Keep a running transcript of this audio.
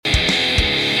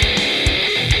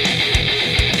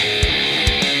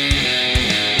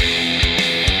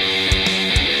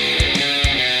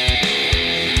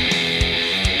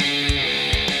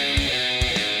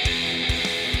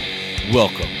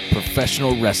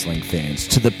professional wrestling fans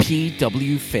to the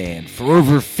PW Fan for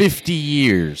over 50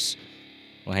 years.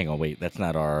 Well, hang on, wait. That's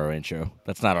not our intro.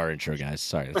 That's not our intro, guys.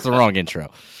 Sorry, that's the wrong intro.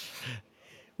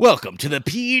 Welcome to the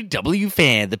PW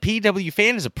Fan. The PW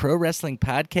Fan is a pro wrestling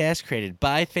podcast created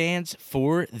by fans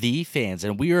for the fans,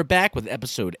 and we are back with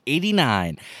episode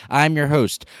 89. I'm your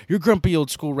host, your grumpy old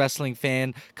school wrestling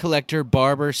fan, collector,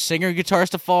 barber, singer,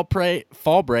 guitarist of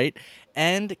Fall Bright,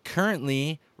 and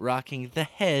currently rocking the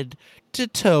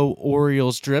head-to-toe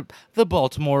Orioles drip, the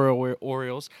Baltimore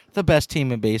Orioles, the best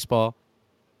team in baseball.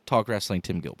 Talk Wrestling,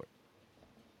 Tim Gilbert.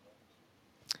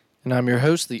 And I'm your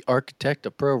host, the architect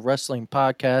of pro wrestling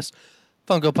podcast,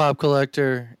 Funko Pop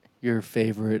Collector, your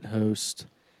favorite host,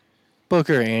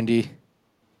 Booker Andy.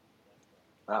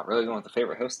 Wow, really going with the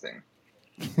favorite host thing.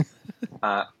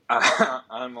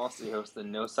 I'm also your host, the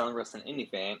No Selling Wrestling Indie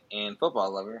fan and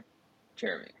football lover,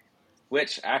 Jeremy.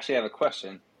 Which, I actually have a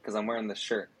question, because I'm wearing this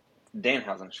shirt,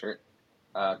 Danhausen shirt,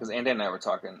 because Andy and I were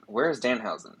talking. Where is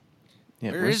Danhausen?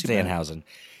 Yeah, Where is Danhausen?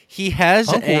 He has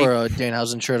Punk wore a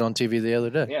Danhausen shirt on TV the other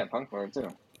day. Yeah, Punk wore it too.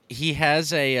 He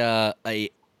has a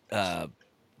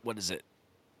what is it?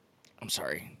 I'm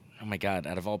sorry. Oh my God!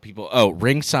 Out of all people,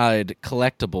 Ringside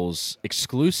Collectibles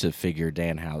exclusive figure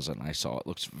Danhausen. I saw it.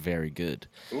 Looks very good.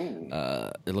 Ooh.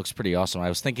 It looks pretty awesome. I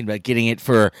was thinking about getting it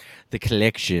for the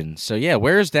collection. So yeah,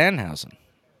 where is Danhausen?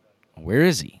 Where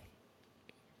is he?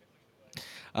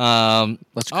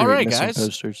 Let's create all right, missing guys.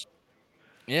 posters.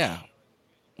 Yeah.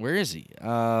 Where is he?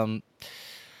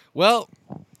 Well,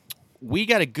 we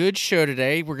got a good show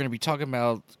today. We're going to be talking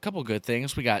about a couple good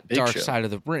things. We got Big Dark show. Side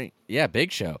of the Ring. Yeah,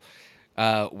 big show.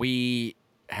 We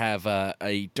have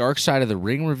a Dark Side of the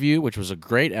Ring review, which was a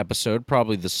great episode,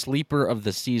 probably the sleeper of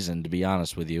the season, to be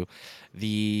honest with you.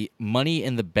 The Money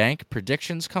in the Bank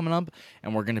predictions coming up,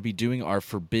 and we're going to be doing our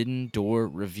Forbidden Door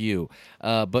review.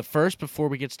 But first, before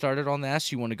we get started on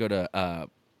this, you want to go to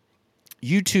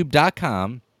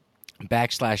youtube.com/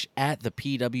 at the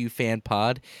PW Fan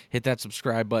Pod. Hit that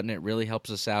subscribe button. It really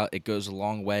helps us out. It goes a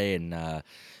long way in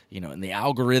the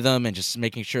algorithm and just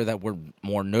making sure that we're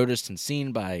more noticed and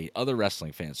seen by other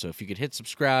wrestling fans. So if you could hit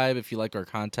subscribe if you like our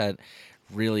content,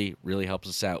 really, really helps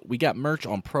us out. We got merch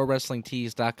on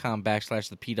prowrestlingtees.com / the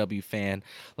PW Fan.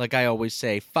 Like I always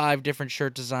say, 5 different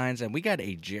shirt designs, and we got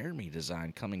a Jeremy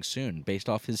design coming soon based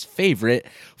off his favorite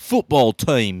football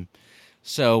team.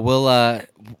 So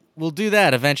we'll do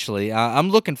that eventually.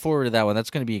 I'm looking forward to that one. That's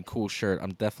going to be a cool shirt.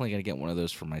 I'm definitely going to get one of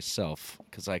those for myself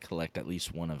because I collect at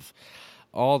least one of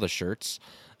all the shirts.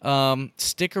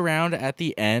 Stick around at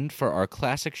the end for our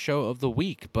classic show of the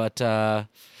week. But,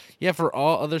 for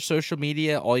all other social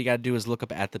media, all you got to do is look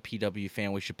up at the PW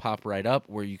Fan. We should pop right up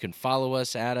where you can follow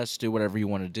us, add us, do whatever you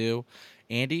want to do.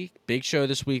 Andy, big show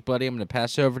this week, buddy. I'm going to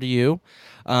pass it over to you.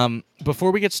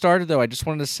 Before we get started, though, I just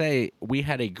wanted to say we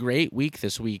had a great week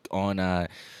this week on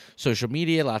social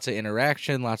media. Lots of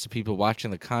interaction, lots of people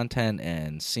watching the content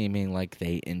and seeming like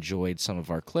they enjoyed some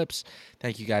of our clips.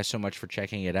 Thank you guys so much for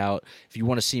checking it out. If you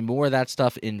want to see more of that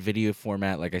stuff in video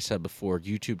format, like I said before,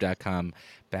 youtube.com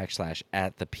 /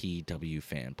 at the PW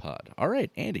Fan Pod. All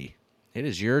right, Andy, it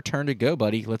is your turn to go,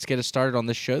 buddy. Let's get us started on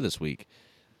this show this week.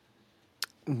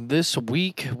 This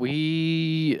week,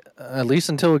 we, at least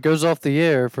until it goes off the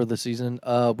air for the season,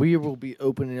 we will be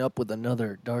opening up with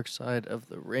another Dark Side of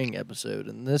the Ring episode.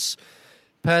 And this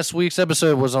past week's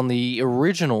episode was on the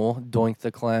original Doink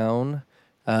the Clown.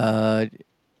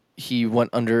 He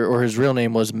went under, or his real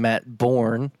name was Matt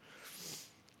Bourne.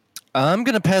 I'm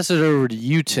going to pass it over to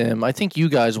you, Tim. I think you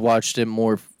guys watched it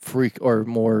more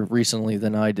recently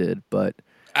than I did, but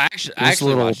I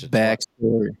actually little watched it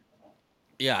backstory.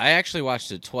 Yeah, I actually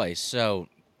watched it twice. So,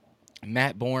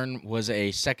 Matt Bourne was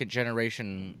a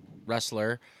second-generation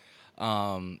wrestler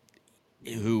who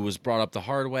was brought up the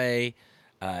hard way.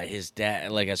 His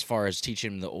dad, as far as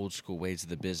teaching him the old-school ways of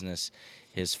the business,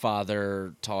 his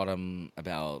father taught him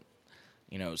about,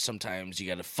 sometimes you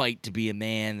got to fight to be a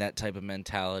man, that type of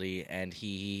mentality, and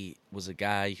he was a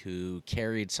guy who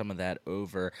carried some of that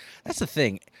over. That's the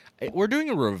thing. We're doing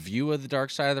a review of the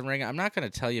Dark Side of the Ring. I'm not going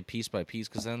to tell you piece by piece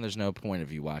because then there's no point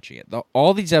of you watching it.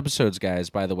 All these episodes, guys,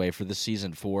 by the way, for this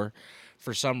season 4,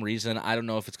 for some reason, I don't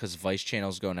know if it's because Vice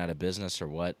Channel's going out of business or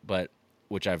what,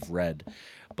 which I've read,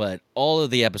 but all of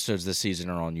the episodes this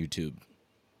season are on YouTube,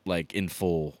 in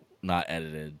full, not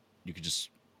edited. You could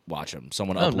just watch them.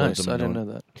 Someone uploads nice. them. I didn't know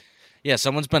that. Yeah,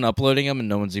 someone's been uploading them, and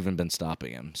no one's even been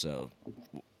stopping them. So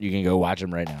you can go watch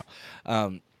them right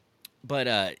now.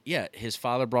 But his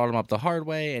father brought him up the hard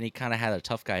way, and he kind of had a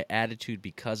tough guy attitude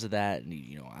because of that. And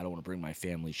I don't want to bring my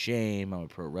family shame. I'm a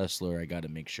pro wrestler. I got to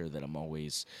make sure that I'm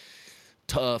always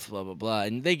tough. Blah blah blah.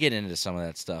 And they get into some of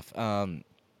that stuff.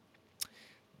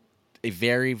 a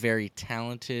very, very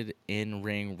talented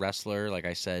in-ring wrestler. Like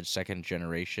I said, second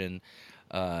generation.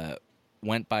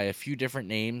 Went by a few different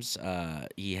names.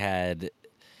 He had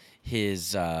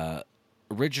his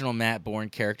original Matt Bourne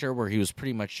character, where he was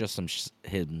pretty much just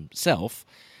himself.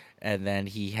 And then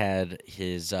he had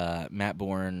his Matt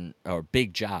Bourne, or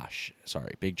Big Josh in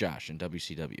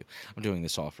WCW. I'm doing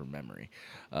this all from memory.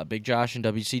 Big Josh in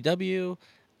WCW.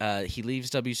 He leaves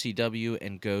WCW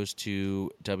and goes to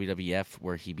WWF,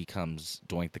 where he becomes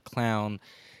Doink the Clown.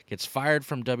 Gets fired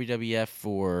from WWF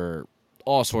for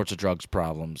all sorts of drugs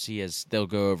problems. They'll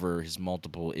go over his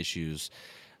multiple issues.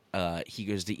 He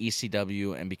goes to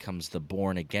ECW and becomes the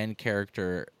Born Again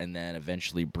character, and then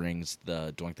eventually brings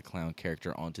the Doink the Clown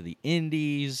character onto the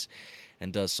indies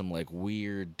and does some like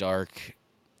weird, dark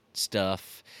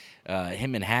stuff.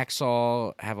 Him and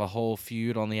Hacksaw have a whole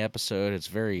feud on the episode. It's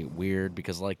very weird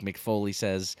because, like Mick Foley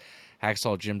says,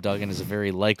 Hacksaw Jim Duggan is a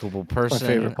very likable person.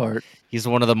 My favorite part. He's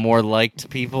one of the more liked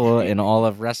people in all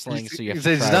of wrestling. So you have to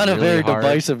He's try not a really very hard.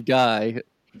 divisive guy.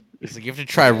 It's like you have to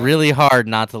try really hard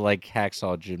not to like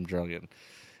Hacksaw Jim Duggan.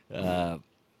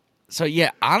 So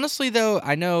yeah, honestly though,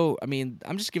 I'm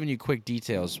just giving you quick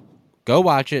details. Go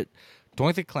watch it.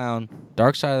 Doink the Clown,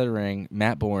 Dark Side of the Ring,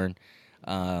 Matt Bourne.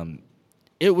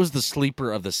 It was the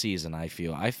sleeper of the season, I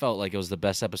feel. I felt like it was the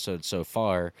best episode so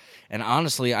far. And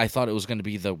honestly, I thought it was going to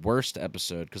be the worst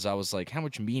episode because I was like, how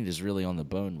much meat is really on the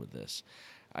bone with this?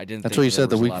 I didn't. That's think what you there said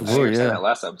the was a week lot of before, I said yeah. that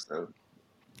last episode.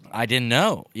 I didn't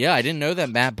know. Yeah, I didn't know that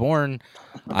Matt Bourne.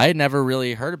 I had never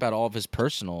really heard about all of his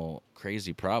personal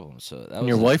crazy problems. So that was And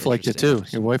your wife liked it too.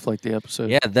 interesting. Your wife liked the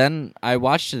episode. Yeah. Then I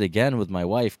watched it again with my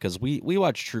wife because we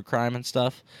watch true crime and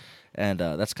stuff, and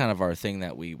that's kind of our thing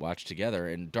that we watch together.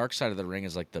 And Dark Side of the Ring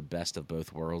is like the best of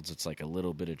both worlds. It's like a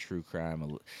little bit of true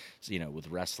crime, with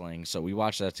wrestling. So we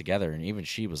watched that together, and even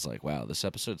she was like, "Wow, this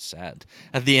episode's sad."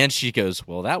 At the end, she goes,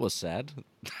 "Well, that was sad."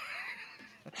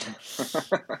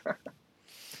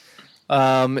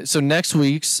 So next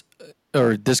week's,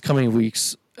 or this coming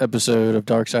week's episode of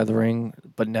Dark Side of the Ring,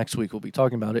 but next week we'll be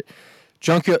talking about it.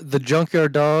 The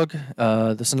Junkyard Dog.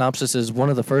 The synopsis is one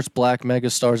of the first black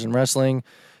megastars in wrestling.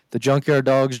 The Junkyard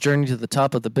Dog's journey to the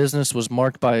top of the business was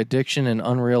marked by addiction and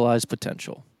unrealized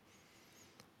potential.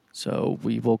 So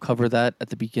we will cover that at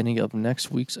the beginning of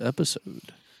next week's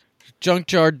episode.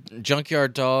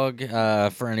 Junkyard Dog,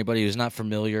 for anybody who's not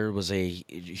familiar, was a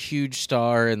huge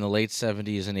star in the late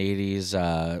 70s and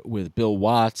 80s with Bill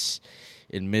Watts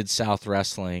in Mid-South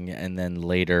Wrestling, and then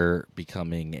later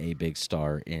becoming a big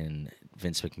star in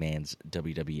Vince McMahon's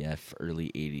WWF early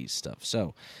 80s stuff.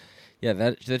 So, yeah,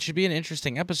 that should be an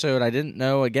interesting episode. I didn't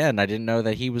know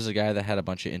that he was a guy that had a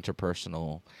bunch of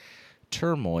interpersonal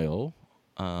turmoil.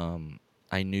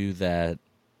 I knew that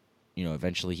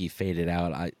eventually he faded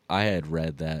out. I had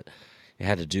read that it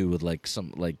had to do with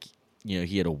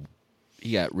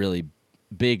he got really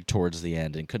big towards the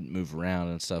end and couldn't move around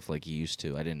and stuff like he used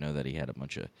to. I didn't know that he had a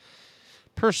bunch of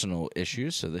personal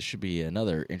issues, so this should be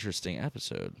another interesting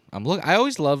episode. I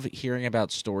always love hearing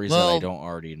about stories that I don't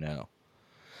already know.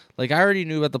 Like I already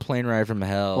knew about the plane ride from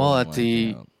hell. Well,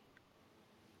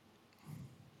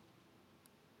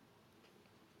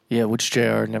 yeah, which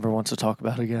JR never wants to talk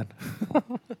about again.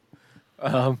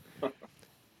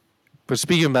 But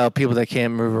speaking about people that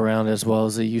can't move around as well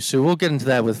as they used to, we'll get into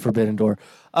that with Forbidden Door.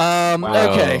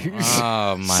 Okay.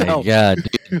 Oh my god,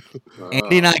 dude.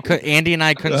 Andy and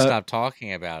I couldn't stop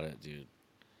talking about it, dude.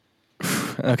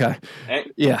 Okay.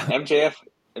 Yeah. MJF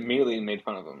immediately made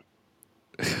fun of him.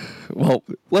 Well,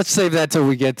 let's save that till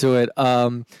we get to it.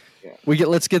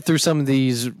 Let's get through some of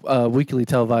these weekly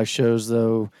televised shows,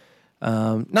 though.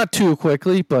 Not too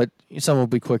quickly, but some will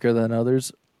be quicker than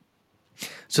others.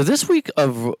 So this week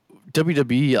of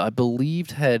WWE, I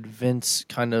believed, had Vince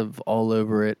kind of all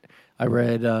over it. I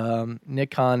read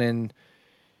Nick Khan and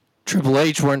Triple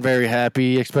H weren't very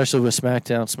happy, especially with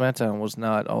SmackDown. SmackDown was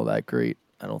not all that great,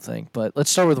 I don't think. But let's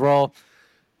start with Raw.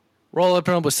 Raw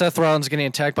opened up with Seth Rollins getting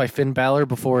attacked by Finn Balor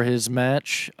before his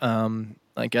match.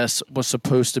 I guess was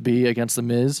supposed to be against The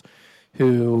Miz,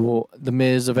 who The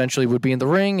Miz eventually would be in the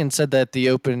ring and said that the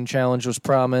open challenge was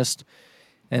promised.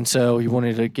 And so he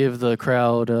wanted to give the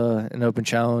crowd an open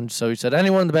challenge. So he said,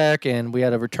 anyone in the back, and we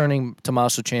had a returning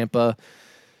Tommaso Ciampa,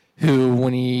 who,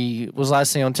 when he was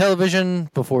last seen on television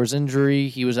before his injury,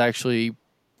 he was actually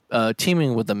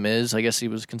teaming with The Miz. I guess he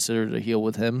was considered a heel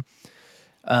with him.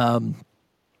 But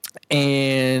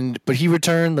he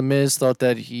returned. The Miz thought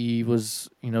that he was,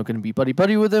 going to be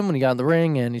buddy-buddy with him when he got in the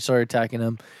ring, and he started attacking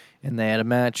him, and they had a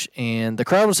match. And the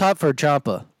crowd was hot for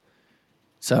Ciampa.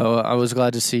 So I was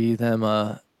glad to see them,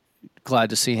 glad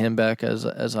to see him back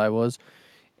as I was.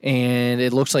 and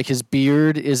it looks like his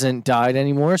beard isn't dyed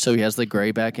anymore, so he has the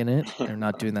gray back in it. They're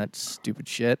not doing that stupid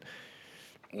shit.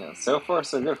 Yeah, so far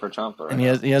so good for Ciampa. Right And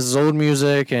now. he has his old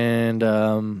music, and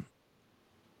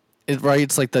it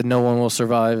writes like the "No One Will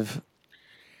Survive."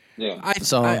 Yeah, I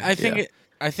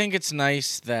think it's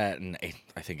nice that, and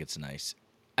I think it's nice.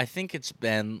 I think it's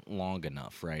been long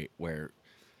enough, right, where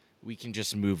we can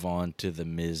just move on to the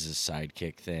Miz's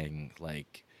sidekick thing.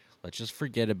 Like, let's just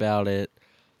forget about it.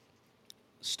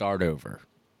 Start over.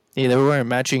 Yeah, they were wearing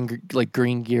matching like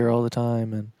green gear all the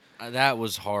time, and That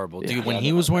was horrible, dude. When Yeah, he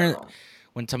that was wearing, terrible.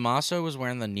 when Tommaso was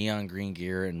wearing the neon green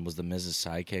gear and was the Miz's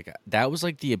sidekick, that was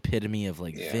like the epitome of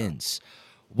like Yeah. Vince.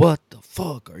 What the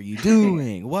fuck are you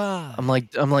doing? Why? I'm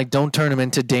like, don't turn him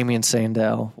into Damian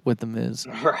Sandow with the Miz.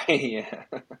 Right, yeah.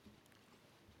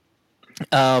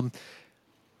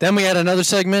 Then we had another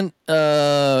segment,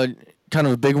 kind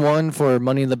of a big one for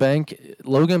Money in the Bank.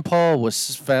 Logan Paul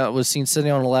was seen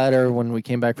sitting on a ladder when we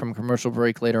came back from commercial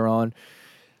break later on.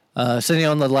 Sitting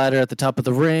on the ladder at the top of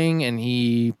the ring, and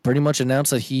he pretty much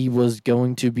announced that he was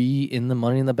going to be in the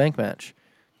Money in the Bank match.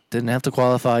 Didn't have to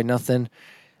qualify, nothing.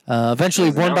 Eventually,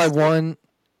 Just announced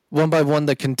one by one,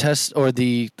 the contest or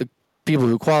the people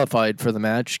who qualified for the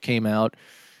match came out.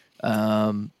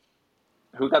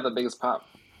 Who got the biggest pop?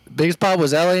 Biggest pop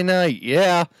was LA Knight.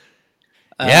 Yeah.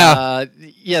 Yeah.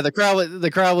 Yeah, the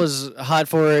crowd was hot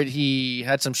for it. He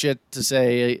had some shit to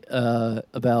say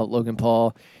about Logan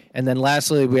Paul. And then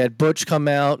lastly, we had Butch come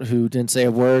out, who didn't say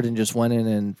a word and just went in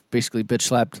and basically bitch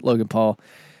slapped Logan Paul.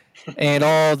 And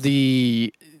all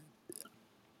the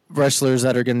wrestlers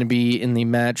that are going to be in the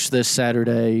match this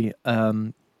Saturday,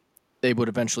 they would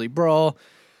eventually brawl.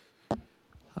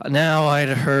 Now I'd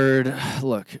heard,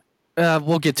 look,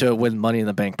 we'll get to it with Money in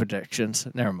the Bank predictions.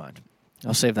 Never mind.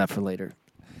 I'll save that for later.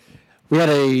 We had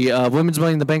a women's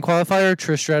Money in the Bank qualifier.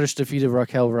 Trish Stratus defeated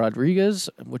Raquel Rodriguez,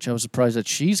 which I was surprised that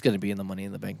she's going to be in the Money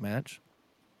in the Bank match.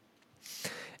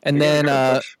 And You then, never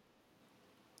heard of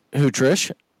Bush? who,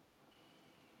 Trish?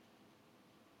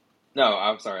 No,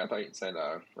 I'm sorry. I thought you said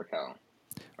Raquel.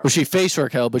 Well, she faced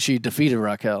Raquel, but she defeated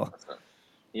Raquel.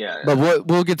 Yeah. But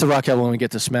we'll get to Raquel when we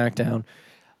get to SmackDown.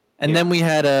 And then we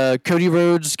had Cody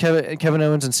Rhodes, Kevin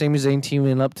Owens, and Sami Zayn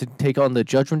teaming up to take on the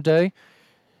Judgment Day.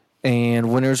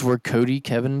 And winners were Cody,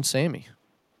 Kevin, and Sami.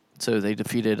 So they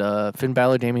defeated Finn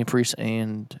Balor, Damian Priest,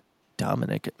 and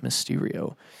Dominic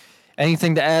Mysterio.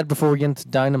 Anything to add before we get into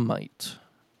Dynamite?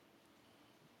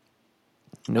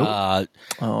 Nope.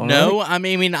 All No, right. I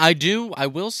mean, I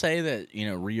will say that,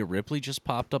 Rhea Ripley just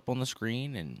popped up on the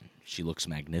screen and she looks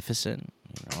magnificent.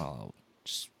 I'll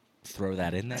just throw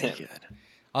that in there. Good.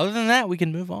 Other than that, we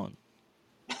can move on.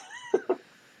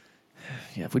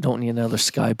 Yeah, if we don't need another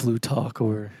Sky Blue talk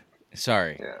or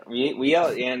Sorry. Yeah. We yell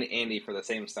at Andy for the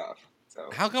same stuff. So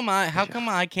How come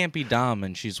I can't be Dom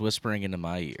and she's whispering into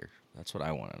my ear? That's what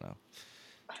I want to know.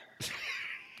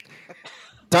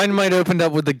 Dynamite opened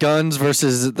up with the Guns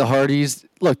versus the Hardys.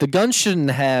 Look, the Guns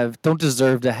don't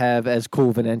deserve to have as cool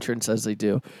of an entrance as they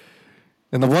do.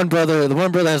 And the one brother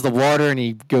has the water and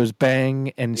he goes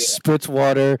bang and spits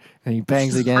water and he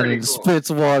bangs again pretty and cool. spits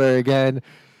water again.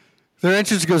 Their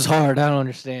entrance goes hard. I don't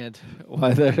understand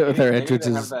why their they entrance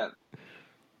need to is. have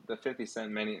the 50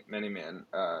 Cent Many Man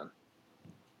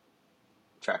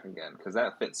track again because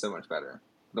that fits so much better.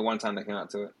 The one time they came out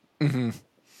to it. Mm-hmm.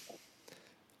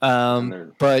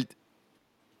 they're- But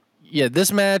yeah,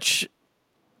 this match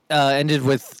ended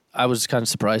with, I was kind of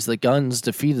surprised the Guns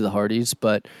defeated the Hardys,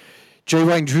 but Jay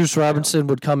White and Juice Robinson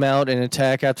would come out and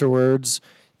attack afterwards.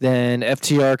 Then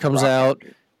FTR comes out.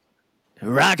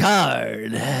 Rock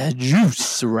hard,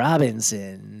 Juice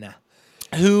Robinson.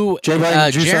 Who Jay White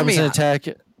and Juice Jeremy, Robinson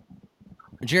attack.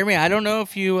 Jeremy, I don't know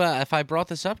if I brought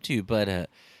this up to you, but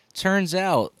turns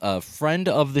out a friend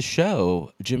of the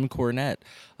show, Jim Cornette,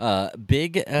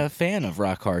 big fan of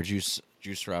Rock Hard Juice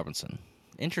Robinson.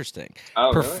 Interesting.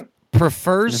 Oh, really?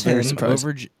 Prefers Very him surprised.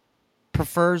 over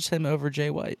Jay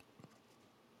White.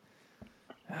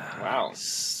 Wow.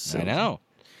 I know.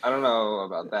 I don't know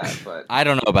about that, but I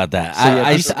don't know about that. So,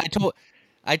 yeah,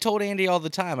 I told Andy all the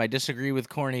time. I disagree with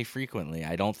Corny frequently.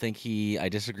 I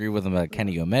disagree with him about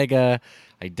Kenny Omega.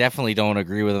 I definitely don't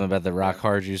agree with him about the Rock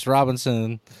Hard Juice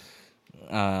Robinson.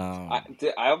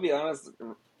 I'll be honest.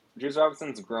 Juice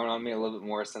Robinson's grown on me a little bit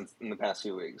more since in the past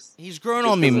few weeks. He's grown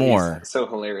Just on me 'cause he's more. so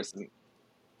hilarious.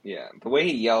 Yeah, the way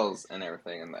he yells and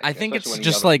everything, and like, I think it's especially when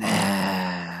he just yelled like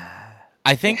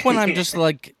I think when I'm just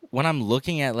like when I'm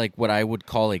looking at like what I would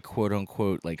call a quote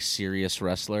unquote like serious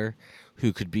wrestler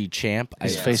who could be champ,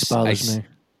 His face bothers me.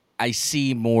 I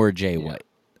see more Jay White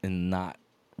and not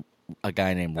a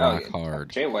guy named Oh, Rock yeah. Hard.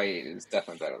 Jay White is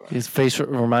definitely better than His face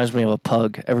reminds me of a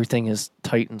pug. Everything is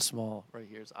tight and small. Right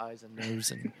here, his eyes and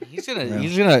nose, and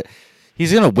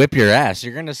He's gonna whip your ass.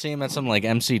 You're gonna see him at some like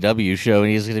MCW show,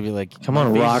 and he's gonna be like, come on,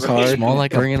 "My face Rock is Hard, small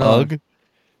like bring a it on." pug."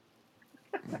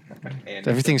 And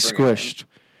Everything's bring it on. squished.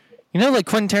 You know, like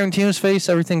Quentin Tarantino's face,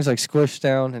 everything's like squished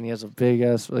down, and he has a big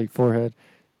ass like forehead.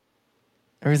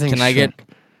 Everything's Can I shrunk.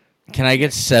 Can I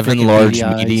get 7 Freaking large beady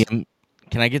eyes. medium?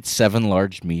 Can I get 7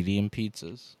 large medium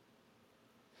pizzas?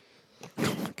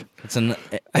 It's an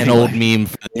old meme.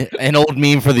 An old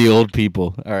meme for the old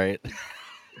people. All right.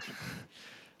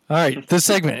 All right, this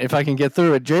segment, if I can get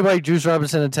through it. Jay White, Juice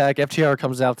Robinson attack. FTR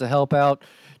comes out to help out.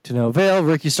 To no avail.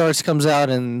 Ricky Starks comes out,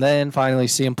 and then finally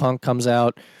CM Punk comes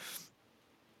out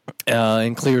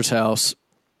in Clear's house,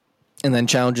 and then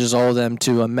challenges all of them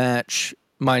to a match.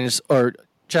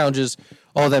 Challenges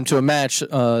all of them to a match.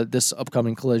 This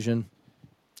upcoming Collision.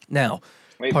 Now,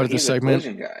 Wait, part but of the he's segment. a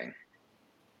Collision guy.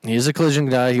 He's a Collision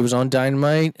guy. He was on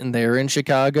Dynamite, and they're in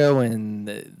Chicago, and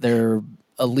they're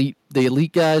elite. The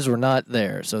elite guys were not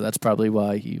there, so that's probably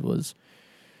why he was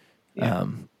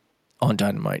on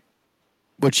Dynamite.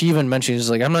 Which he even mentioned, he's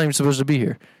like, I'm not even supposed to be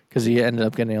here, because he ended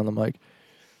up getting on the mic.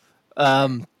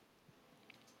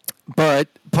 But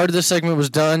part of this segment was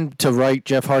done to write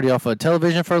Jeff Hardy off of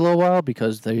television for a little while,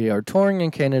 because they are touring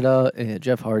in Canada, and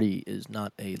Jeff Hardy is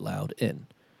not allowed in.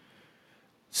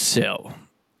 So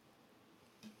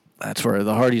that's where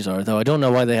the Hardys are, though I don't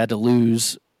know why they had to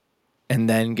lose and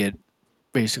then get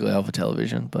basically off of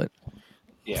television. But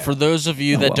Yeah. For those of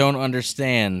you that well. don't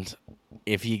understand,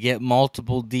 if you get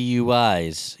multiple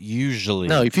DUIs, usually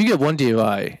no, if you get one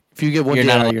DUI, you're DUI,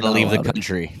 not allowed you're to not leave the allowed in.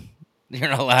 country. You're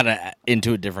not allowed to,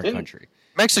 into a different Didn't- country.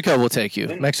 Mexico will take you.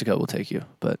 Mexico will take you.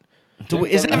 But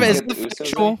Is Didn't that the Usos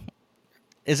factual? win?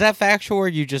 Is that factual, or are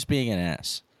you just being an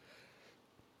ass?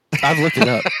 I've looked it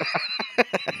up.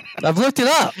 I've looked it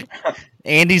up.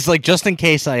 Andy's like, just in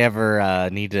case I ever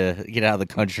need to get out of the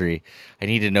country, I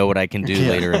need to know what I can do Yeah.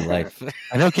 later in life.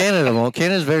 I know Canada won't.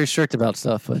 Canada's very strict about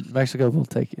stuff, but Mexico will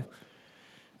take you.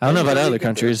 I don't know about Didn't other they get the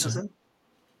countries. Usos in?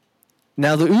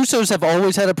 Now, the Usos have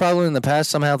always had a problem in the past.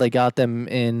 Somehow they got them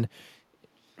in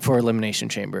for Elimination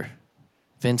Chamber.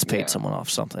 Vince paid Yeah. someone off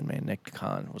something, man. Nick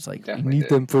Khan was like, you Definitely need did.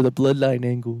 them for the bloodline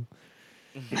angle.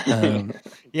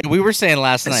 Yeah, we were saying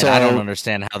last night. I don't So-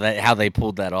 understand how they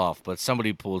pulled that off, but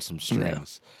somebody pulled some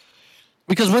strings.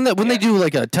 Because when they Yeah. do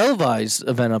like a televised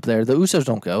event up there, the Usos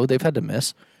don't go. They've had to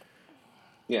miss.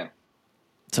 Yeah.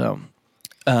 So,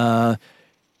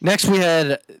 next we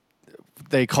had,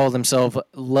 they call themselves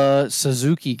La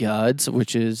Suzuki Gods,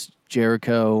 which is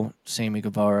Jericho, Sammy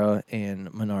Guevara, and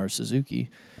Minoru Suzuki.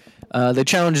 They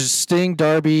challenged Sting,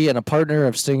 Darby, and a partner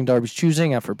of Sting and Darby's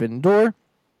choosing at Forbidden Door.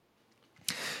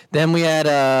 Then we had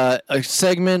a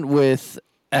segment with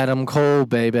Adam Cole,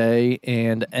 Bebe,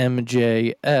 and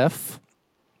MJF.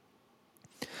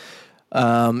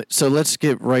 So let's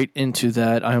get right into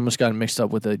that. I almost got mixed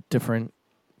up with a different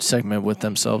segment with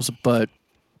themselves, but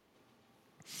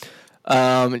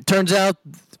it turns out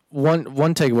one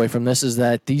takeaway from this is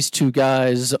that these two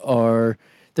guys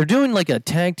they're doing like a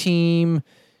tag team.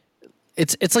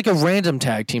 It's like a random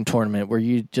tag team tournament where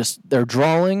they're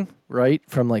drawing right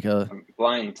from like a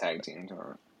Blind tag team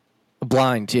tournament.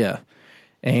 blind, yeah.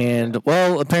 And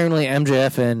well, apparently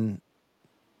MJF and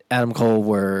Adam Cole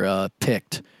were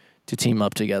picked to team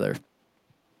up together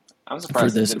I'm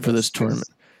surprised they did for this 'cause tournament.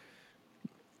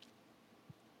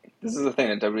 This is the thing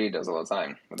that WWE does all the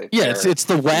time. Where they Yeah, pair it's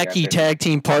the two guys wacky they- tag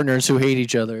team partners who hate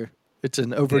each other. It's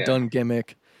an overdone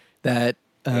gimmick that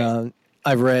I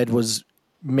read was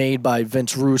made by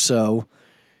Vince Russo,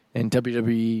 and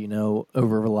WWE,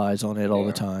 over relies on it all the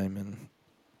Yeah. time.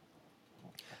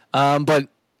 And but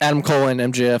Adam Cole and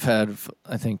MJF have,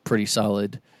 I think, pretty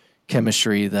solid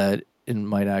chemistry that it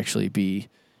might actually be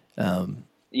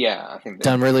Yeah, I think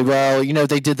done really well.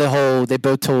 They did they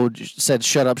both said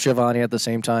 "Shut up, Shivani" at the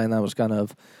same time. That was kind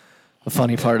of a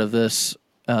funny part of this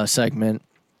segment.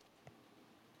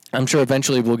 I'm sure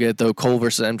eventually we'll get Cole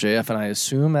versus MJF, and I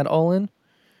assume at All In.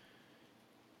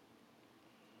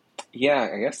 Yeah,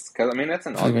 I guess because that's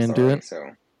in If they're August gonna do already, it.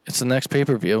 so It's the next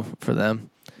pay-per-view for them.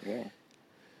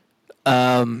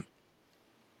 yeah.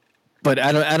 But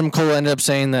Adam Cole ended up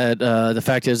saying that the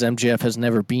fact is MJF has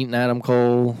never beaten Adam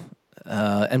Cole.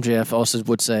 MJF also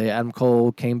would say Adam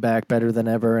Cole came back better than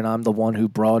ever, and I'm the one who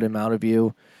brought him out of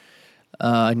you.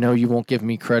 I know you won't give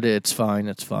me credit. It's fine.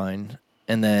 It's fine.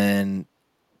 And then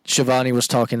Shivani was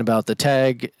talking about the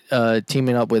tag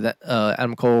teaming up with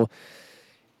Adam Cole.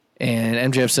 And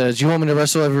MJF says, "You want me to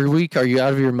wrestle every week? Are you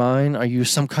out of your mind? Are you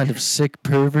some kind of sick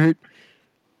pervert?"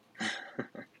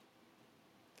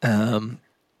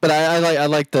 But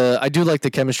I do like the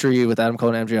chemistry with Adam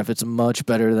Cole and MJF. It's much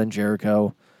better than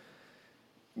Jericho.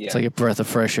 Yeah. It's like a breath of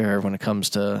fresh air when it comes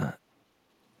to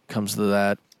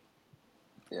that.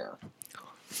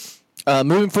 Yeah.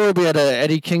 Moving forward, we had a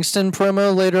Eddie Kingston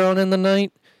promo later on in the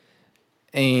night,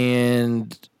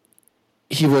 and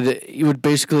he would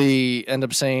basically end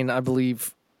up saying, I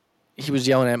believe he was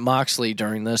yelling at Moxley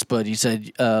during this, but he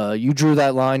said, "You drew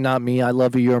that line, not me. I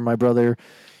love you. You're my brother.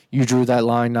 You drew that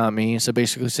line, not me." So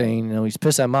basically saying, he's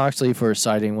pissed at Moxley for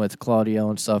siding with Claudio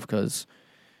and stuff because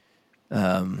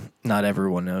not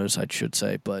everyone knows, I should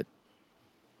say, but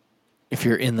if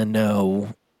you're in the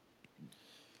know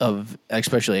of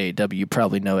especially AEW, you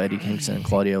probably know Eddie Kingston and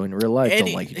Claudio in real life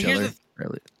don't like each other.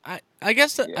 Really. I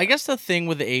guess the thing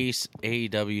with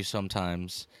AEW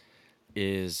sometimes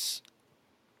is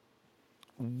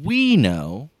we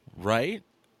know, right?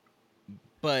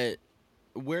 But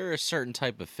we're a certain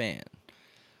type of fan.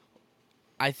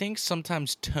 I think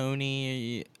sometimes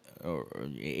Tony or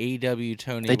AEW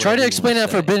Tony. They tried to explain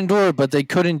that Forbidden Door, but they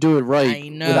couldn't do it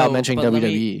right without mentioning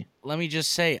WWE. Let me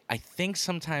just say, I think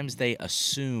sometimes they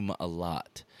assume a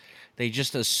lot. They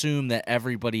just assume that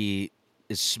everybody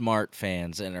is smart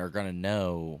fans and are going to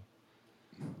know,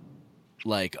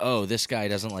 like, oh, this guy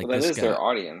doesn't like this guy. That is their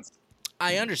audience.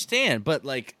 I understand, but,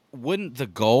 like, wouldn't the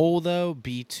goal, though,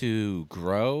 be to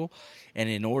grow? And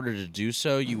in order to do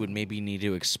so, you would maybe need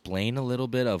to explain a little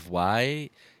bit of why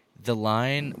the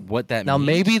line, what that means. Now,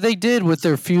 maybe they did with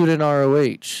their feud in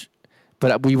ROH,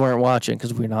 but we weren't watching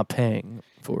because we're not paying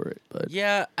for it. But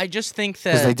yeah, I just think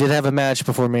that... because they did have a match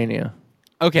before Mania.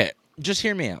 Okay, just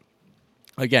hear me out.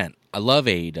 Again, I love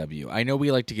AEW. I know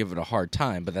we like to give it a hard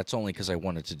time, but that's only because I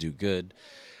want it to do good.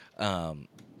 But...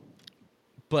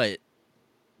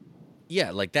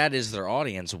 yeah, like that is their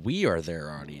audience. We are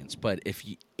their audience. But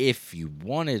if you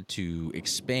wanted to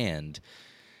expand,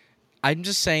 I'm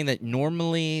just saying that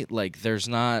normally, like, there's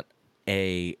not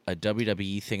a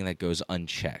WWE thing that goes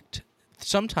unchecked.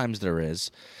 Sometimes there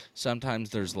is. Sometimes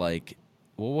there's like,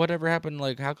 well, whatever happened?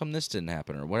 Like, how come this didn't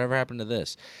happen? Or whatever happened to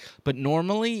this? But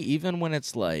normally, even when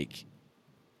it's like,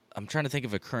 I'm trying to think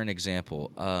of a current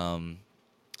example.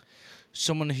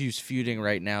 Someone who's feuding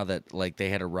right now that, like, they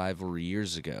had a rivalry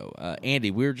years ago. Andy,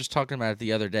 we were just talking about it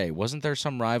the other day. Wasn't there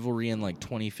some rivalry in, like,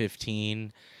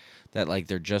 2015 that, like,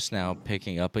 they're just now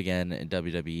picking up again in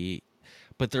WWE?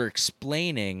 But they're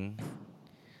explaining,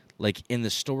 like, in the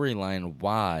storyline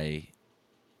why.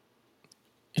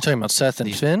 You're talking about Seth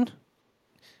and Finn?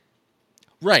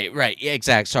 Right. Yeah,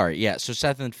 exact. Sorry. Yeah, so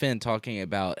Seth and Finn talking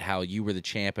about how you were the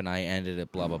champ and I ended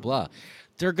it, blah, blah, blah.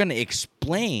 They're going to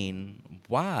explain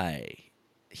why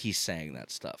he's saying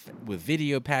that stuff with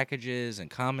video packages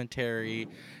and commentary.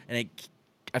 And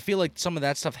I feel like some of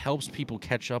that stuff helps people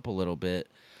catch up a little bit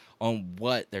on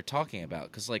what they're talking about.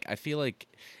 Because, like, I feel like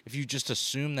if you just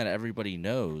assume that everybody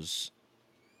knows,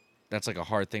 that's, like, a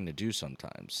hard thing to do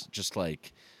sometimes. Just,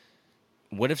 like,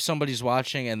 what if somebody's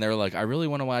watching and they're like, I really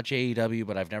want to watch AEW,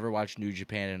 but I've never watched New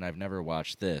Japan and I've never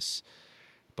watched this,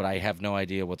 but I have no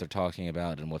idea what they're talking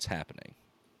about and what's happening.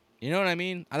 You know what I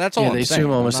mean? That's all. Yeah, I'm they saying.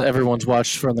 assume almost everyone's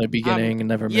watched from the beginning and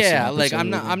never missed. Yeah, like I'm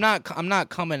not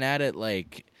coming at it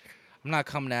like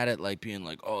being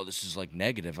like, oh, this is like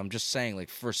negative. I'm just saying, like,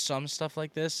 for some stuff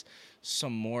like this,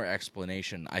 some more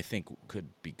explanation I think could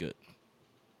be good.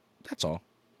 That's all.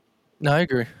 No, I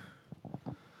agree.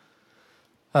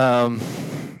 So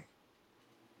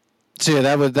yeah,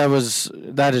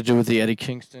 that had to do with the Eddie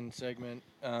Kingston segment,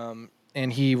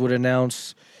 and he would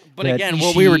announce. But again,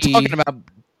 what we were talking about,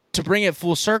 to bring it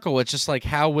full circle, it's just like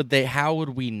how would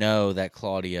we know that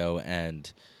Claudio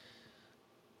and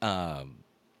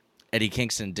Eddie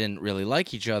Kingston didn't really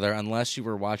like each other unless you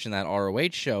were watching that ROH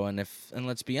show? And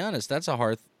let's be honest, that's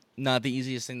not the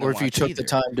easiest thing to watch. Or if you took either. the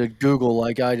time to Google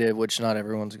like I did, which not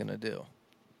everyone's going to do.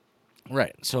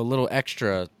 Right. So a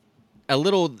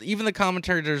little, even the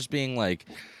commentators being like,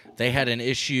 they had an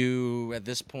issue at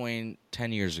this point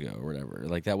 10 years ago or whatever.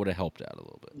 Like, that would have helped out a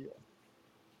little bit.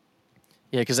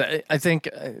 Yeah, because I think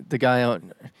the guy out,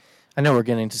 I know we're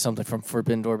getting into something from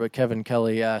Forbidden Door, but Kevin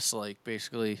Kelly asked, like,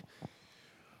 basically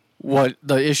what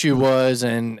the issue was,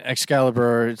 and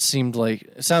Excalibur, it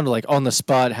sounded like on the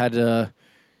spot had to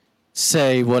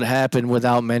say what happened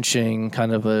without mentioning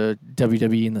kind of a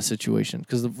WWE in the situation.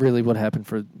 Because really what happened,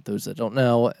 for those that don't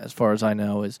know, as far as I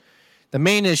know, is the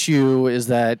main issue is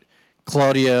that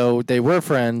Claudio, they were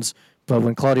friends, but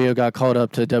when Claudio got called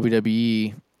up to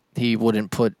WWE, he wouldn't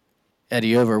put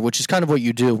Eddie over, which is kind of what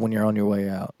you do when you're on your way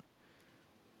out.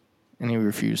 And he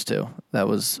refused to. That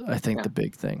was, I think, the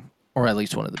big thing. Or at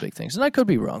least one of the big things. And I could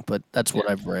be wrong, but that's what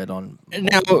I've read on.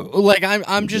 Now, like,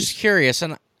 I'm just curious,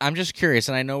 and I'm just curious,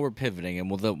 and I know we're pivoting,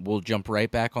 and we'll jump right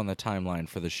back on the timeline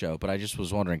for the show. But I just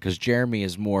was wondering because Jeremy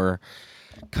is more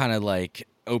kind of like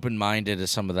open-minded to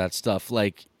some of that stuff.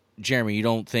 Like, Jeremy, you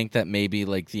don't think that maybe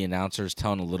like the announcers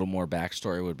telling a little more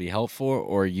backstory would be helpful,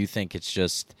 or you think it's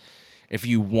just if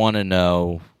you want to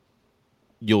know,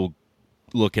 you'll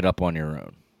look it up on your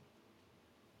own?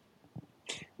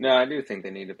 No, I do think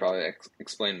they need to probably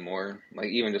explain more. Like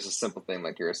even just a simple thing,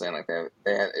 like you were saying, like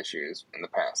they had issues in the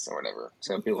past or whatever.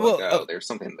 So people are like, oh, there's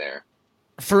something there.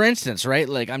 For instance, right?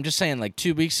 Like I'm just saying, like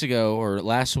 2 weeks ago or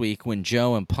last week, when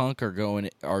Joe and Punk are going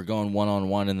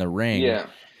 1-on-1 in the ring, Yeah,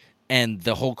 and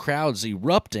the whole crowd's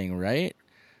erupting, right?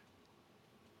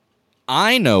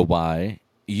 I know why.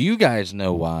 You guys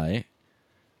know why.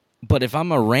 But if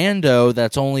I'm a rando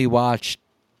that's only watched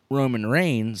Roman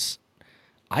Reigns,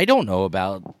 I don't know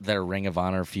about their Ring of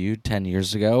Honor feud 10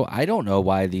 years ago. I don't know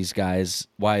why these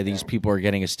people are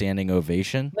getting a standing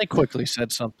ovation. They quickly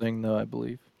said something, though, I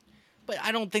believe. But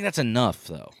I don't think that's enough,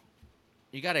 though.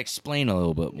 You got to explain a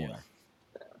little bit more.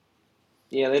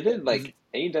 yeah, they did like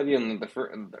AEW in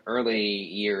the early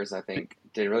years. I think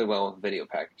did really well with video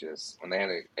packages when they had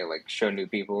to like show new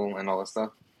people and all this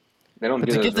stuff. They don't. But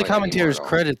do to those give the really commentators anymore at all.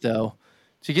 credit, though,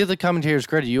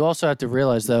 you also have to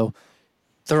realize, though,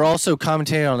 they're also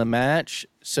commentating on the match,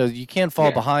 so you can't fall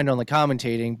Yeah. behind on the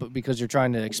commentating, but because you're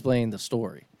trying to explain the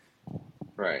story.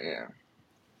 Right? Yeah,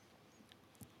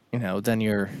 You know, then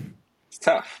you're. it's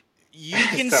tough. You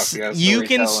can It's tough. You gotta you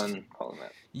can storytell and all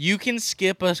that. you can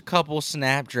skip a couple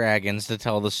Snapdragons to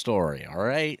tell the story. All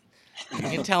right, you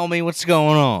can tell me what's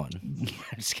going on.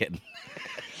 Just kidding.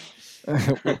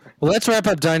 Well, let's wrap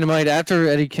up Dynamite. After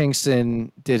Eddie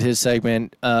Kingston did his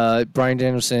segment, Bryan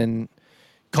Danielson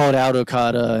called out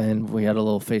Okada, and we had a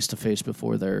little face-to-face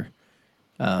before their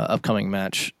upcoming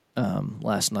match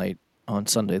last night on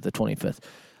Sunday the 25th.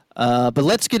 But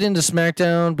let's get into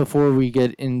SmackDown before we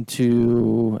get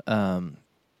into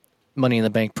Money in the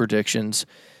Bank predictions,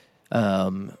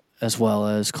 as well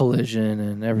as Collision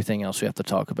and everything else we have to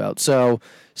talk about. So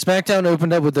SmackDown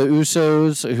opened up with the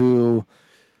Usos, who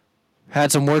had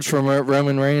some words from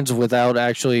Roman Reigns without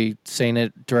actually saying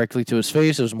it directly to his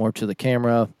face. It was more to the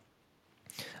camera,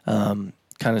 kind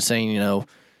of saying,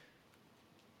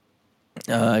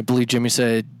 I believe Jimmy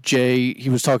said, Jay, he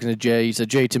was talking to Jay. He said,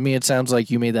 Jay, to me, it sounds like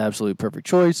you made the absolute perfect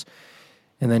choice.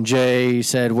 And then Jay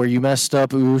said, where you messed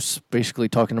up, Us, basically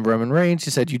talking to Roman Reigns.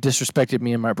 He said, you disrespected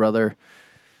me and my brother.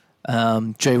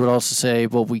 Jay would also say,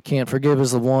 well, we can't forgive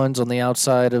is the ones on the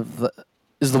outside of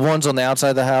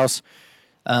the house.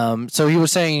 So he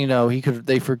was saying,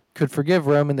 they could forgive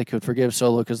Roman, they could forgive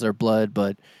Solo because they're blood,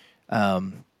 but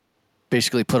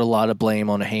basically put a lot of blame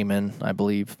on Heyman, I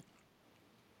believe.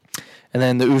 And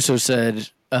then the Usos said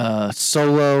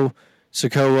Solo,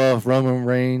 Sikoa, Roman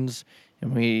Reigns,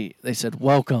 and they said,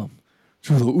 welcome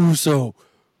to the Uso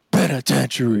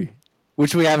Penitentiary,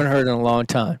 which we haven't heard in a long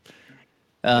time.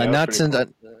 Not since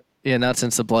cool. not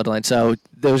since the Bloodline. So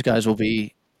those guys will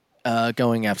be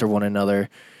going after one another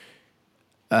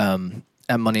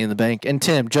at Money in the Bank. And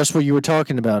Tim, just what you were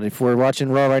talking about, if we're watching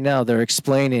Raw right now, they're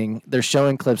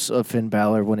showing clips of Finn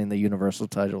Balor winning the Universal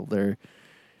title. They're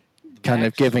kind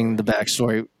of giving the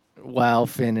backstory while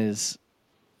Finn is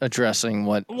addressing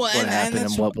what happened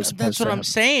and what was supposed to happen. That's what I'm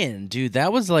saying, dude.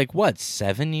 That was like,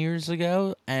 7 years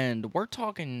ago? And we're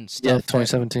talking stuff. Yeah,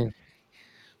 2017.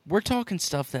 We're talking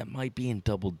stuff that might be in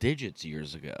double digits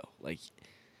years ago. Like,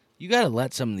 you got to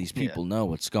let some of these people know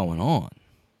what's going on.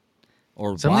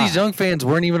 Or some of these young fans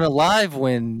weren't even alive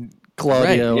when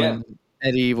Claudio and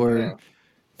Eddie were. Yeah.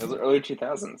 It was the early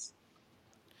 2000s.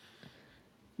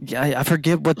 Yeah, I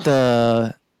forget what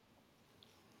the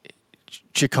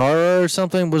Chikara or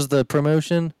something was the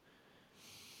promotion.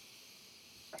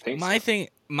 I think my so. thing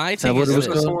It is was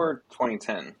this. before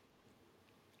 2010.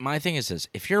 My thing is this: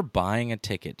 if you're buying a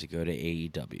ticket to go to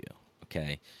AEW,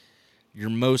 okay,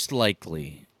 you're most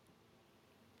likely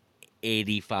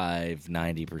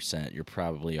 85-90%. You're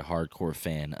probably a hardcore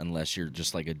fan, unless you're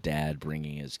just like a dad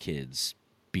bringing his kids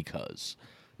because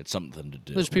it's something to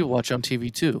do. There's people watch on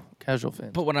TV too, casual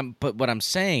fans. But what I'm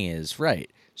saying is right.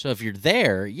 So if you're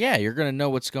there, yeah, you're gonna know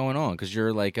what's going on because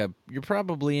you're you're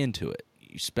probably into it.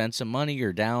 You spent some money.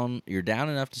 You're down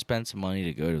enough to spend some money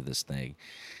to go to this thing.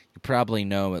 You probably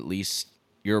know at least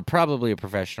you're probably a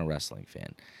professional wrestling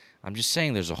fan. I'm just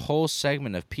saying there's a whole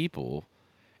segment of people,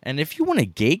 and if you want to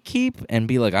gatekeep and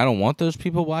be like, I don't want those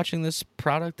people watching this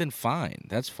product, then fine,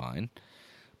 that's fine.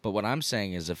 But what I'm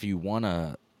saying is if you want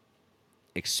to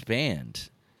expand,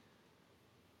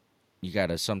 you got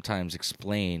to sometimes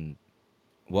explain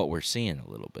what we're seeing a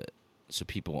little bit. so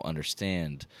people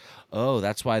understand. Oh,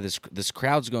 that's why this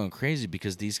crowd's going crazy,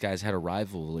 because these guys had a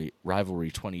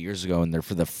rivalry 20 years ago, and they're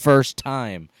for the first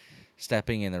time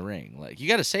stepping in the ring. Like, you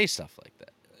got to say stuff like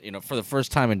that, for the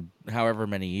first time in however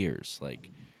many years. Like,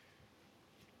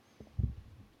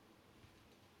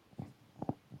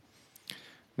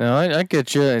 no, I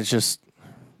get you. It's just,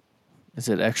 is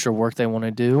it extra work they want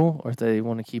to do, or they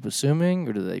want to keep assuming,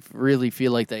 or do they really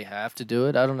feel like they have to do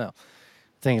it? I don't know.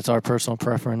 I think it's our personal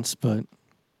preference, but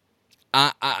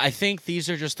I think these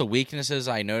are just the weaknesses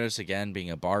I notice. Again,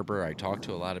 being a barber, I talk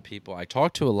to a lot of people. I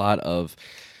talk to a lot of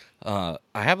I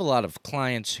have a lot of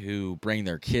clients who bring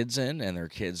their kids in, and their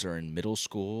kids are in middle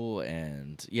school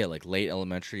and, like late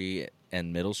elementary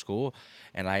and middle school.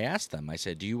 And I asked them, I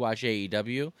said, do you watch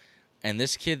AEW? And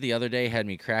this kid the other day had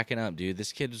me cracking up, dude.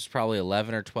 This kid was probably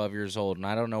 11 or 12 years old, and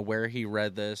I don't know where he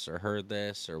read this or heard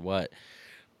this or what.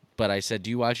 But I said,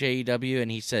 do you watch AEW? And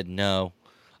he said, no,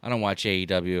 I don't watch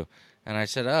AEW. And I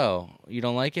said, oh, you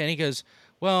don't like it? And he goes,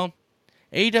 well,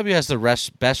 AEW has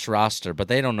the best roster, but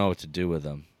they don't know what to do with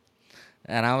them.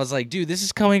 And I was like, dude, this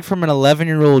is coming from an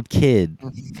 11-year-old kid.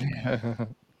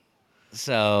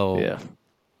 So,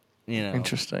 yeah.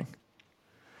 Interesting.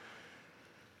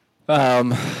 All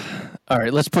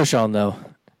right, let's push on, though,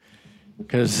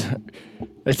 because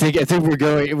I think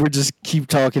we're just keep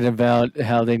talking about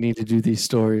how they need to do these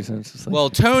stories. And it's just like, well,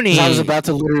 Tony, I was about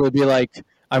to literally be like,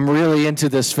 I'm really into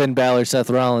this Finn Balor, Seth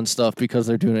Rollins stuff because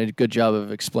they're doing a good job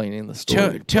of explaining the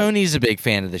story. Tony's a big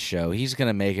fan of the show. He's going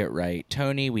to make it right.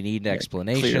 Tony, we need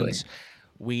explanations. Clearly.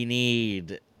 We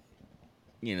need,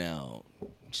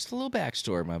 just a little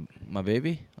backstory, my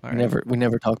baby. All right. We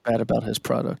never talk bad about his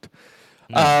product.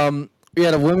 No. We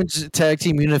had a women's tag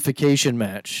team unification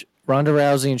match. Ronda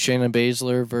Rousey and Shayna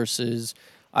Baszler versus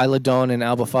Isla Dawn and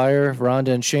Alba Fire.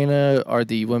 Ronda and Shayna are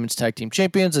the women's tag team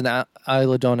champions, and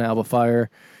Isla Dawn and Alba Fire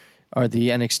are the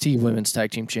NXT women's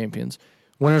tag team champions.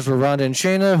 Winners were Ronda and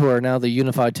Shayna, who are now the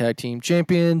unified tag team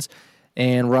champions,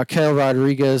 and Raquel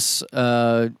Rodriguez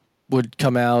would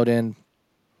come out and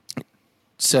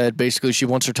said basically she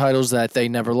wants her titles that they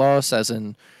never lost, as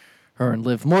in her and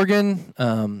Liv Morgan.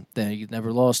 They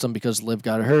never lost them because Liv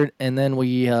got hurt, and then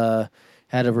we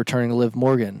had a returning Liv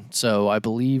Morgan. So I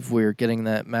believe we're getting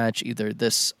that match either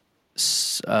this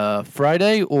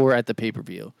Friday or at the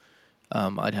pay-per-view.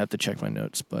 I'd have to check my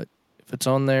notes, but if it's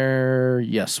on there,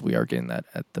 yes, we are getting that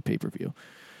at the pay-per-view.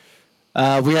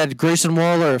 We had Grayson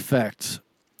Waller effect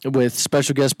with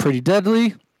special guest Pretty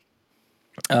Deadly.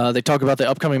 They talk about the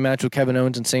upcoming match with Kevin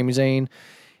Owens and Sami Zayn,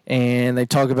 and they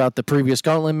talk about the previous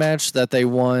Gauntlet match that they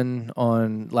won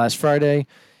on last Friday,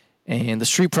 and the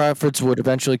Street Profits would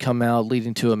eventually come out,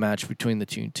 leading to a match between the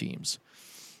two teams.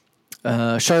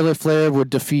 Charlotte Flair would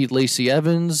defeat Lacey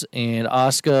Evans, and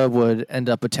Asuka would end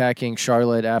up attacking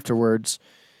Charlotte afterwards.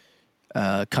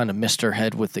 Kind of missed her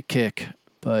head with the kick,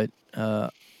 but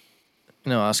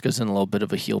Asuka's in a little bit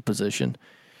of a heel position.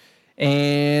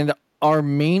 And our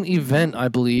main event, I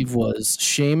believe, was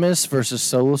Sheamus versus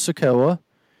Solo Sikoa.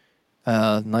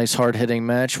 Nice hard-hitting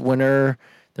match. Winner.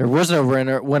 There was no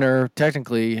winner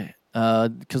technically,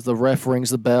 because the ref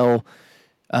rings the bell,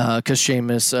 because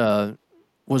Sheamus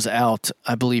was out,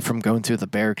 I believe, from going through the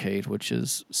barricade, which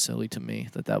is silly to me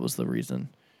that was the reason.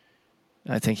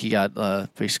 I think he got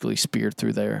basically speared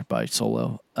through there by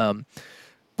Solo.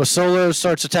 But Solo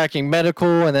starts attacking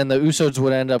Medical, and then the Usos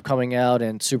would end up coming out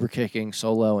and super kicking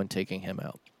Solo and taking him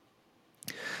out.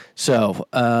 So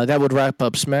that would wrap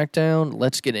up SmackDown.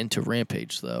 Let's get into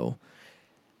Rampage, though.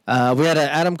 We had an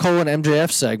Adam Cole and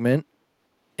MJF segment,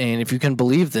 and if you can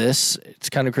believe this, it's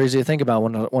kind of crazy to think about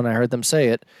when I heard them say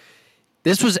it.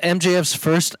 This was MJF's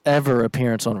first ever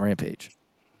appearance on Rampage.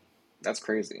 That's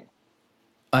crazy.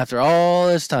 After all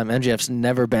this time, MJF's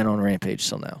never been on Rampage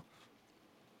till now.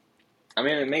 I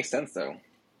mean, it makes sense, though.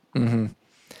 Mm-hmm.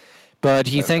 But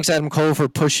he thanks Adam Cole for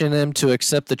pushing him to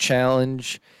accept the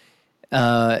challenge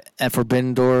at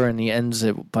Forbidden Door, and he ends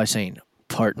it by saying,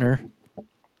 partner.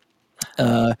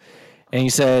 And he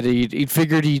said he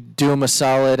figured he'd do him a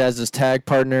solid as his tag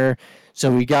partner,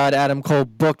 so we got Adam Cole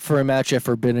booked for a match at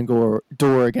Forbidden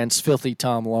Door against Filthy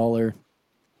Tom Lawler.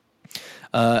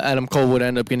 Adam Cole would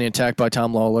end up getting attacked by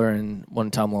Tom Lawler and one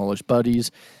of Tom Lawler's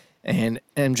buddies, and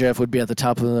MJF would be at the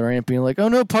top of the ramp being like, oh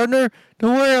no, partner,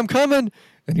 don't worry, I'm coming.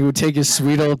 And he would take his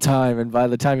sweet old time, and by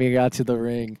the time he got to the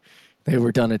ring, they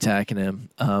were done attacking him.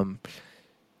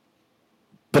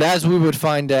 But as we would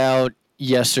find out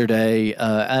yesterday,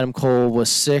 Adam Cole was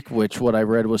sick, which what I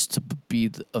read was to be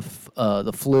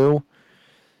the flu.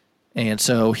 And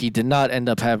so he did not end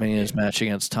up having his match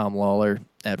against Tom Lawler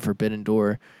at Forbidden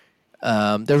Door.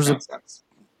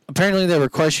 Apparently they were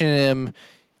questioning him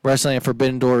wrestling at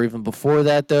Forbidden Door even before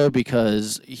that, though,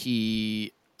 because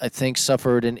he, I think,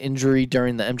 suffered an injury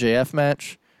during the MJF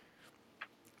match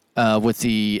with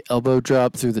the elbow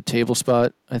drop through the table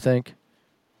spot, I think.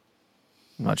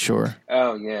 I'm not sure.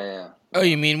 Oh, yeah. Oh,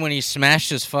 you mean when he smashed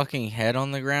his fucking head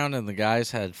on the ground and the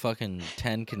guys had fucking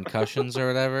 10 concussions or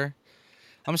whatever?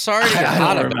 I'm sorry to get I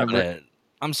hot don't about remember. it.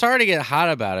 I'm sorry to get hot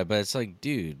about it, but it's like,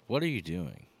 dude, what are you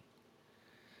doing?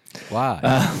 Why?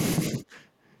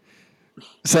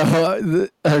 So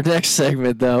our next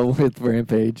segment, though, with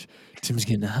Rampage, Tim's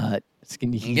getting hot. It's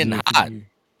getting hot. I'm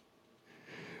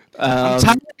I'm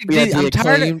tired. We had the I'm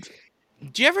tired. acclaimed.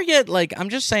 Do you ever get like? I'm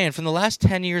just saying, from the last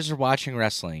 10 years of watching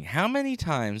wrestling, how many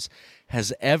times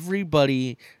has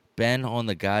everybody been on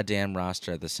the goddamn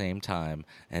roster at the same time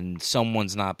and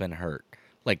someone's not been hurt?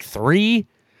 Like 3?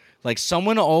 Like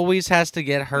someone always has to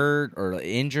get hurt or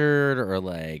injured or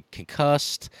like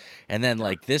concussed, and then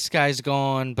like this guy's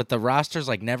gone, but the roster's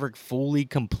like never fully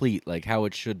complete, like how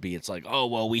it should be. It's like, oh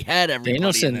well, we had everybody,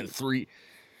 Danielson- and then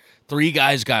three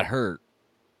guys got hurt.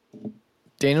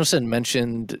 Danielson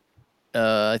mentioned,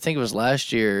 I think it was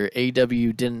last year,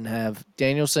 AEW didn't have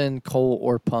Danielson, Cole,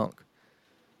 or Punk.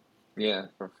 Yeah,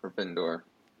 for Forbidden Door.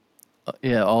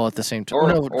 Yeah, all at the same time. Or-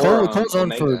 No, or, Cole's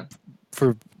on Omega.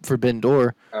 for Forbidden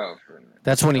Door. Oh,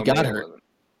 That's when he got Omega hurt. wasn't.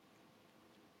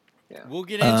 Yeah. We'll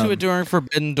get into it during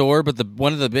Forbidden Door, but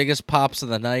one of the biggest pops of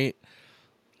the night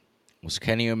was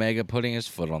Kenny Omega putting his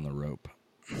foot on the rope.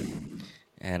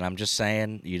 And I'm just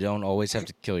saying, you don't always have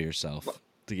to kill yourself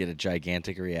to get a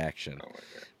gigantic reaction. Oh my God.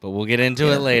 But we'll get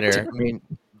into it later. I mean,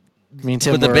 me and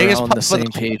Tim But the were biggest on pop- the but same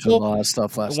the page whole- with a lot of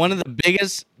stuff last One of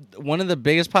the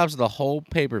biggest pops of the whole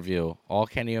pay-per-view, all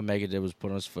Kenny Omega did was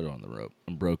put his foot on the rope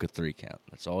and broke a 3 count.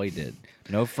 That's all he did.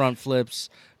 No front flips,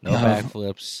 no back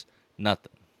flips,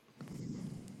 nothing.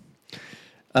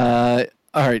 All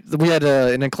right, we had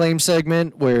an Acclaim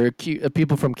segment where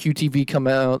people from QTV come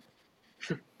out.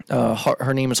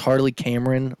 Her name is Harley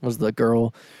Cameron, was the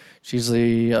girl. She's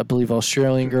the, I believe,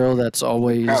 Australian girl that's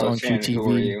always Kyle on Shannon, QTV.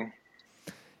 who are you?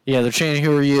 Yeah, they're chanting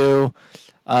 "Who are you?"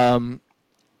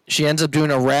 She ends up doing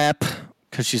a rap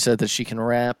because she said that she can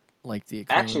rap like the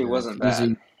Acclaim. Actually, wasn't Easy.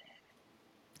 bad.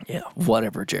 Yeah,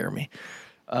 whatever, Jeremy.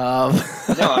 No,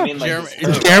 I mean,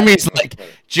 like,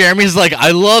 Jeremy's like,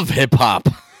 I love hip hop.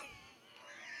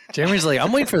 Jeremy's like,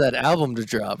 I'm waiting for that album to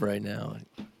drop right now.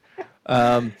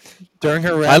 During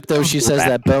her rap, though, she says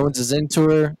that Bones is into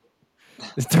her.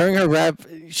 During her rap,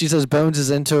 she says Bones is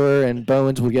into her, and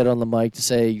Bones will get on the mic to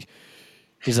say,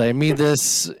 he's like, I mean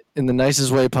this in the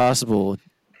nicest way possible.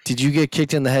 Did you get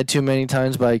kicked in the head too many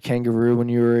times by a kangaroo when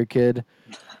you were a kid?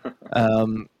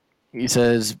 He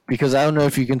says, because I don't know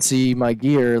if you can see my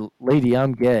gear, lady,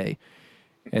 I'm gay.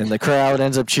 And the crowd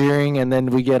ends up cheering, and then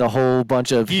we get a whole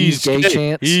bunch of he's gay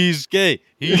chants. He's gay.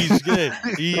 He's gay.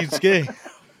 He's gay.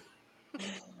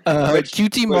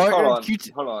 QT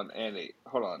Martin. Hold on, Andy.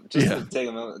 Hold on. Just to take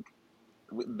a moment.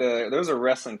 There was a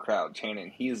wrestling crowd chanting,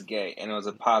 he's gay, and it was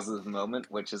a positive moment,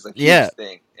 which is a huge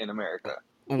thing in America.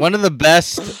 One of the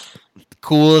best,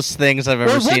 coolest things I've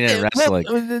ever seen in wrestling.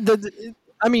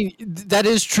 I mean, that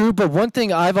is true, but one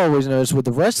thing I've always noticed with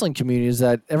the wrestling community is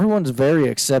that everyone's very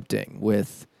accepting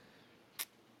with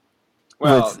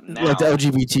Well, like the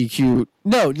LGBTQ.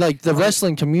 No, like the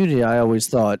wrestling community, I always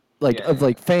thought, of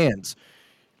like fans.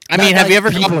 I mean, have you ever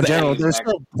people gone in back? general? There's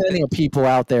still plenty of people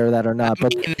out there that are not,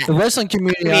 but the wrestling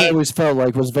community I always felt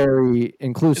like was very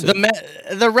inclusive.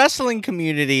 The wrestling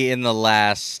community in the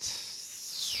last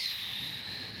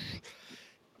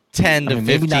 10 to 15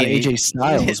 maybe not AJ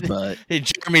Styles, but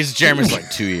Jeremy's like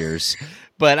 2 years.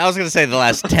 But I was gonna say the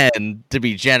last 10 to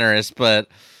be generous, but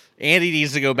Andy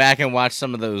needs to go back and watch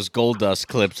some of those Goldust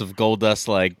clips of Goldust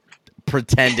like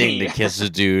pretending to kiss a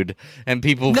dude and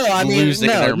people losing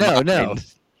their mind.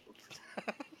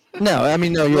 No, I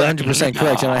mean, no, you're 100%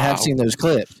 correct, and I have seen those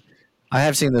clips. You're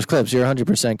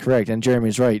 100% correct, and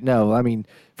Jeremy's right. No, I mean,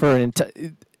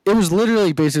 it was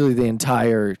literally basically the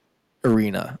entire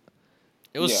arena.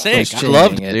 It was sick. Was I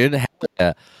loved it. it, dude. Hell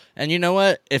yeah. And you know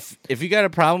what? If you got a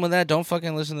problem with that, don't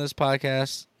fucking listen to this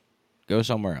podcast. Go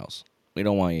somewhere else. We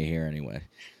don't want you here anyway.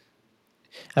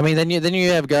 I mean, then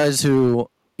you have guys who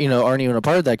aren't even a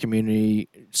part of that community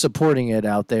supporting it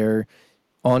out there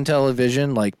on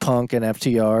television, like Punk and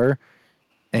FTR,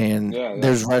 and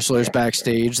there's wrestlers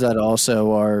backstage that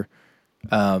also are,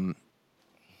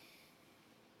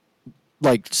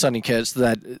 like Sonny Kiss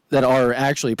that are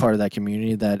actually part of that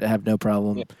community that have no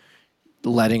problem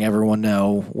letting everyone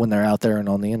know when they're out there and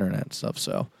on the internet and stuff.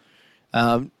 So,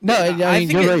 I mean,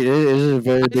 you're right. It is a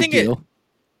very big deal.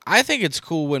 I think it's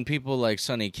cool when people like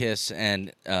Sonny Kiss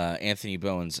and Anthony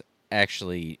Bowens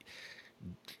actually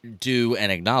do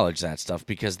and acknowledge that stuff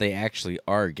because they actually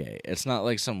are gay. It's not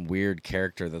like some weird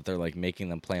character that they're like making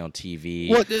them play on TV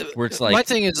Well, where it's like my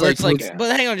thing is where like, it's like Yeah.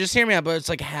 but hang on, just hear me out, but it's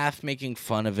like half making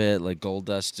fun of it, like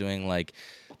Goldust doing like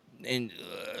in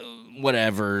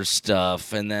whatever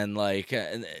stuff, and then like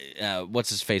what's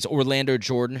his face, Orlando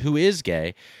Jordan, who is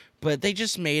gay, but they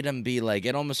just made him be like,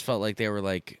 it almost felt like they were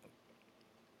like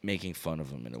making fun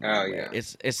of him in a weird way. Yeah.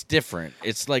 It's different.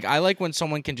 It's like I like when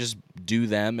someone can just do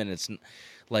them, and it's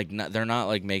like they're not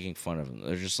like making fun of them.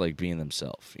 They're just like being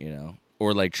themselves, you know,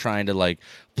 or like trying to like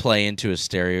play into a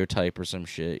stereotype or some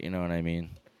shit. You know what I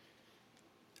mean?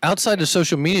 outside of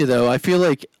social media, though, I feel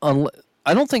like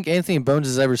I don't think Anthony Bones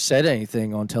has ever said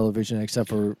anything on television except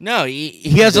for No, he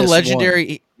has a This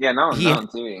legendary. Yeah, no, He- not on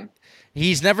TV.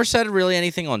 He's never said really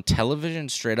anything on television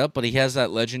straight up, but he has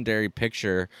that legendary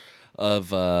picture of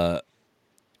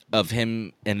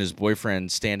him and his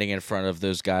boyfriend standing in front of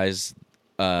those guys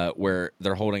where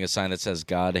they're holding a sign that says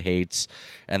God hates,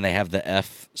 and they have the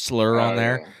F slur on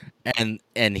there,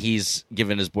 and he's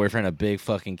giving his boyfriend a big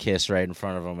fucking kiss right in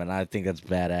front of him, and I think that's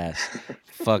badass.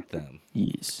 Fuck them.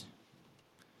 yes.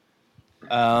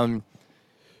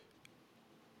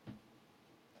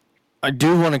 I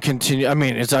do want to continue. I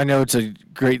mean, I know it's a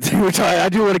great thing we're talking. I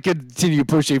do want to continue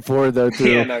pushing forward though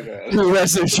through Yeah, no, go ahead. the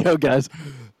rest of the show, guys.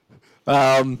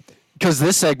 Because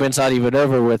this segment's not even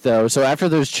over with though. So after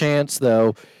those chants,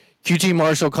 though, QT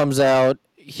Marshall comes out.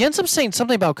 He ends up saying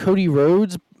something about Cody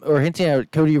Rhodes or hinting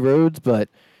at Cody Rhodes, but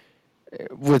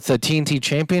with the TNT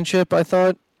Championship, I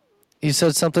thought he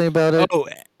said something about it. Oh,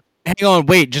 hang on,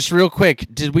 wait, just real quick.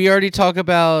 Did we already talk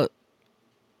about?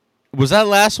 Was that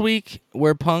last week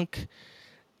where Punk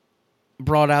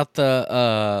brought out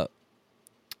the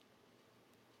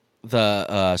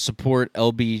support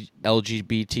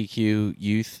LGBTQ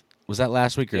youth? Was that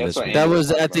last week or Yeah, this that's what week? That Andy was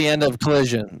talking at the about. end of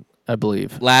Collision, I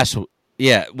believe.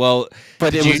 Yeah. Well,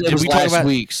 But did it was we talk last about?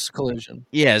 week's Collision.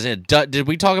 Yeah. Did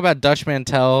we talk about Dutch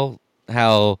Mantel?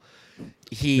 How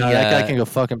he? No, that guy can go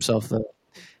fuck himself, though.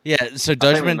 Yeah. So I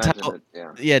Dutch think we mentioned Mantel. it,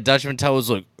 yeah. Yeah, Dutch Mantel was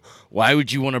like, "Why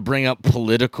would you want to bring up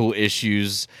political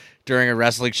issues during a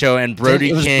wrestling show?" And Brody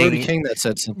It was King. Brody King that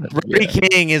said something. Brody Yeah.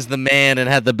 King is the man and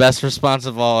had the best response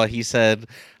of all. He said,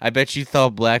 "I bet you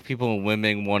thought black people and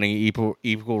women wanting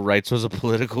equal rights was a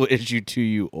political issue to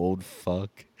you, old fuck."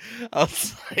 I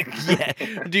was like,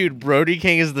 "Yeah, dude, Brody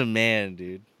King is the man,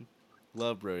 dude.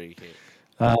 Love Brody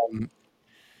King."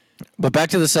 But back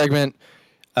to the segment.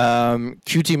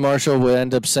 QT Marshall would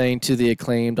end up saying to the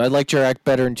Acclaimed, "I liked your act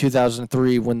better in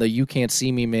 2003 when the You Can't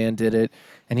See Me man did it,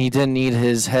 and he didn't need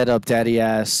his head up daddy's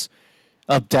ass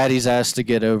to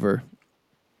get over."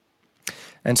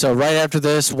 And so right after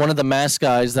this, one of the mask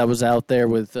guys that was out there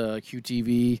with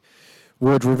QTV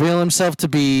would reveal himself to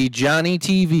be Johnny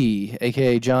TV,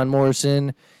 a.k.a. John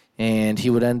Morrison, and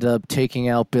he would end up taking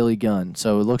out Billy Gunn.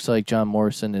 So it looks like John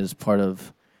Morrison is part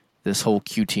of this whole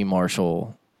QT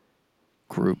Marshall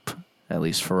group, at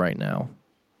least for right now.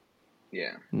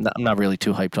 Yeah. I'm not really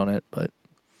too hyped on it, but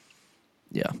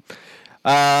yeah.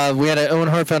 We had an Owen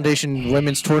Hart Foundation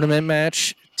women's tournament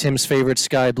match. Tim's favorite,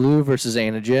 Sky Blue versus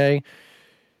Anna Jay.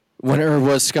 Winner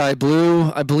was Sky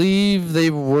Blue. I believe they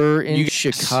were in You guys-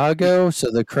 Chicago, so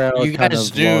the crowd You kind guys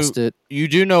of do. lost it. You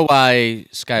do know why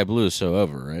Sky Blue is so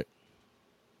over, right?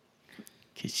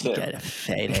 Because she got a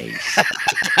fat ass.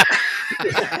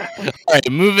 All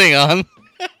right, moving on.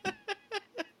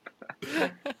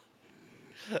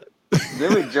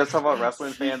 Didn't we just talk about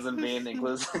wrestling fans and being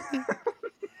inclusive?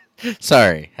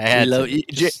 Sorry, I had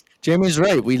to. Jamie's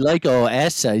right. We like all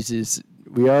ass sizes.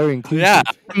 We are inclusive. Yeah,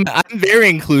 I'm very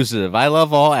inclusive. I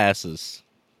love all asses,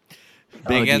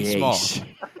 big and small. yes.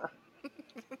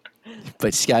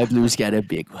 But Sky Blue's got a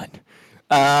big one.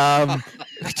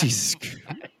 Jesus Christ.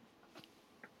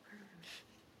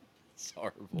 It's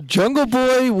horrible. Jungle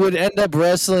Boy would end up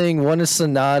wrestling one of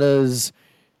Sonata's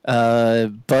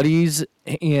buddies,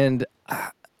 and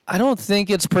I don't think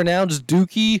it's pronounced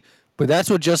Dookie, but that's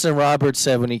what Justin Roberts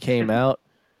said when he came out.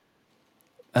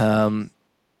 I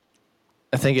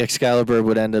think Excalibur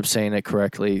would end up saying it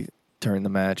correctly during the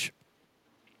match,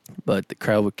 but the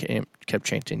crowd kept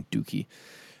chanting Dookie.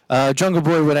 Jungle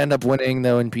Boy would end up winning,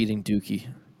 though, and beating Dookie.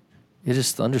 It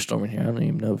is thunderstorming here. I don't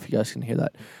even know if you guys can hear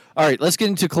that. All right, let's get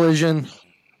into Collision.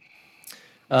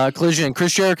 Chris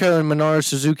Jericho and Minoru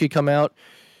Suzuki come out.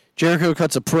 Jericho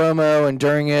cuts a promo, and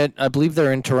during it, I believe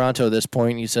they're in Toronto at this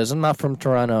point. He says, "I'm not from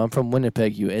Toronto. I'm from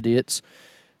Winnipeg, you idiots."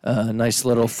 Nice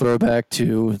little throwback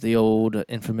to the old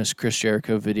infamous Chris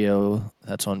Jericho video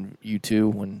that's on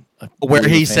YouTube when Where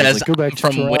he fans says, like, "Go back "I'm to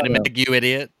from Toronto." Winnipeg, you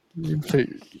idiot."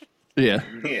 Yeah.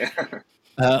 Yeah.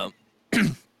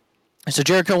 So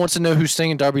Jericho wants to know who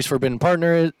Sting and Darby's Forbidden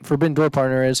Door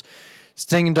partner is.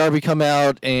 Sting and Darby come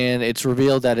out, and it's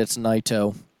revealed that it's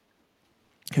Naito,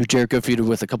 who Jericho feuded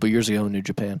with a couple years ago in New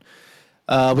Japan.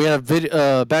 We had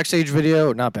a backstage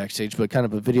video, not backstage, but kind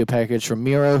of a video package from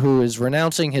Miro, who is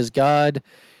renouncing his god,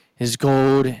 his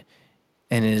gold,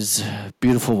 and his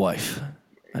beautiful wife.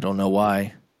 I don't know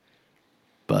why,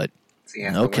 but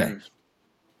okay.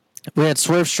 We had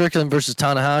Swerve Strickland versus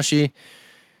Tanahashi.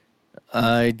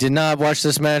 I did not watch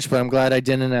this match, but I'm glad I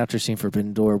didn't after seeing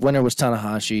Forbidden Door. Winner was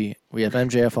Tanahashi. We have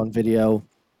MJF on video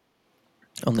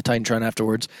on the Titantron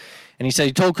afterwards. And he said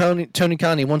he told Tony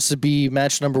Khan he wants to be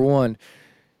match number 1,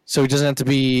 so he doesn't have to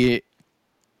be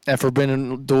at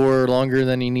Forbidden Door longer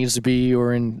than he needs to be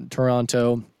or in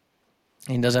Toronto.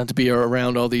 He doesn't have to be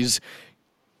around all these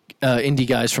indie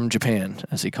guys from Japan,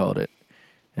 as he called it.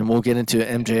 And we'll get into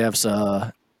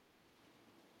MJF's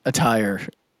attire,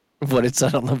 what it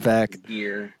said on the back.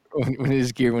 Gear.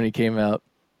 His gear when he came out.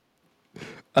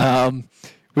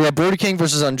 We had Brody King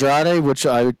versus Andrade, which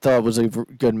I thought was a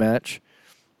good match.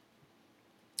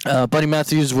 Buddy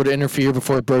Matthews would interfere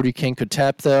before Brody King could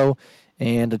tap, though,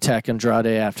 and attack Andrade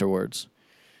afterwards.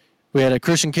 We had a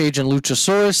Christian Cage and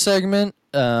Luchasaurus segment.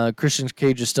 Christian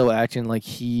Cage is still acting like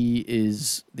he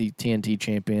is the TNT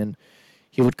champion.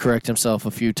 He would correct himself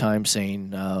a few times,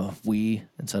 saying we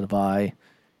instead of I,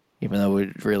 even though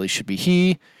it really should be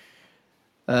he.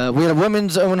 We had a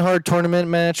women's Owen Hart tournament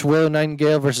match, Willow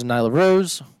Nightingale versus Nyla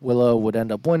Rose. Willow would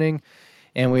end up winning.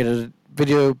 And we had a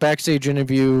video backstage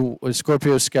interview with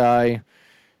Scorpio Sky,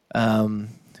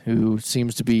 who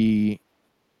seems to be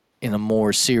in a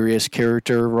more serious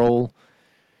character role.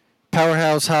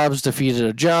 Powerhouse Hobbs defeated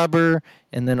a jobber,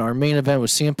 and then our main event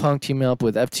was CM Punk teaming up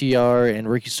with FTR and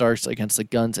Ricky Starks against the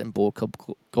Guns and Bullet Club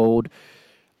Gold.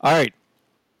 All right,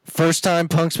 first time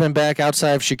Punk's been back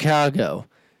outside of Chicago.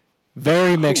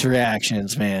 Very mixed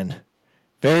reactions, man.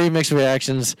 Very mixed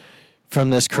reactions from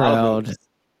this crowd.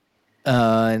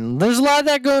 And there's a lot of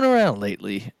that going around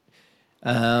lately.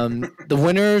 The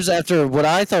winners, after what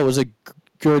I thought was a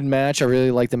good match, I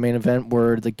really liked the main event,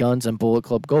 were the Guns and Bullet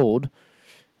Club Gold.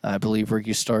 I believe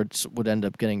Ricky Starks would end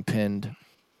up getting pinned.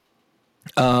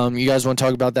 You guys want to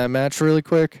talk about that match really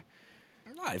quick?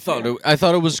 I thought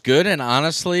it was good, and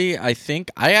honestly, I think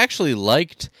I actually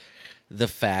liked the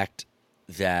fact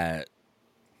that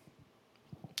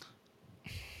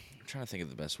I'm trying to think of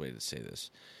the best way to say this.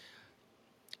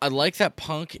 I like that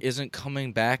Punk isn't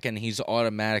coming back and he's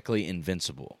automatically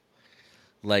invincible.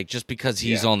 Like, just because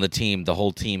he's on the team, the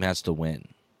whole team has to win.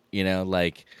 You know,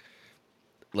 like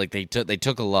they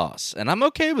took a loss, and I'm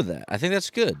okay with that. I think that's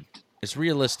good. It's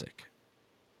realistic.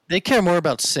 They care more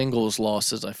about singles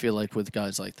losses, I feel like, with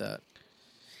guys like that.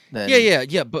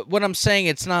 Yeah. But what I'm saying,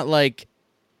 it's not like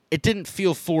it didn't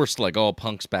feel forced. Like, oh,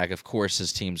 Punk's back. Of course,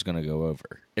 his team's gonna go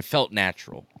over. It felt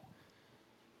natural.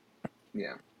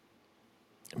 Yeah.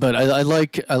 But I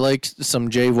like some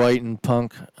Jay White and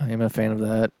Punk. I am a fan of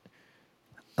that.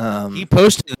 He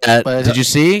posted that. Did you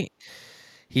see?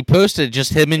 He posted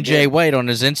just him and Jay White on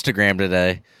his Instagram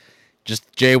today.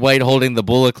 Just Jay White holding the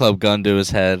Bullet Club gun to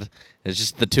his head. It's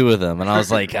just the two of them. And I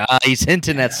was like, he's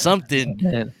hinting at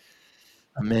something.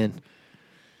 I'm in.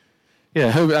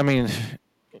 Yeah, I mean,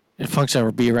 if Punk's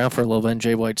ever be around for a little bit and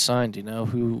Jay White's signed, you know,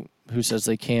 who says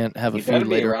they can't have a feud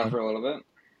later around on? for a little bit.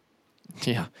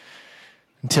 Yeah.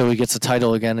 Until he gets a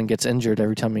title again and gets injured.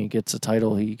 Every time he gets a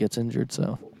title, he gets injured,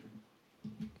 so.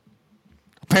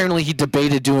 Apparently, he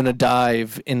debated doing a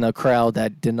dive in a crowd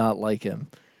that did not like him.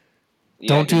 Yeah,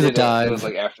 don't do the dive. It was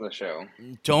like after the show.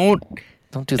 Don't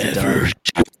do the dive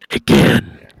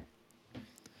again.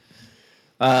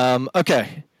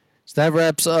 Okay. So that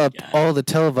wraps up all the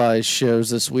televised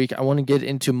shows this week. I want to get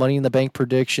into Money in the Bank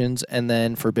predictions and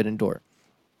then Forbidden Door.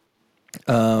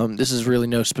 This is really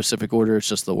no specific order. It's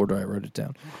just the order I wrote it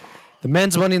down. The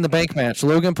men's Money in the Bank match: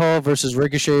 Logan Paul versus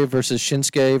Ricochet versus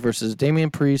Shinsuke versus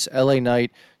Damian Priest, LA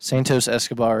Knight, Santos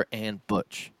Escobar, and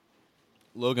Butch.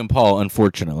 Logan Paul,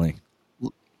 unfortunately.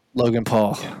 Logan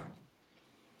Paul.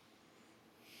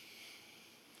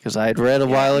 Because I had read a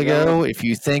while ago, if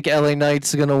you think LA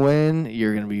Knight's going to win,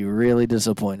 you're going to be really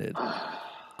disappointed.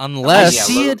 Unless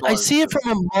I see it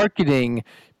from a marketing,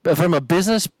 from a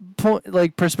business point,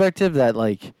 like perspective that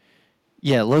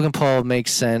Logan Paul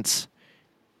makes sense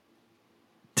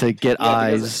to get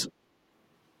eyes.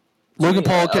 Logan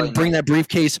Paul can bring that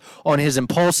briefcase on his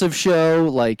Impulsive show,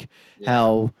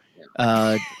 how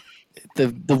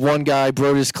the one guy,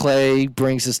 Brodus Clay,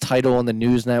 brings his title on the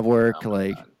News Network.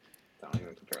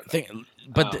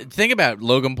 Think about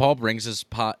Logan Paul brings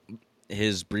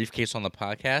his briefcase on the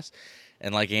podcast,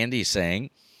 and like Andy's saying,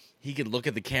 he could look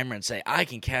at the camera and say, "I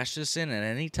can cash this in at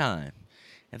any time."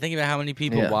 And think about how many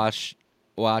people Yeah.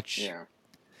 watch Yeah.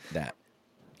 that.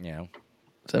 You know,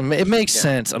 So it makes Yeah.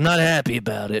 sense. I'm not happy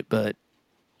about it, but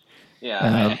Yeah,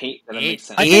 I Um, hate that it makes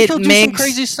sense. I It think he'll do some makes-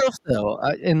 crazy stuff though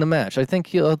in the match. I think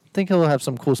he'll have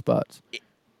some cool spots.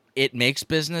 it makes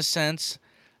business sense.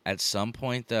 At some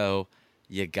point, though,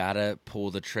 you gotta pull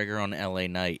the trigger on LA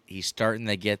Knight. He's starting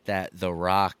to get The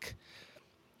Rock.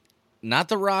 Not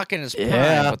The Rock in his prime,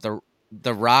 Yeah. but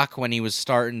the Rock when he was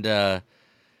starting to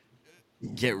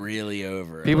get really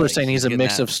over. People are Like, saying he's a getting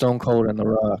mix that- of Stone Cold and The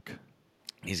Rock.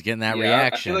 He's getting that Yeah,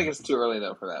 reaction. I feel like it's too early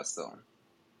though for that. Still,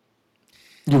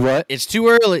 You what? It's too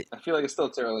early. I feel like it's still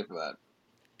too early for that.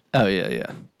 Oh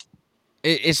yeah.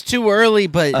 It's too early,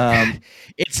 but Um,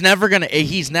 it's never gonna.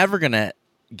 He's never gonna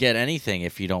get anything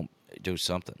if you don't do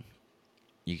something.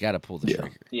 You got to pull the Yeah.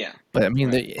 trigger. Yeah, But I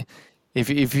mean, Right.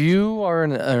 if you are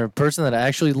a person that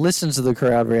actually listens to the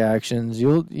crowd reactions,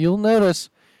 you'll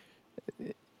notice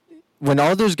when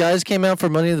all those guys came out for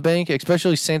Money in the Bank,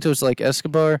 especially Santos like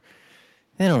Escobar,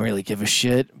 they don't really give a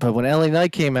shit. But when LA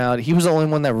Knight came out, he was the only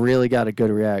one that really got a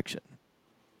good reaction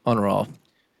on Raw.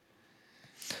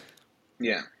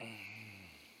 yeah.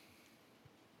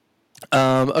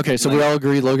 Okay, so we all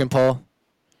agree Logan Paul.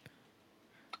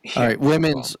 All right,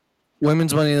 women's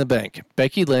Money in the Bank: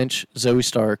 Becky Lynch, Zoe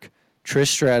Stark, Trish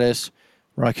Stratus,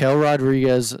 Raquel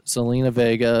Rodriguez, Zelina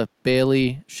Vega,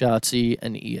 Bailey, Shotzi,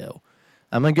 and Io.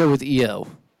 I'm gonna go with Io.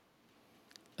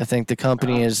 I think the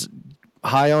company is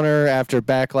high on her after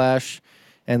Backlash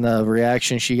and the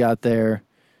reaction she got there.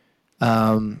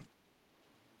 I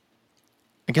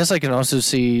guess I can also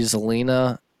see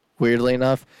Zelina. Weirdly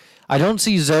enough, I don't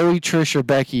see Zoe, Trish, or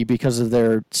Becky because of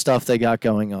their stuff they got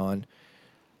going on.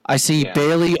 I see Yeah.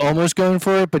 Bailey almost going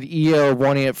for it, but Io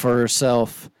wanting it for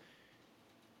herself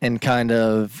and kind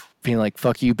of being like,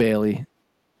 fuck you, Bailey.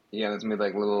 Yeah, there's made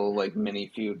like little like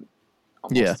mini feud.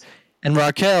 Almost. Yeah. And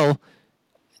Raquel,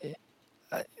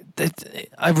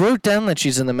 I wrote down that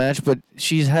she's in the match, but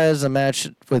she has a match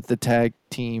with the tag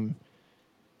team.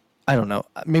 I don't know.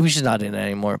 Maybe she's not in it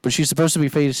anymore, but she's supposed to be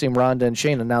facing Ronda and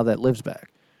Shayna now that Liv's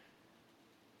back.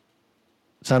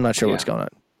 So I'm not sure what's Yeah. going on.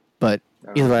 But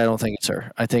I either way, I don't think it's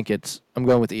her. I think I'm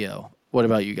going with EO. What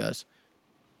about you guys?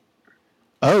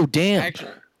 Oh, damn.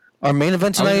 Actually, Our main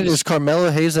event I was tonight gonna is Carmelo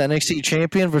Hayes, the NXT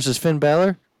champion, versus Finn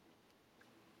Balor.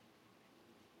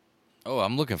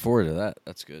 I'm looking forward to that.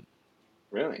 That's good.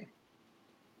 Really?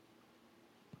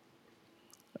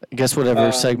 I guess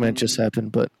whatever segment just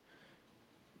happened, but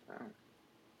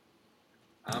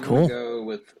I'm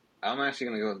Cool. I'm actually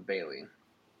gonna go with Bailey.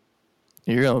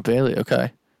 you're going with Bailey.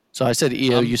 Okay. So I said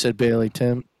EO, you said Bailey,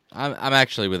 Tim. I'm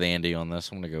actually with Andy on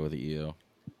this. I'm gonna go with the EO.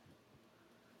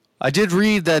 I did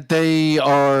read that they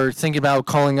are thinking about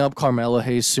calling up Carmelo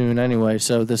Hayes soon anyway,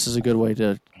 so this is a good way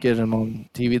to get him on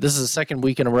TV. This is the second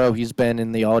week in a row he's been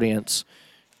in the audience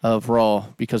of Raw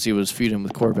because he was feuding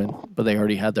with Corbin, but they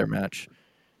already had their match.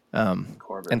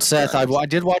 Corbin. And Seth, I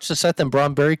did watch the Seth and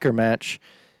Braun Breaker match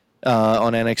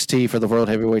on NXT for the World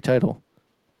Heavyweight title.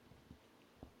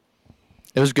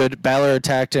 It was good. Balor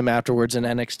attacked him afterwards in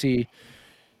NXT.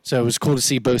 So it was cool to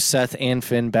see both Seth and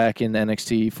Finn back in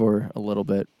NXT for a little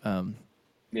bit.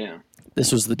 Yeah.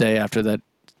 This was the day after that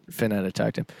Finn had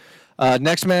attacked him.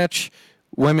 Next match,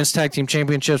 Women's Tag Team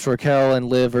Championships, Raquel and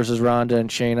Liv versus Ronda and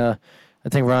Shayna. I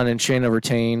think Ronda and Shayna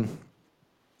retain.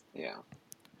 Yeah.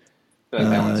 But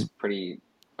that one's pretty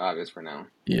obvious for now.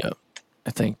 Yeah.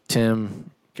 I think Tim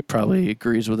probably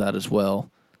agrees with that as well.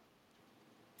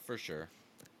 For sure.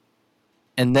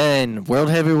 And then World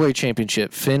Heavyweight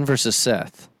Championship, Finn versus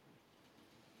Seth.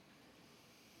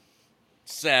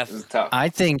 This is Seth. tough.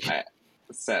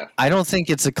 Seth. I don't think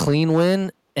it's a clean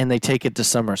win, and they take it to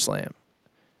SummerSlam.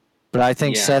 But I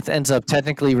think Yeah. Seth ends up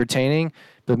technically retaining,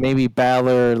 but maybe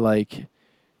Balor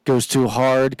goes too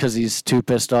hard because he's too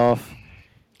pissed off.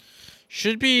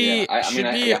 Should be. Yeah. I should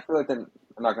mean, be. I feel like they're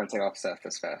not going to take off Seth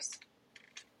this fast.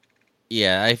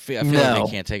 Yeah, I feel like No.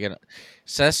 they can't take it.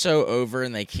 Seth's so over,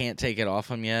 and they can't take it off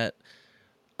him yet.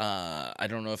 I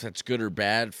don't know if that's good or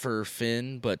bad for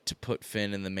Finn, but to put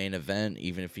Finn in the main event,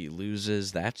 even if he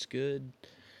loses, that's good.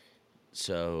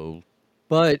 So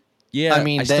But yeah, I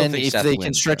mean, still then think if Seth they wins,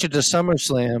 can stretch though. it to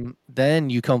SummerSlam,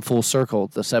 then you come full circle.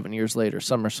 The 7 years later,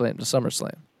 SummerSlam to SummerSlam.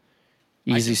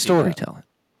 can Easy see that. storytelling.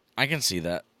 I can see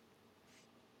that.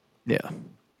 Yeah,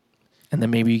 and then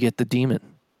maybe you get the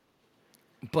Demon.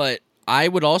 But I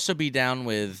would also be down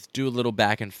with do a little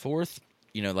back and forth,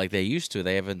 like they used to.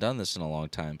 They haven't done this in a long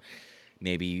time.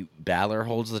 Maybe Balor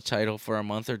holds the title for a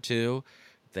month or two,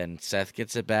 then Seth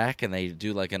gets it back, and they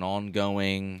do like an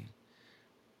ongoing,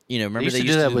 You know, They remember used they to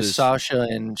used do to that do with this, Sasha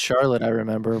and Charlotte. I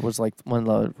remember was like one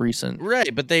of the recent.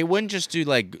 right? But they wouldn't just do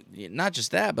like not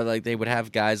just that, but like they would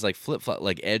have guys like flip flop,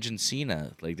 like Edge and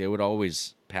Cena. Like they would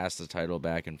always pass the title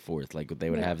back and forth. Like they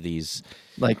would have these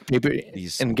Like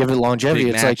these and give it longevity.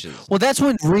 big It's matches. like, well,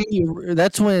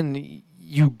 that's when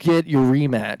you get your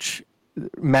rematch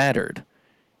mattered.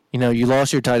 You know, you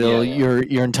lost your title. Yeah, yeah.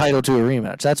 You're entitled to a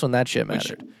rematch. That's when that shit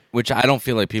mattered. Which I don't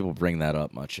feel like people bring that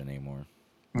up much anymore.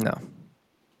 No.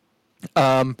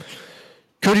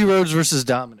 Cody Rhodes versus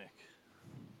Dominic.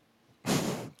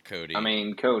 Cody. I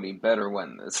mean, Cody better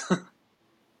win this.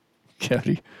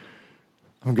 Cody.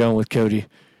 I'm going with Cody.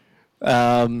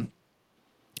 Roman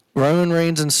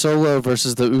Reigns and Solo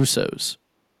versus the Usos.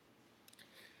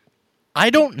 I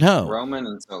don't know. Roman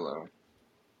and Solo.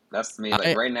 That's to me.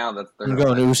 Like right now, that's I'm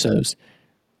going Usos.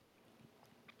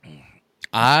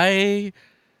 I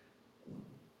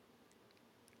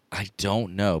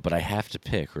don't know, but I have to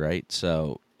pick, right?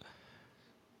 So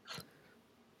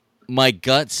my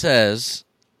gut says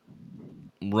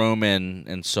Roman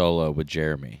and Solo with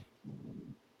Jeremy.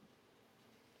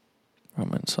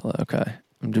 Roman Solo. Okay.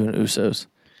 I'm doing Usos.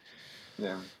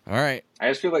 Yeah. All right. I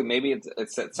just feel like maybe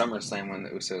it's at SummerSlam when the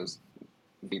Usos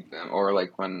beat them, or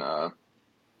like when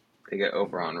they get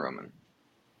over on Roman.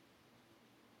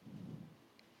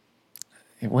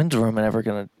 When's Roman ever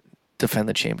going to defend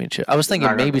the championship? I was thinking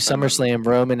not gonna maybe defend it. SummerSlam,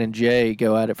 Roman and Jay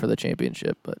go at it for the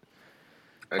championship, but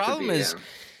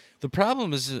The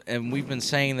problem is, and we've been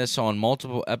saying this on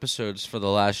multiple episodes for the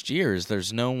last year, is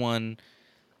there's no one.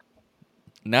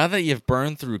 Now that you've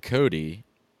burned through Cody,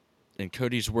 and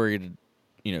Cody's worried,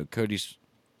 you know, Cody's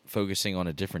focusing on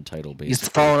a different title base. he's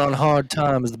falling on hard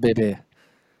times, the baby.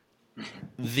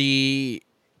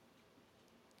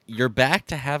 You're back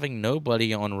to having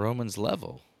nobody on Roman's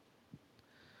level.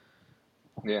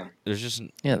 Yeah. There's just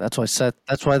Yeah, that's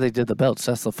why they did the belt.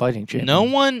 Seth's the fighting champion. no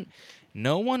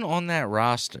one on that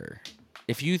roster.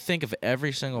 If you think of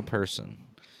every single person,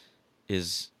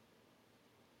 is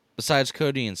besides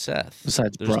Cody and Seth.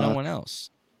 Besides there's no Brock. one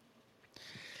else.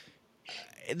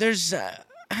 There's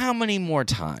how many more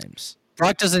times?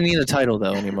 Brock doesn't need a title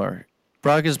though anymore.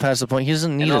 Brock is past the point. He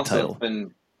doesn't need And a also, title. it's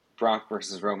been Brock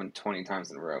versus Roman 20 times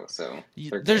in a row. So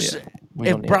There's we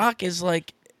don't if need Brock is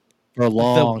like For a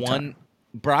long the time. one.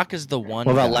 Brock is the one.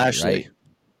 What about guy, Lashley? right?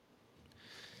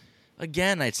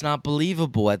 Again, it's not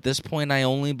believable at this point. I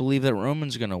only believe that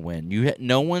Roman's gonna win.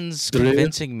 No one's Do you?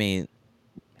 convincing me.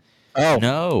 Oh,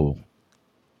 No,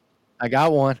 I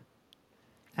got one.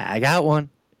 I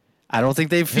don't think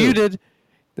they've feuded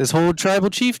this whole tribal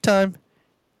chief time.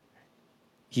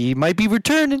 He might be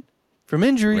returning from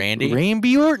injury.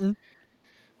 Randy Orton.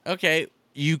 okay.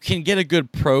 You can get a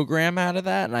good program out of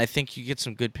that, and I think you get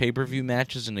some good pay-per-view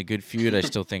matches and a good feud. I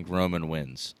still think Roman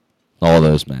wins all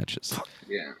those matches.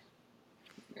 Yeah.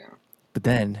 But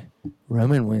then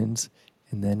Roman wins,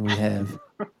 and then we have.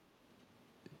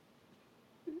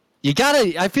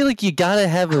 I feel like you gotta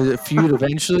have a feud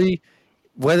eventually,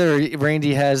 whether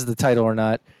Randy has the title or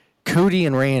not. Cody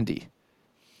and Randy.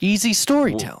 Easy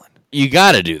storytelling. You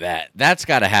got to do that. That's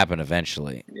got to happen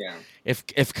eventually. Yeah.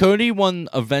 If Cody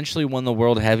eventually won the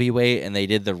world heavyweight and they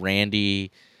did the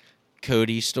Randy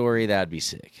Cody story, that'd be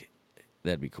sick.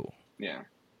 That'd be cool. Yeah.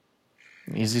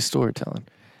 Easy storytelling.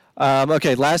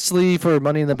 Okay, lastly for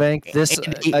Money in the Bank, this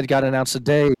got announced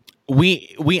today.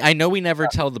 I know we never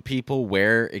tell the people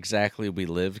where exactly we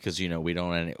live because we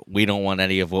don't want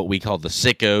any of what we call the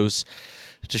sickos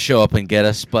to show up and get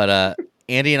us. But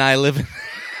Andy and I live in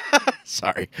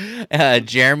sorry,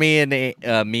 Jeremy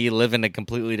and me live in a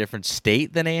completely different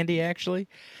state than Andy actually.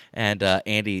 And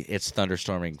Andy, it's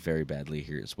thunderstorming very badly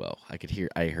here as well.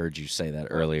 I heard you say that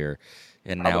earlier,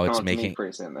 and now it's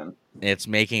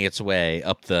making its way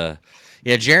up the.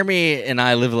 Yeah, Jeremy and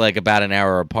I live like about an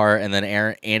hour apart, and then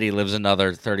Andy lives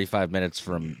another 35 minutes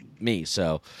from me.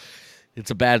 So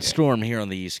it's a bad storm here on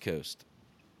the East Coast.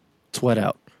 It's wet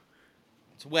out.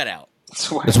 It's wet out.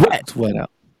 It's wet. It's wet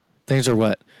out. Things are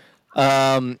wet.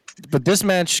 But this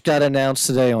match got announced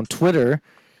today on Twitter.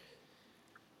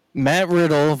 Matt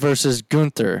Riddle versus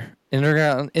Gunther,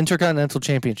 Intercontinental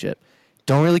Championship.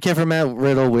 Don't really care for Matt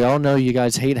Riddle. We all know you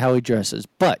guys hate how he dresses.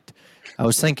 But I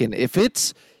was thinking, if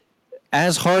it's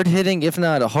as hard-hitting, if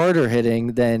not harder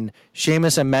hitting, than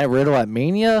Sheamus and Matt Riddle at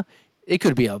Mania, it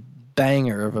could be a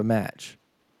banger of a match.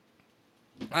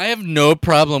 I have no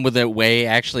problem with the way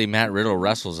actually Matt Riddle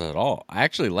wrestles at all. I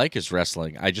actually like his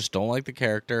wrestling. I just don't like the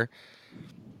character.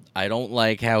 I don't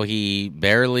like how he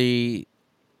barely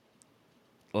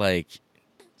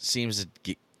seems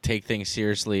to take things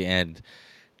seriously, and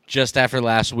just after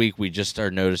last week we just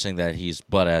started noticing that he's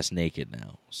butt-ass naked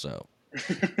now. So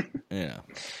Yeah.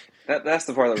 That's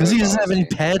the part that Because he really doesn't have bothers any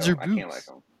me, pads so or I can't like boots.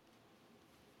 him.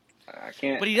 I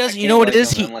can't. But he I doesn't. You can't know what it like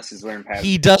is? him unless he's wearing pads.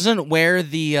 He doesn't wear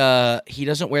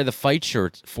the fight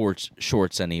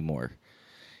shorts anymore.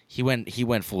 He went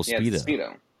full Yeah, it's speedo.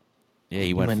 Speedo. Yeah,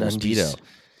 he went went full undies. speedo.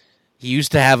 He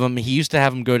used to have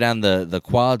him go down the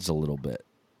quads a little bit,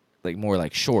 like more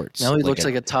like shorts. Now he looks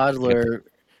like a toddler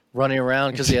running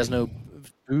around because he has no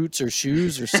boots or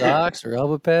shoes or socks or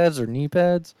elbow pads or knee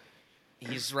pads.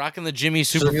 He's rocking the Jimmy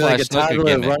He's looking like Superfly a snooker toddler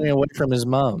gimmick. running away from his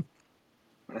mom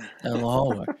down the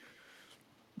hallway.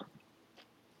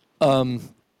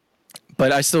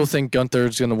 But I still think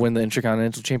Gunther's going to win the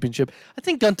Intercontinental Championship. I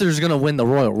think Gunther's going to win the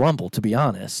Royal Rumble, to be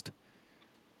honest.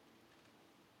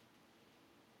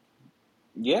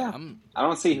 Yeah, I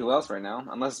don't see who else right now,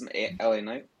 unless it's LA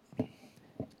Knight.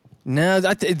 No,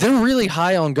 they're really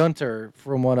high on Gunther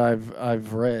from what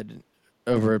I've read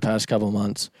over the past couple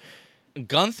months.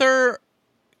 Gunther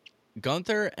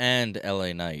and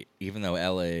LA Knight, even though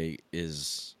LA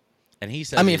is, and he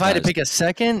says. I mean, if I had to pick a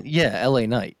second, yeah, LA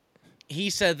Knight. He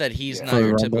said that he's not For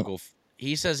your Rumble. typical.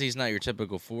 He says he's not your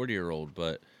typical 40-year-old,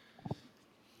 but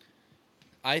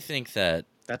I think that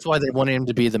That's why they wanted him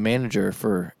to be the manager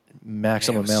for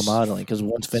Maximum Male Modeling, because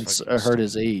once Vince fucking heard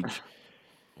his age,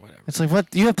 whatever. it's like, what?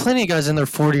 You have plenty of guys in their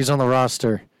 40s on the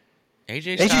roster.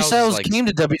 AJ AJ Styles is came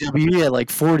to WWE at like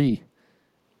 40.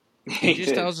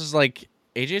 AJ Styles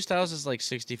is like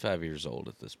 65 years old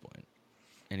at this point,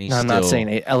 and he's No, I'm still, not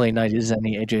saying LA Knight is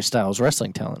any AJ Styles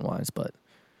wrestling talent wise, but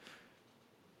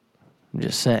I'm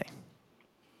just saying.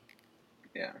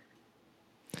 Yeah.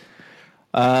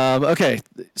 Okay,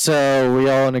 so we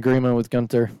all in agreement with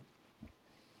Gunther.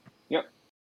 Yep.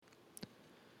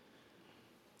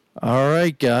 All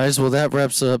right, guys. Well, that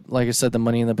wraps up, like I said, the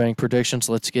Money in the Bank predictions.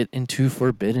 Let's get into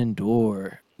Forbidden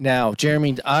Door. Now,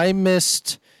 Jeremy,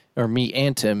 me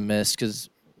and Tim missed because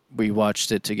we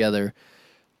watched it together.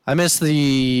 I missed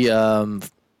the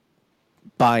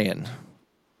buy-in.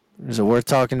 Is it worth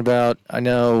talking about? I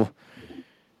know.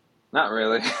 Not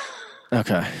really.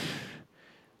 Okay.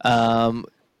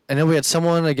 I know we had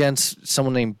someone against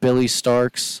someone named Billy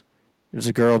Starks. It was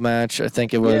a girl match. I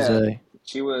think it was Yeah.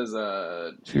 She was.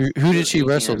 Who did she 18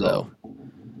 wrestle years though? old.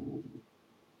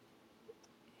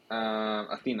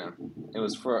 Athena. It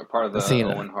was for part of the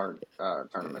Athena. Owen Hart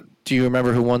tournament. Do you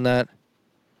remember who won that?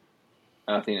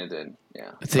 Athena did.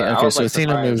 Yeah. Okay, so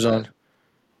Athena moves on.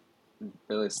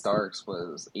 Billy Starks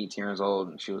was 18 years old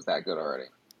and she was that good already.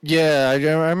 Yeah, I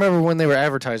remember when they were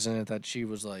advertising it that she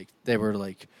was like, they were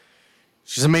like,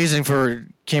 she's amazing for,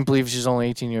 can't believe she's only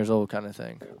 18 years old kind of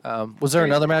thing. Was there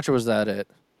another match or was that it?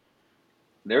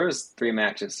 There was 3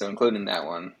 matches, so including that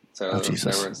one. So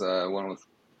there was one with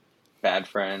Bad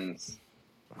Friends,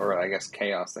 or I guess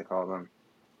Chaos they call them.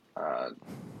 And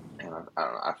I don't know,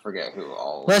 I forget who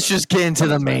all. Let's just get into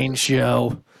the main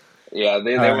show. Yeah,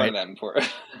 they wanted that before.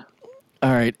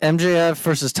 All right, MJF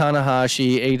versus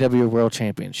Tanahashi, AEW World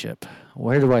Championship.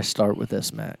 Where do I start with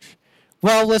this match?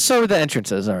 Well, let's start with the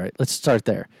entrances. All right, let's start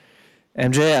there.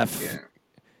 MJF. Yeah.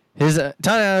 His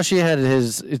Tanahashi had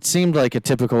his. It seemed like a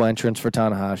typical entrance for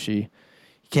Tanahashi.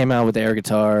 He came out with the air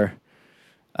guitar,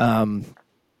 but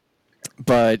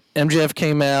MJF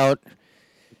came out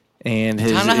and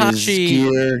his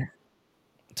gear.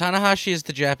 Tanahashi is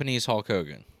the Japanese Hulk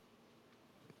Hogan.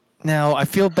 Now I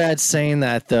feel bad saying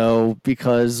that though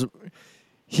because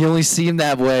he only seemed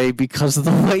that way because of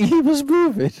the way he was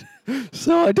moving.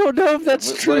 So I don't know if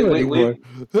that's true anymore.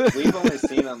 We've only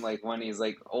seen him like when he's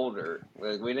like older.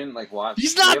 Like we didn't like watch.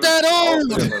 He's not that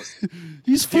old.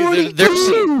 He's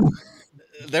 42.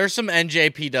 There's some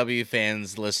NJPW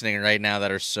fans listening right now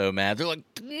that are so mad. They're like,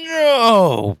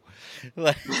 no.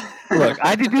 Look, I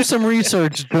had to do some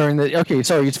research during the. Okay,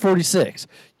 sorry, he's 46.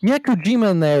 You had Kojima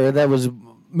in there that was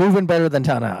moving better than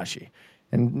Tanahashi,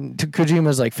 and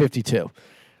Kojima's like 52.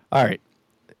 All right.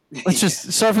 Let's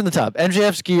just start from the top.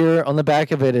 MJF's gear, on the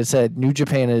back of it, it said New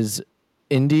Japan is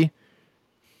indie.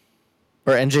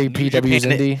 Or NJPW's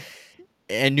indie.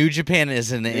 And New Japan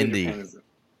is an indie.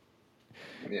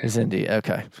 Is indie,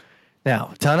 okay.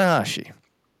 Now, Tanahashi.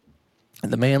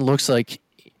 The man looks like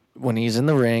when he's in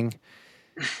the ring,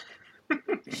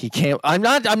 he can't.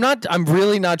 I'm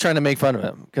really not trying to make fun of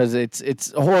him because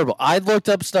it's horrible. I looked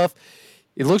up stuff.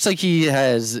 It looks like he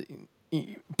has.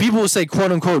 People will say,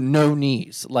 quote unquote, no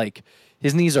knees. Like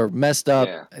his knees are messed up.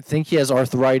 Yeah. I think he has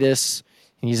arthritis.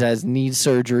 He has knee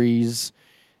surgeries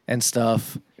and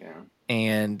stuff. Yeah.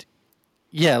 And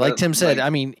yeah, like Tim said, I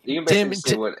mean, you can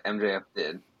basically see what MJF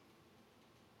did.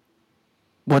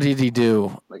 What did he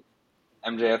do? Like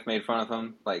MJF made fun of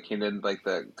him. Like he did like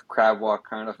the crab walk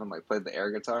kind of and like played the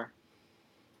air guitar.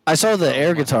 I saw the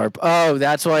air guitar. Oh,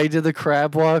 that's why he did the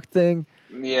crab walk thing.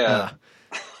 Yeah.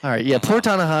 All right, yeah. Poor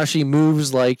Tanahashi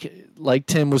moves like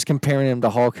Tim was comparing him to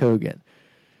Hulk Hogan.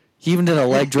 He even did a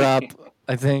leg drop.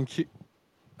 I think. He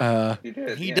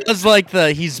did. He yeah.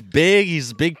 does he's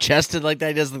big chested like that.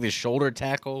 He does like the shoulder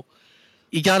tackle.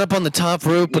 He got up on the top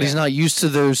rope, but Yeah. he's not used to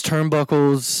those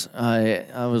turnbuckles.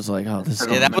 I was like, oh, this is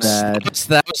Yeah, bad.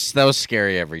 That was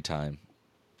scary every time.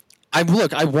 I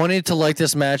wanted to like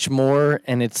this match more,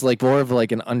 and it's like more of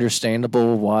like an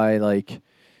understandable why. Like,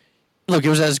 look, it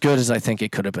was as good as I think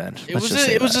it could have been. It was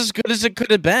as good as it could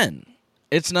have been.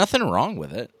 It's nothing wrong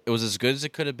with it. It was as good as it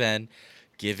could have been.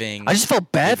 I just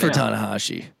felt bad for giving-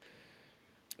 Tanahashi.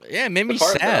 Yeah, it made The me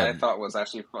part that I sad. thought was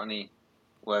actually funny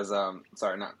was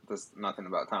nothing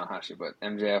about Tanahashi, but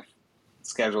MJF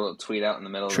scheduled a tweet out in the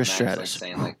middle of Trish the match, Stratus.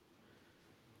 saying like,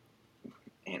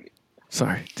 Andy.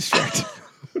 Sorry, distracted.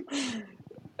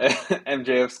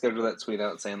 MJF scheduled that tweet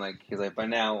out saying like he's like by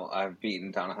now I've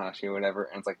beaten Tanahashi or whatever,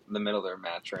 and it's like in the middle of their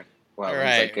match right while he's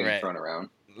Right, like getting right. thrown around.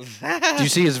 Do you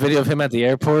see his video of him at the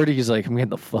airport? He's like, I'm getting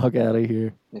the fuck out of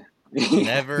here.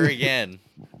 Never again.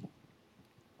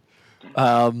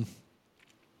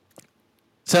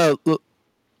 So, look,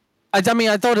 I mean,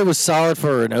 I thought it was solid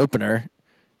for an opener.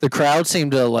 The crowd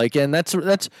seemed to like it, and that's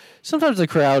sometimes the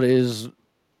crowd is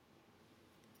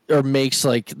or makes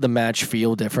like the match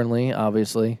feel differently.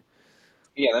 Obviously,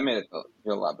 Yeah, that made it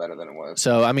feel a lot better than it was.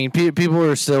 so I mean, people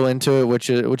were still into it, which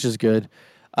is good.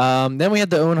 Then we had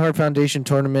the Owen Hart Foundation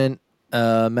tournament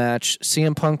match: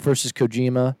 CM Punk versus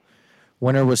Kojima.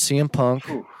 Winner was CM Punk.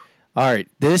 Whew. All right,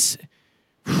 this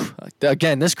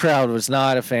crowd was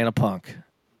not a fan of Punk.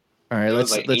 All right, It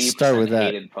was let's like start with 80% that.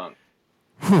 hated Punk.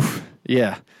 Whew,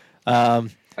 yeah.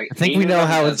 Like, I think we hated know him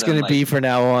how as it's in, going to like- be for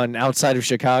now on outside of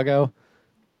Chicago.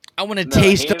 I want to No,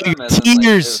 taste hated of him your as in, like,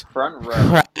 tears. his front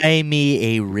row. Cry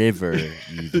me a river,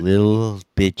 you little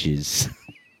bitches.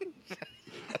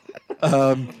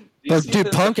 You But, see dude, the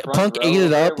Punk front row ate it over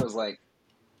there up. Was like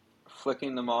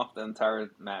flicking them off the entire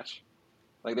match.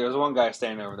 Like there was one guy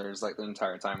standing over there, just like the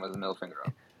entire time with his middle finger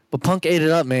up. But Punk ate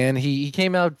it up, man. He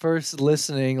came out first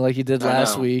listening like he did I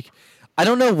last know. week. I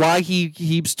don't know why he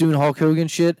keeps doing Hulk Hogan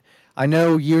shit. I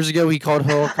know years ago he called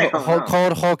I don't know.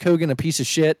 called Hulk Hogan a piece of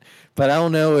shit, but I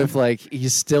don't know if like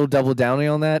he's still double downing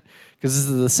on that because this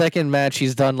is the second match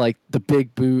he's done like the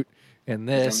big boot and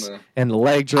this done and the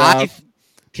leg drop.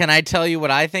 Can I tell you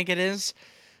what I think it is?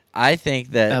 I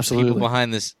think that Absolutely.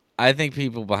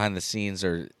 people behind the scenes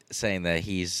are saying that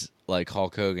he's like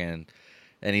Hulk Hogan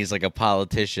and he's like a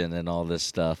politician and all this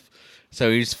stuff. So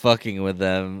he's fucking with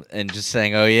them and just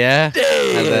saying, "Oh yeah,"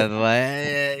 and then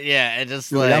like, yeah, and just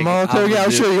Dude, like I'm Hulk Hogan. I'll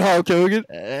show you Hulk Hogan.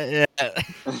 Yeah.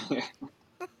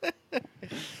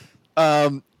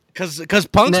 Because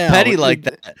Punk's Now, petty like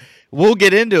that. We'll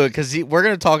get into it because we're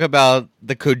going to talk about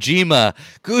the Kojima,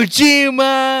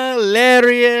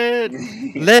 lariat.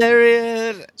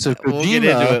 So We'll get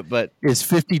Kojima into it, but is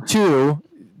 52.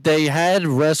 They had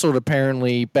wrestled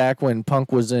apparently back when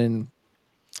Punk was in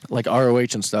like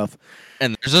ROH and stuff.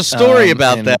 and there's a story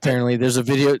about and that. Apparently, there's a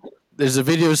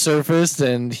video surfaced,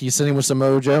 and he's sitting with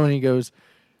Samoa Joe, and he goes,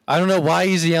 "I don't know why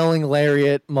he's yelling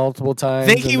lariat multiple times."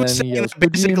 I think he and was then saying yells,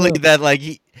 that basically "Kojima." that like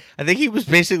I think he was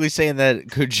basically saying that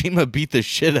Kojima beat the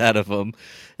shit out of him,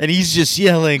 and he's just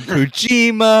yelling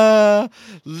Kojima,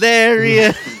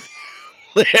 lariat.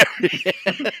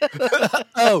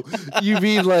 Oh, you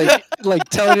mean like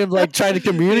telling him like trying to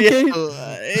communicate?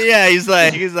 Yeah, he's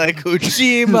like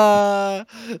Kojima,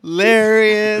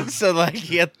 lariat. So like,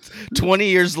 20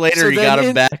 years later, So he then got him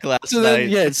in- back last So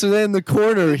night. then, so then in the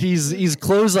corner, he's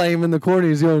clotheslining him in the corner.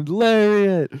 He's going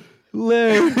lariat. And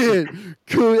then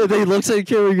he looks at the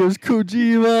camera and goes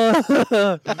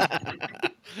Kojima.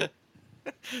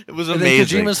 It was And then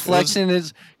amazing.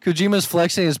 Kojima's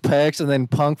flexing his pecs, and then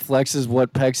Punk flexes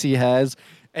what pecs he has,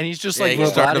 and he's just Yeah, like he's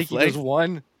starting robotic. to He does flex.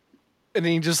 one, and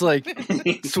then he just like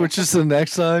switches to the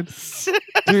next side.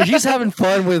 Dude, he's having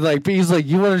fun with like. He's like,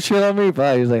 "You want to shit on me?"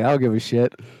 But he's like, "I'll give a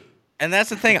shit." And that's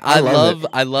the thing. I love it.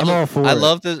 I love I'm all it. for I it.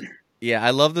 love this. Yeah,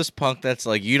 I love this Punk. That's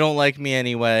like, you don't like me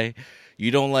anyway.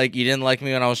 You didn't like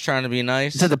me when I was trying to be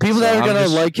nice. So the people that I'm are gonna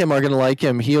just- like him are gonna like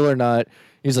him, heel or not.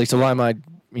 He's like, "So why am I,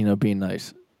 being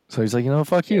nice?" So he's like,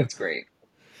 "Fuck Yeah, you." it's great.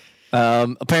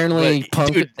 Apparently, But,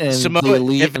 Punk dude, and Samoa- the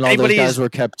Elite if and all those anybody guys is- were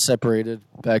kept separated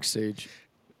backstage.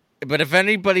 But if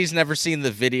anybody's never seen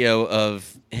the video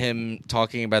of him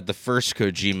talking about the first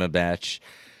Kojima batch,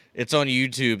 it's on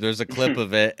YouTube. There's a clip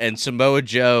of it, and Samoa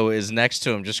Joe is next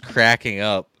to him, just cracking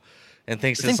up, and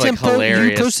thinks I it's think like Tim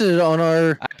hilarious. you posted it on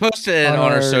our. I posted it on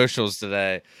on our our- socials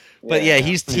today, But yeah,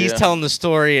 he's Yeah. telling the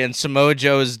story, and Samoa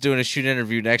Joe is doing a shoot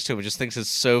interview next to him and just thinks it's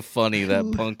so funny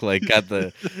that Punk like got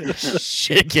the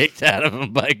shit kicked out of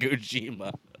him by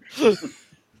Kojima.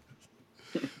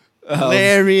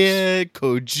 Lariat,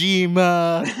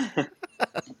 Kojima.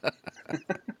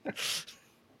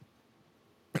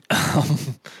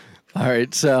 All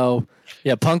right, so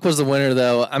yeah, Punk was the winner,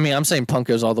 though. I mean, I'm saying Punk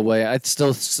goes all the way. I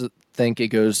still think it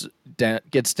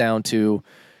gets down to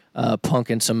Punk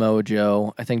and Samoa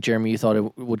Joe. I think Jeremy, you thought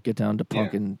it would get down to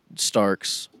Punk and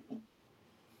Starks.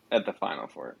 At the final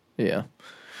for it. Yeah.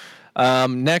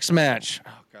 Next match.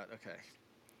 Oh God.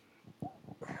 Okay.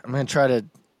 I'm gonna try to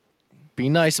be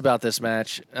nice about this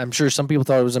match. I'm sure some people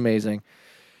thought it was amazing.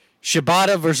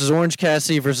 Shibata versus Orange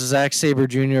Cassidy versus Zack Sabre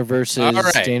Jr. versus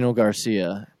right. Daniel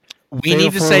Garcia. We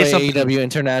need to say something. AEW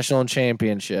International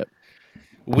Championship.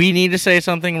 We need to say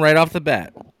something right off the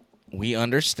bat. We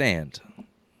understand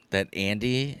that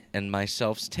Andy and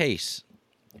myself's tastes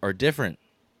are different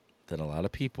than a lot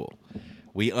of people.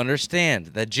 We understand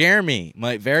that Jeremy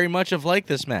might very much have liked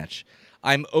this match.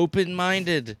 I'm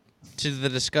open-minded to the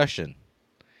discussion.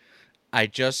 I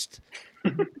just,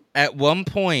 at one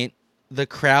point, the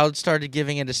crowd started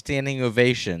giving it a standing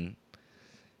ovation,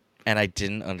 and I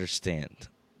didn't understand.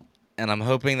 And I'm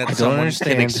hoping that someone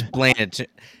can explain it to.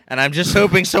 And I'm just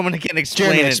hoping someone can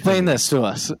explain Jeremy, it. Explain this to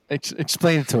us.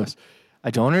 Explain it to us. I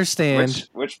don't understand.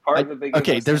 Which part of the big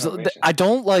I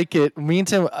don't like it. Me and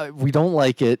Tim, we don't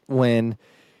like it when,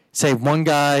 say, one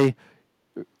guy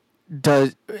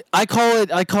does. I call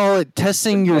it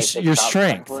testing your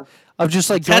strength of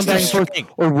just like going back and forth,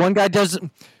 or one guy does a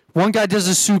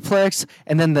suplex,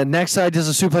 and then the next guy does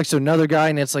a suplex to another guy,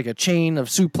 and it's like a chain of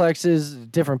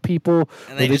suplexes, different people.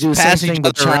 And they just do the pass each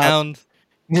other around.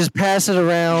 You just pass it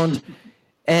around,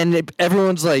 and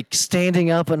everyone's like standing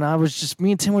up, and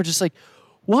me and Tim were just like,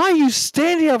 why are you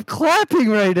standing up clapping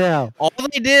right now? All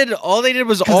they did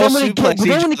was all suplex. But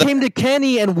then when it came to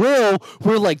Kenny and Will,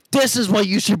 we're like, this is what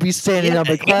you should be standing up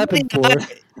and clapping for.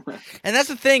 And that's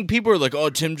the thing. People are like, oh,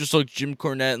 Tim just like Jim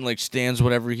Cornette and like stands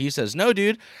whatever he says. No,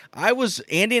 dude.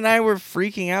 Andy and I were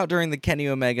freaking out during the Kenny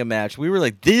Omega match. We were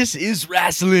like, this is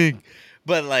wrestling.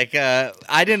 But like,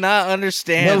 I did not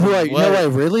understand. You know what I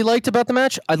really liked about the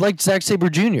match? I liked Zack Sabre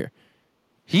Jr.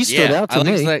 He stood out to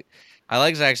me. I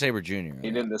like Zack Sabre Jr.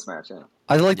 He did this match, yeah.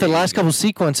 I liked the last couple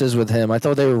sequences with him. I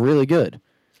thought they were really good.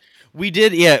 We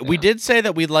did say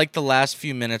that we liked the last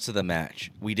few minutes of the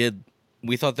match. We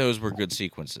thought those were good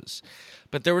sequences.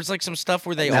 But there was like some stuff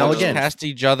where they all just passed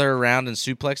each other around and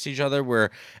suplexed each other where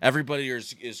everybody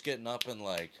is getting up and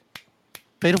like...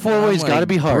 Fatal 4-Ways got to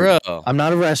be hard. Bro. I'm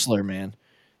not a wrestler, man.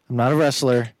 I'm not a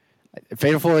wrestler.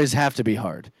 Fatal 4-Ways have to be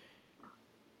hard.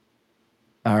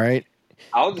 All right?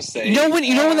 I'll just say... You know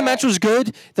when the match was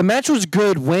good? The match was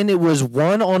good when it was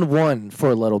one-on-one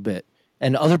for a little bit.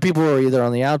 And other people were either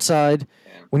on the outside...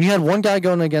 When you had one guy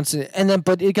going against it,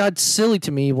 but it got silly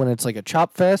to me when it's like a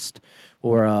chop fest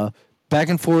or back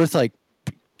and forth, like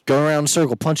go around in a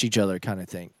circle, punch each other kind of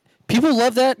thing. People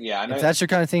love that. Yeah, I know, if that's your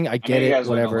kind of thing, I get it.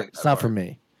 Whatever, like it's not for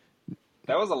me.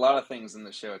 That was a lot of things in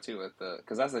the show too,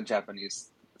 because that's a Japanese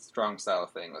strong style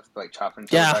thing with like chopping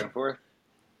back and forth.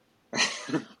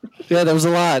 Yeah, there was a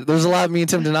lot. There was a lot me and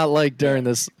Tim did not like during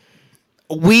this.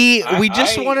 We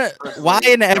just want to. Why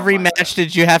in every match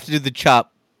did you have to do the chop?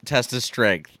 Test of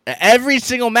strength. Every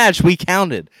single match we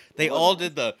counted. They all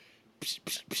did the.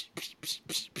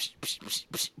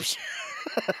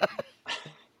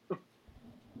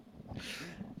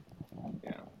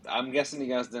 Yeah, I'm guessing you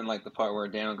guys didn't like the part where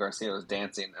Daniel Garcia was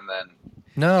dancing and then.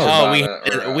 No.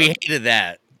 Oh, we hated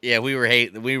that. Yeah, we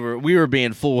were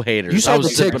being full haters. You saw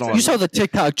the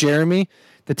TikTok, Jeremy.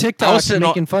 The TikTok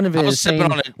making fun of it is saying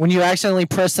when you accidentally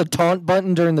press the taunt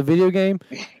button during the video game,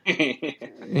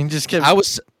 and just kept. I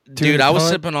was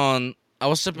sipping on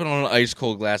an ice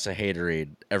cold glass of Haterade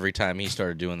every time he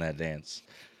started doing that dance.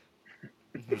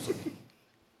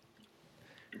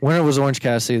 Winner was Orange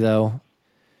Cassidy, though.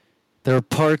 There were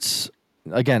parts.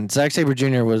 Again, Zack Sabre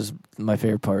Jr. was my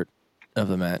favorite part of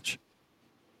the match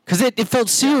because it felt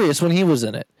serious when he was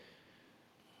in it.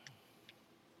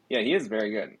 Yeah, he is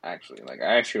very good, actually. Like,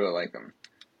 I actually really like him.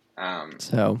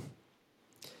 So,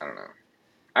 I don't know.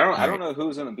 I don't know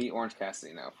who's going to beat Orange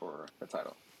Cassidy now for the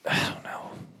title. I don't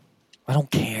know. I don't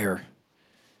care.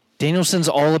 Danielson's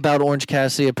all about Orange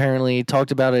Cassidy, apparently. He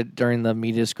talked about it during the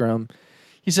media scrum.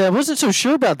 He said, I wasn't so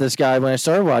sure about this guy when I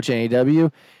started watching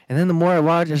AEW. And then the more I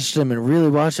watched him and really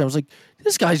watched him, I was like,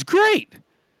 this guy's great.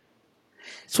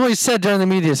 That's what he said during the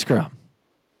media scrum.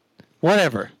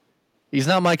 Whatever. He's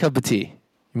not my cup of tea.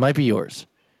 He might be yours.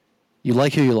 You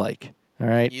like who you like. All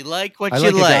right? You like what I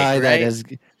you like. A guy right? that has,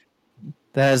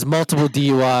 that has multiple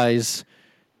DUIs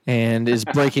and is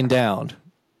breaking down.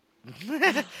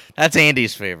 That's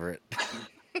Andy's favorite.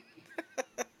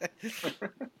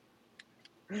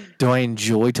 Do I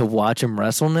enjoy to watch him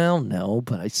wrestle now? No,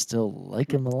 but I still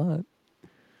like him a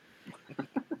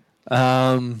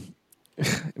lot.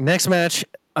 Next match,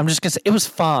 I'm just gonna say it was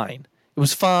fine. It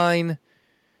was fine.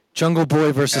 Jungle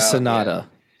Boy versus Sonata.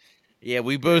 Yeah,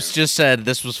 we both just said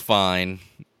this was fine.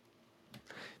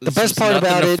 The best part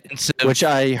about it, which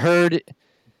I heard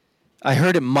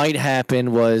it might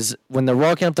happen, was when they're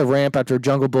walking up the ramp after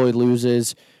Jungle Boy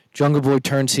loses, Jungle Boy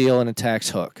turns heel and attacks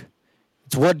Hook.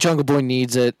 It's what Jungle Boy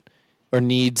needs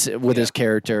with his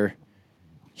character.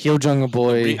 Heel Jungle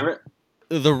Boy.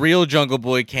 The real Jungle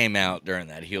Boy came out during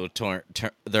that heel turn.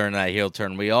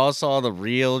 We all saw the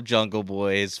real Jungle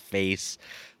Boy's face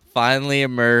finally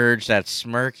emerge. That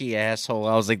smirky asshole.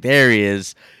 I was like, there he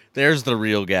is. There's the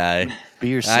real guy. Be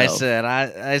yourself.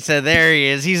 I said, there he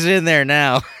is. He's in there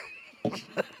now.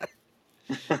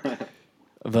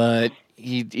 But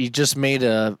he just made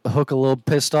Hook a little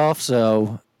pissed off,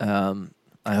 so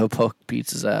I hope Hook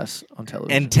beats his ass on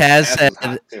television. And Taz says,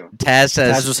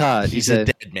 Taz was hot. He's a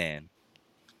dead man.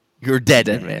 You're dead,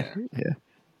 man. Yeah.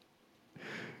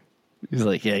 He's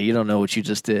like, yeah, you don't know what you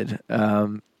just did.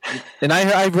 And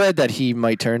I read that he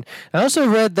might turn. I also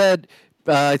read that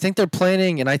I think they're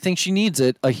planning, and I think she needs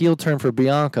it, a heel turn for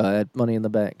Bianca at Money in the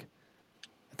Bank.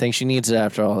 I think she needs it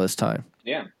after all this time.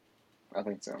 Yeah, I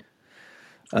think so.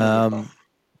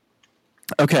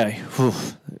 Okay. Whew.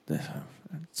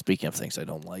 Speaking of things I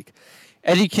don't like.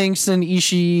 Eddie Kingston,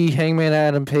 Ishii, Hangman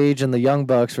Adam Page, and the Young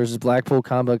Bucks versus Blackpool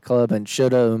Combat Club and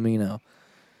Shota Umino.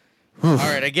 All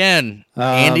right, again,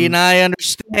 Andy and I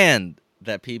understand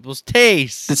that people's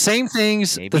tastes. The same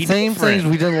things we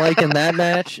didn't like in that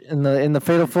match, in the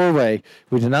Fatal 4-Way,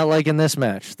 we did not like in this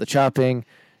match. The chopping,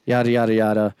 yada, yada,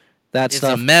 yada, that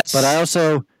stuff. It's a mess. But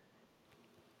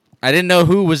I didn't know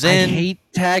who was in. I hate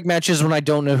tag matches when I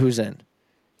don't know who's in.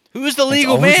 Who's the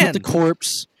legal man? man? With the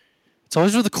corpse. It's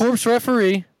always with the corpse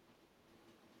referee.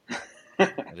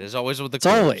 It is always with the corpse.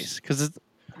 It's always. Because it's...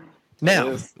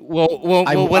 Now. Well,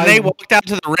 when they walked out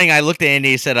to the ring, I looked at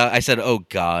Andy and I said, oh,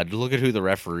 God, look at who the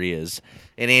referee is.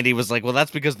 And Andy was like, well,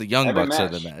 that's because the Young Bucks are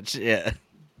the match. Yeah.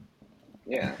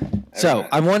 Yeah. So,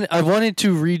 I wanted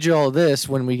to read you all this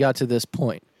when we got to this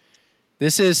point.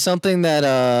 This is something that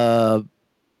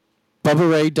Bubba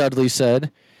Ray Dudley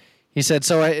said. He said,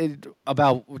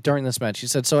 during this match, he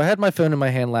said, so I had my phone in my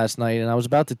hand last night, and I was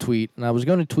about to tweet, and I was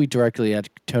going to tweet directly at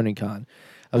Tony Khan.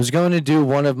 I was going to do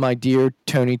one of my Dear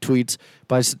Tony tweets,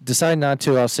 but I decided not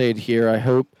to. I'll say it here. I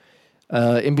hope,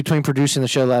 in between producing the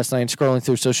show last night and scrolling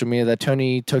through social media, that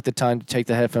Tony took the time to take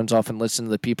the headphones off and listen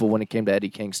to the people when it came to Eddie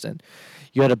Kingston.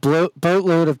 You had a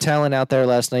boatload of talent out there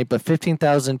last night, but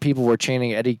 15,000 people were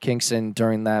chanting Eddie Kingston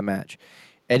during that match.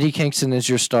 Eddie Kingston is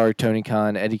your star, Tony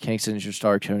Khan. Eddie Kingston is your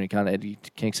star, Tony Khan. Eddie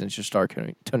Kingston is your star,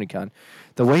 Tony Khan.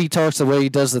 The way he talks, the way he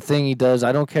does the thing he does,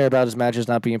 I don't care about his matches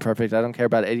not being perfect. I don't care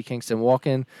about Eddie Kingston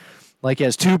walking like he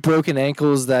has 2 broken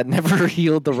ankles that never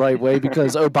healed the right way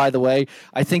because, oh, by the way,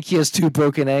 I think he has 2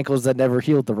 broken ankles that never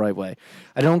healed the right way.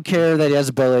 I don't care that he has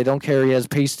a belly. I don't care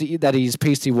that he's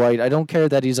pasty white. I don't care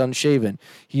that he's unshaven.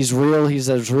 He's real. He's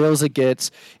as real as it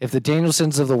gets. If the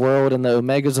Danielsons of the world and the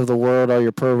Omegas of the world are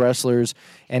your pro wrestlers,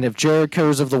 and if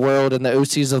Jerichos of the world and the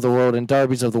OCs of the world and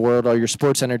Darbys of the world are your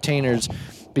sports entertainers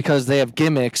because they have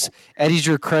gimmicks, Eddie's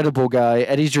your credible guy.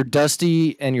 Eddie's your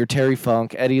Dusty and your Terry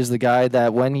Funk. Eddie is the guy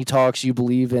that when he talks you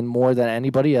believe in more than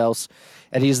anybody else.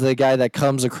 Eddie's the guy that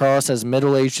comes across as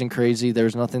middle-aged and crazy.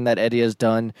 There's nothing that Eddie has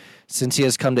done since he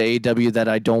has come to AEW that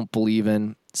I don't believe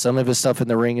in. Some of his stuff in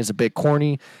the ring is a bit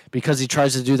corny because he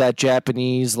tries to do that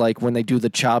Japanese, like when they do the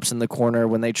chops in the corner,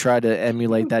 when they try to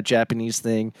emulate that Japanese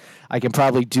thing. I can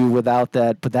probably do without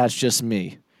that, but that's just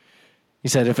me. He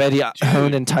said if Eddie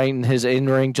honed and tightened his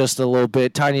in-ring just a little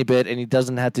bit, tiny bit, and he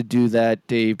doesn't have to do that,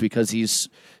 Dave, because he's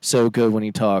so good when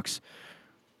he talks.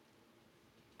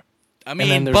 I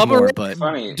mean,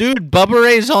 Bubba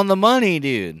Ray's on the money,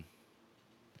 dude.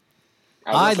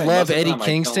 I love Eddie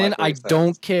Kingston. I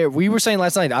don't care. We were saying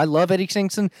last night, I love Eddie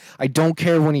Kingston. I don't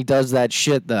care when he does that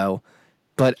shit, though.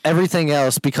 But everything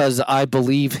else, because I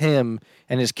believe him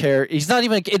and his character. He's not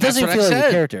even. It doesn't even feel like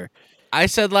a character. I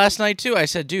said last night, too. I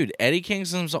said, dude, Eddie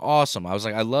Kingston's awesome. I was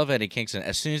like, I love Eddie Kingston.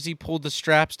 As soon as he pulled the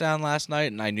straps down last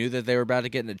night and I knew that they were about to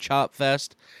get in a chop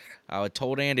fest, I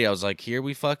told Andy, I was like, here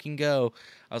we fucking go.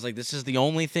 I was like, this is the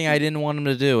only thing I didn't want him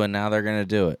to do, and now they're going to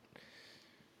do it.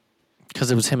 Because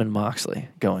it was him and Moxley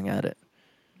going at it.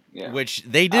 Yeah. Which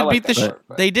they did beat the shit.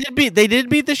 They did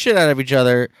beat the shit out of each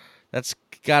other. That's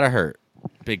gotta hurt,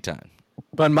 big time.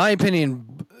 But in my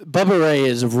opinion, Bubba Ray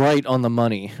is right on the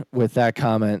money with that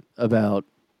comment about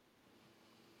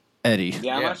Eddie.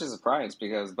 Yeah, I'm Yeah. actually surprised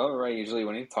because Bubba Ray usually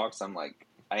when he talks, I'm like,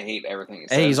 I hate everything he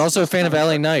says. Hey, he's also a fan of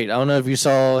LA Knight. I don't know if you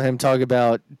saw him talk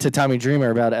to Tommy Dreamer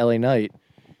about LA Knight.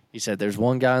 He said there's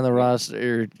one guy on the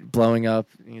roster blowing up.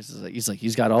 He's like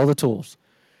he's got all the tools.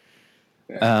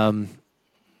 Yeah.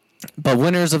 But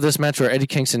winners of this match were Eddie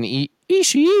Kingston,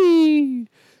 Ishii.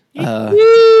 Is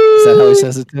that how he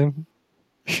says it to him?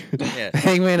 Yeah.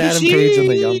 Hangman Adam Page and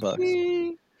the Young Bucks.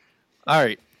 All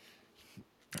right.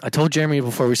 I told Jeremy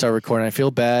before we started recording, I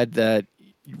feel bad that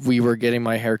we were getting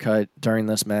my haircut during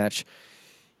this match.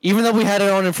 Even though we had it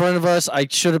on in front of us, I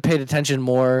should have paid attention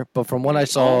more. But from what I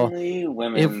saw, Only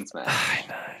women's match.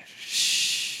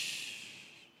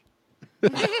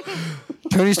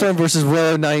 Tony Storm versus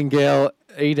Willow Nightingale,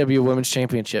 AEW Women's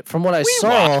Championship. From what I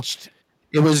saw,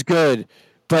 it was good.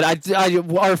 But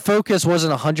our focus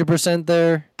wasn't 100%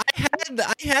 there.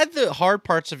 I had the hard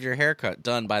parts of your haircut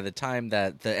done by the time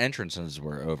that the entrances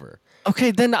were over.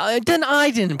 Okay, then I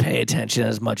didn't pay attention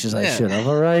as much as I should have.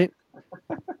 All right,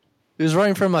 it was right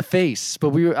in front of my face, but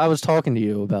I was talking to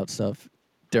you about stuff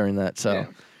during that. So,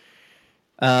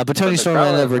 but Tony Storm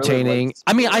ended up retaining.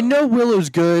 I mean, I know Willow's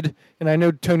good, and I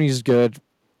know Tony's good,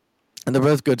 and they're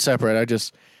both good separate.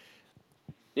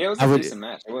 Yeah, it was a decent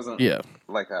match. It wasn't Yeah.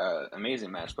 like an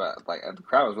amazing match, but like the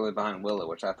crowd was really behind Willow,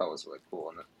 which I thought was really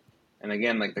cool. And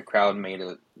again, like the crowd made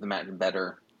the match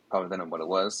better probably than what it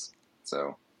was.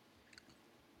 So,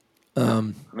 I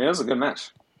mean, it was a good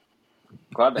match.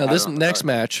 Glad to now have this it on the next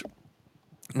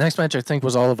card. match I think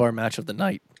was all of our match of the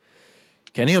night.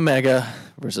 Kenny Omega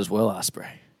versus Will Ospreay.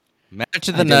 Match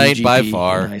of the night by IWGP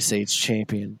far. United States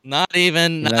champion. Not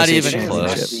even United States even Championship.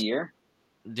 Match of close. the year.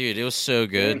 Dude, it was so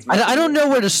good. I don't know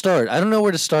where to start. I don't know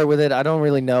where to start with it. I don't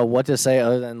really know what to say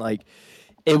other than like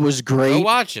it was Go great.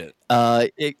 watch it.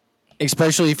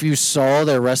 Especially if you saw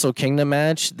their Wrestle Kingdom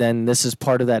match, then this is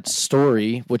part of that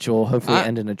story, which will hopefully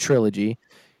end in a trilogy.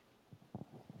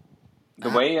 The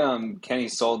way Kenny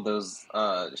sold those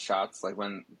shots, like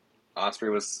when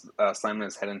Ospreay was slamming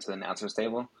his head into the announcer's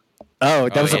table. Oh,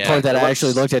 that was the yeah. part that It I looks-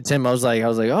 actually looked at Tim. I was like,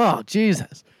 oh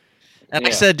Jesus. And I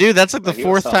Yeah. said, dude, that's like the Like, he was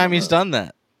fourth selling time he's those. done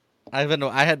that.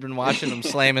 I had been watching him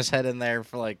slam his head in there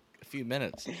for like a few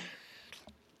minutes.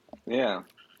 Yeah.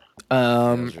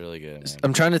 That was really good, man.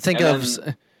 I'm trying to think And of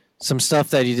then, some stuff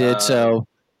that he did. So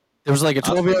there was like a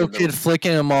 12-year-old Ospreay kid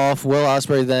flicking him off. Will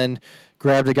Ospreay then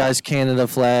grabbed a guy's Canada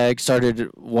flag, started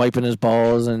wiping his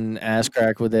balls and ass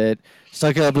crack with it,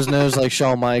 stuck it up his nose like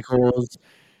Shawn Michaels,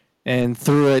 and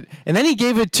threw it. And then he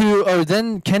gave it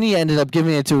then Kenny ended up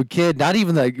giving it to a kid, not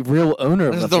even the real owner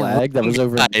of This the is flag that was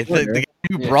over in guy. the corner. The guy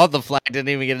who brought the flag didn't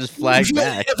even get his flag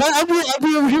back. I'd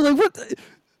be over here like, what the?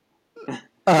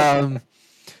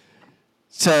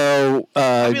 So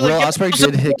I'd be Will like, Ospreay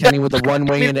did hit Kenny with the one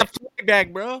wing and the flag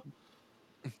back, bro.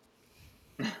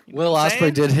 Will what I'm Ospreay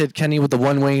saying? did hit Kenny with the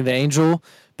one winged angel,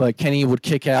 but Kenny would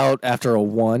kick out after a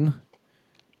 1,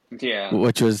 Yeah.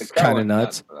 which was The crowd kind of went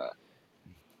nuts. for that.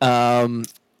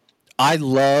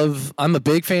 I'm a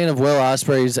big fan of Will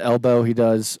Ospreay's elbow. He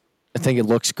does. I think it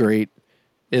looks great.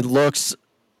 It looks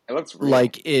It looks real.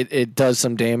 like it does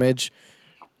some damage,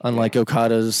 unlike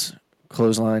Okada's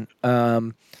clothesline.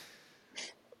 But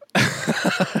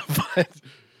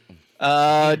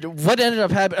what ended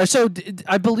up happening? So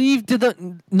I believe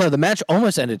the match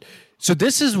almost ended. So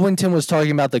this is when Tim was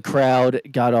talking about the crowd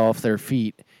got off their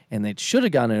feet and they should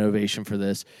have gotten an ovation for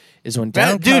this. Is when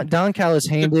Don Callis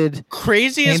handed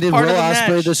Craziest Will part of the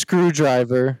Ospreay match. the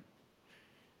screwdriver.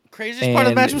 Craziest part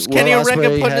of the match was and Kenny Will Omega Ospreay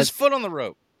putting had- his foot on the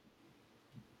rope.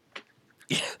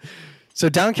 So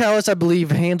Don Callis, I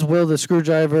believe, hands Will the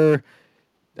screwdriver.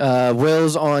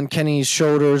 Will's on Kenny's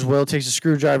shoulders. Will takes the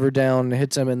screwdriver down,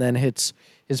 hits him, and then hits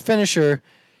his finisher.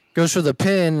 Goes for the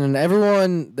pin, and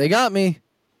everyone, they got me.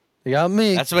 They got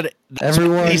me. That's what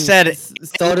Everyone he said.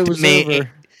 thought it was over.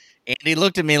 Andy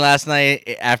looked at me last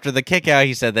night after the kick out.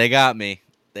 He said, "They got me.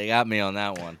 They got me on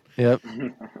that one." Yep.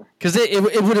 Because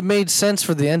it would have made sense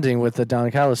for the ending with the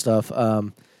Don Callis stuff.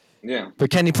 Yeah. But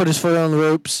Kenny put his foot on the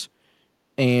ropes,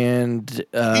 and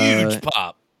Huge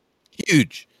pop.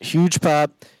 Huge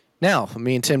pop. Now,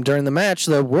 me and Tim during the match,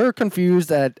 though, we're confused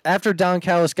that after Don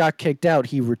Callis got kicked out,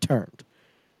 he returned.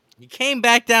 He came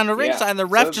back down to ringside, and the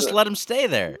ref so just the- let him stay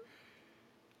there.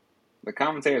 The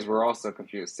commentators were also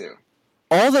confused too.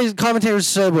 All the commentators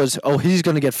said was, "Oh, he's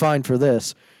going to get fined for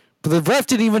this," but the ref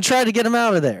didn't even try to get him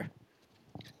out of there.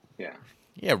 Yeah.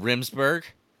 Yeah, Rimsburg.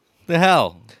 The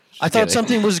hell. I thought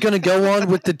something was going to go on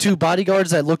with the two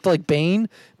bodyguards that looked like Bane,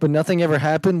 but nothing ever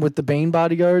happened with the Bane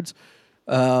bodyguards.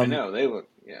 I know they look.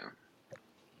 Yeah.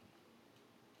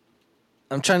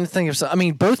 I'm trying to think of some. I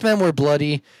mean, both men were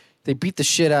bloody. They beat the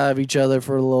shit out of each other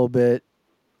for a little bit.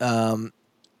 Yeah,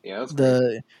 that's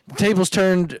great. The tables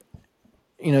turned.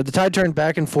 The tide turned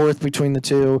back and forth between the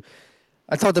two.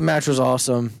 I thought the match was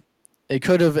awesome. It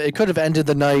could have ended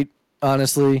the night.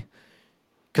 Honestly,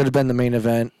 could have been the main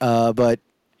event. But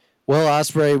Will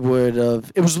Ospreay would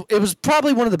have. It was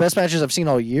probably one of the best matches I've seen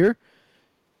all year.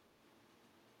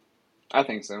 I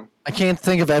think so. I can't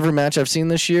think of every match I've seen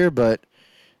this year, but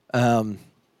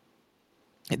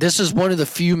this is one of the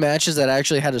few matches that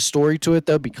actually had a story to it,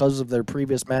 though, because of their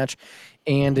previous match,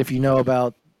 and if you know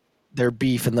about their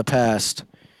beef in the past,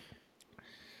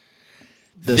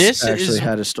 this actually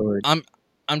had a story.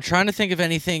 I'm trying to think of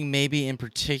anything maybe in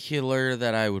particular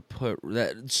that I would put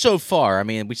that so far. I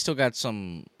mean, we still got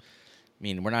some. I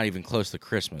mean, we're not even close to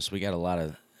Christmas. We got a lot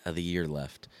of the year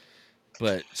left.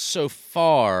 But so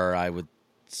far, I would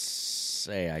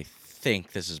say I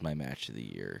think this is my match of the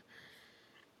year.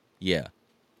 Yeah.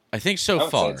 I think so I would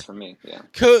say far. it's for me, yeah.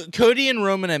 Cody and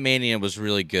Roman at Mania was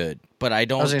really good, but I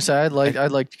don't. I was gonna say I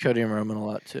liked Cody and Roman a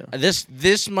lot too.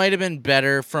 This might have been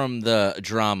better from the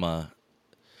drama.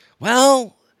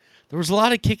 Well, there was a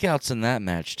lot of kickouts in that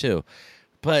match too,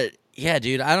 but yeah,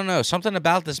 dude, I don't know, something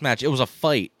about this match. It was a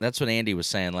fight. That's what Andy was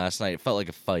saying last night. It felt like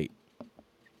a fight.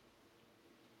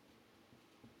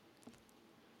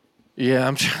 Yeah,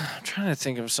 I'm trying to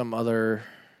think of some other.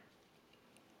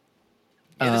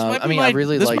 Yeah, this might be I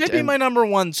really liked. This might be my number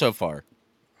one so far.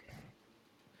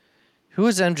 Who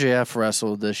has MJF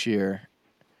wrestled this year?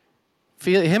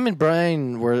 Him and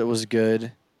Brian was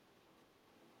good.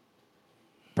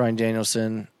 Brian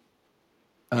Danielson.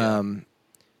 Yeah.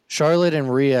 Charlotte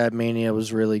and Rhea at Mania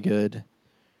was really good.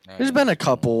 There's been a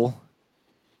couple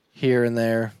here and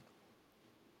there.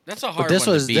 That's a hard this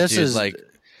one was to beat, this dude. is Like,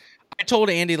 I told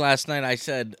Andy last night, I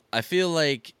said, I feel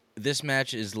like this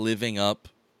match is living up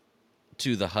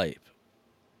to the hype.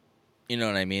 You know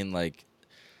what I mean? Like,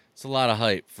 it's a lot of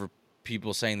hype for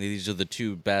people saying that these are the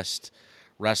two best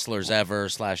wrestlers ever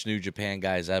 / New Japan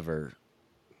guys ever.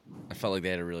 I felt like they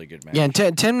had a really good match. Yeah,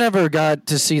 and Tim never got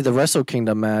to see the Wrestle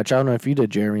Kingdom match. I don't know if you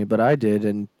did, Jeremy, but I did,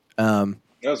 and That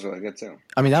was really good too.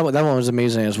 I mean that one was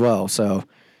amazing as well. So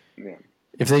Yeah.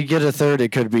 if they get a third,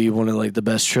 it could be one of like the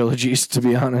best trilogies, to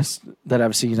be honest, that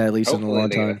I've seen at least in a Hopefully long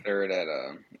they get a time. third at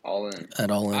All In.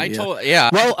 At all, I yeah. told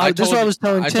Well, I this is told, what I was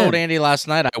telling I Tim. told Andy last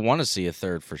night I want to see a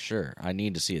third for sure. I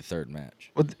need to see a third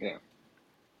match. Yeah.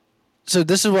 So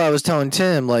this is what I was telling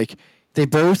Tim. Like they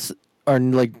both are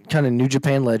like kind of New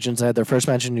Japan legends. They had their first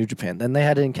match in New Japan. Then they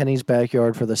had it in Kenny's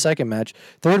backyard for the second match.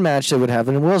 Third match they would have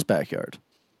it in Will's backyard.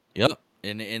 Yep,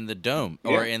 in the dome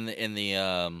or in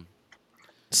the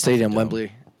Stadium, dome.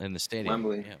 Wembley. In the stadium.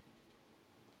 Wembley.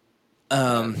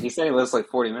 Yeah. He said he lives like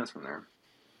 40 minutes from there.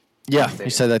 Yeah, he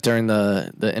said that during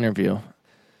the interview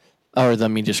or the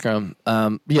media scrum.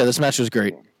 Yeah, this match was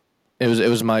great. It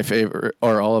was my favorite,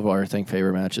 or all of our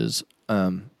favorite matches.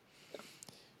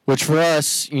 Which for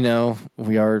us,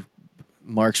 we are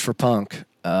marks for Punk.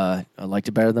 I liked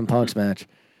it better than Punk's match.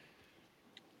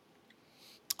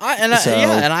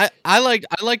 I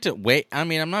liked it way. I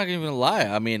mean, I'm not even gonna lie.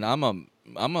 I mean, I'm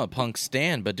a Punk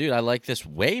stan, but dude, I like this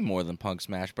way more than Punk's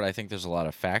match. But I think there's a lot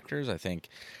of factors. I think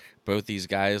both these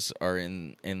guys are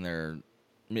in their.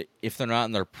 If they're not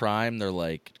in their prime, they're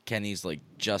like Kenny's like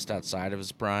just outside of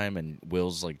his prime, and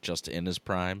Will's like just in his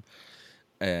prime,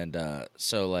 and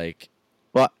so like.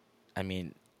 Well, I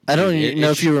mean, I don't know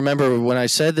if you remember when I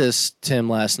said this, Tim,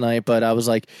 last night, but I was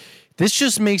like, this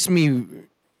just makes me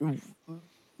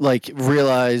like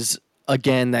realize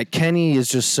again that Kenny is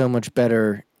just so much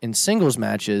better in singles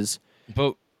matches.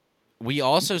 But we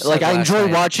also said like I last enjoy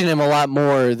night, watching him a lot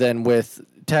more than with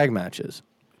tag matches.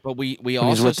 But we he's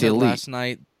also with the said Elite. last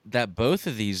night that both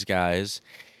of these guys,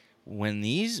 when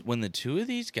the two of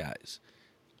these guys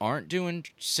aren't doing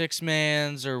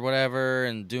six-mans or whatever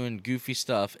and doing goofy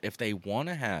stuff, if they want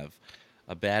to have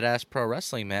a badass pro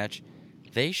wrestling match,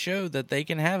 they show that they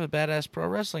can have a badass pro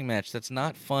wrestling match that's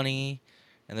not funny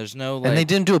and there's no like And they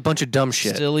didn't do a bunch of dumb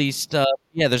shit. silly stuff.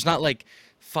 Yeah, there's not like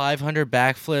 500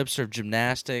 backflips or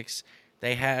gymnastics.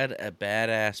 They had a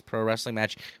badass pro wrestling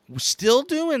match. Still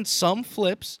doing some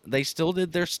flips. They still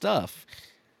did their stuff.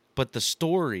 But the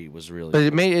story was really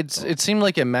But good. it seemed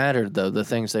like it mattered though, the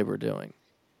things they were doing.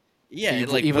 Yeah, even-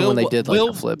 like even when they did, like,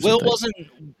 the flips and things.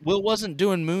 Will wasn't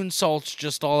doing moonsaults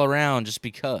just all around just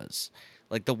because.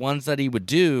 Like the ones that he would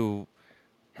do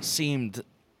seemed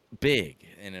big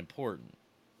and important.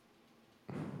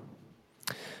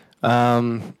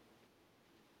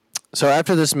 So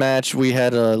after this match, we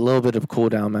had a little bit of a cool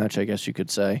down match, I guess you could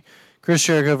say. Chris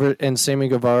Jericho and Sammy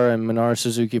Guevara and Minoru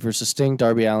Suzuki versus Sting,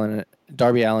 Darby Allin, and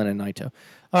Naito.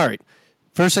 All right,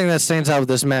 First thing that stands out with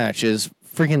this match is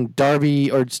freaking Darby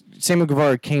or Sammy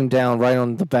Guevara came down right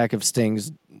on the back of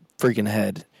Sting's freaking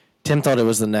head. Tim thought it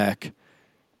was the neck.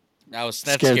 That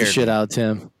Scared the shit me. out of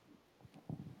Tim.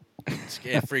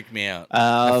 It freaked me out.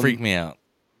 That freaked me out.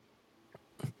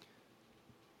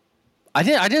 I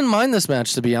didn't mind this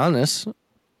match, to be honest.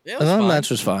 Yeah, I thought the match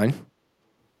was fine.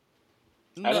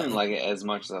 I didn't like it as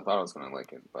much as I thought I was going to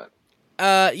like it,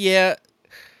 but yeah.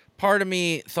 Part of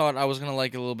me thought I was gonna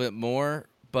like it a little bit more,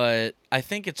 but I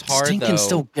think it's hard. Sting though. can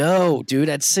still go, dude.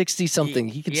 At 60-something,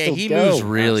 he can still go. Yeah, he moves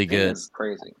really good. It's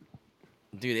crazy,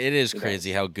 dude. It is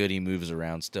crazy how good he moves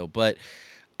around still. But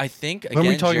I think again, Weren't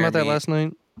we talking about that Jeremy, last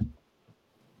night?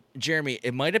 Jeremy,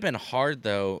 it might have been hard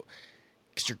though,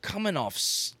 because you're coming off.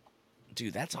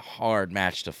 Dude, that's a hard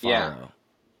match to follow. Yeah.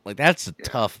 Like that's a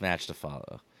tough match to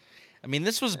follow. I mean,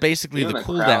 this was basically Even the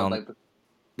cool crowd, down. like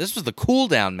This was the cool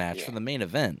down match Yeah. for the main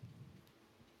event.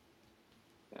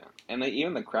 yeah, and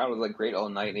even the crowd was like great all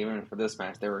night. Even for this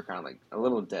match, they were kind of like a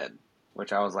little dead,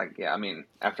 which I was like, yeah. I mean,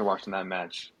 after watching that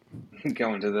match,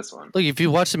 going to this one, Look, if you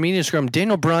watch the media scrum,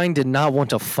 Daniel Bryan did not want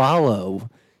to follow.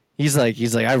 He's like,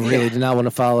 I really did not want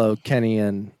to follow Kenny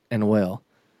and Will.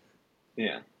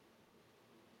 yeah,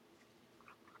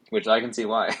 which I can see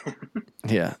why.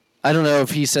 Yeah. I don't know if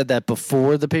he said that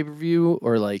before the pay-per-view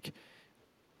or like,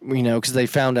 because they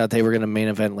found out they were going to main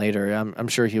event later. I'm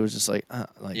sure he was just like,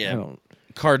 Yeah. I don't.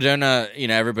 Cardona,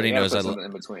 everybody They gotta knows put I something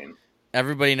in between.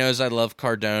 everybody knows I love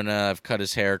Cardona. I've cut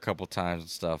his hair a couple times and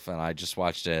stuff, and I just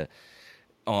watched the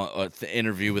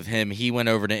interview with him. He went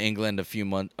over to England a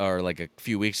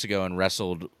few weeks ago and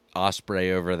wrestled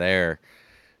Ospreay over there,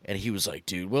 and he was like,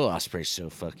 "Dude, Will Ospreay's so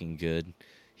fucking good."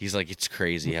 He's like, "It's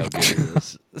crazy how good he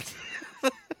is."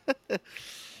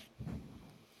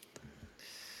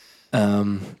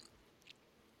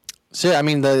 So yeah, I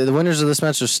mean the winners of this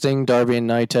match are Sting, Darby, and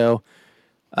Naito.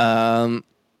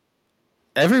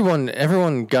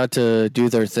 Everyone got to do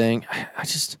their thing. I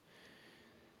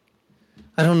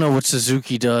don't know what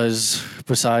Suzuki does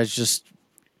besides just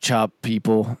chop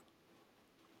people.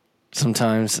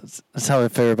 Sometimes that's how I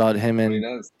feel about him What he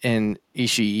does. and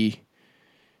Ishii.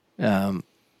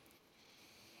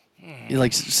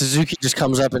 Like Suzuki just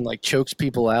comes up and like chokes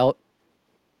people out,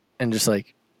 and just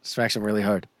like smacks them really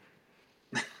hard.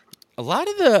 a lot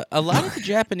of the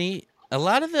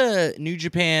New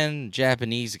Japan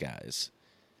Japanese guys,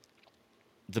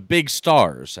 the big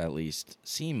stars at least,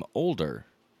 seem older.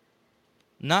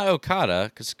 Not Okada,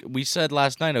 because we said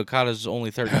last night Okada's only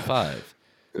 35.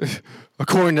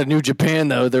 According to New Japan,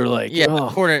 though, they're like,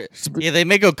 They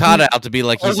make Okada out to be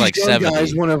like he's like 70.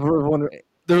 Guys,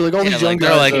 they're like, all these young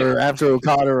guys are after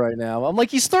Okada right now. I'm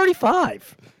like, he's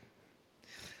 35.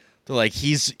 They're like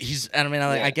he's. I mean,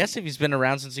 I guess if he's been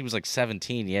around since he was like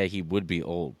 17, yeah, he would be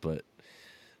old. But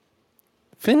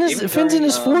Finn's in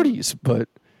his 40s, but.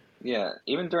 Yeah,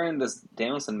 even during this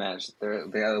Danielson match,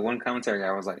 the one commentary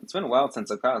guy was like, "It's been a while since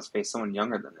Okada's faced someone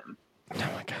younger than him." Oh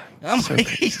my god!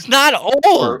 He's not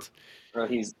old. Or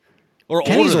he's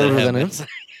Kenny's older than him.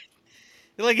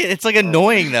 It's like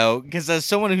annoying though, because as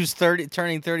someone who's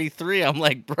turning 33, I'm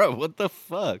like, bro, what the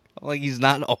fuck? I'm like, he's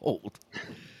not old.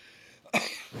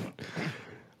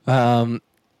 Well,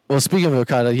 speaking of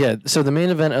Okada, yeah. So the main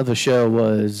event of the show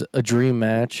was a dream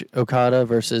match: Okada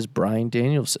versus Bryan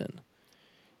Danielson.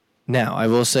 Now, I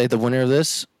will say the winner of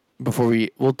this we'll say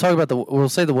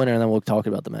the winner and then we'll talk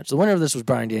about the match. The winner of this was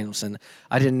Bryan Danielson.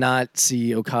 I did not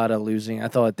see Okada losing. I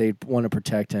thought they'd want to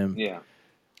protect him. Yeah.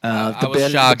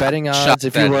 The betting odds,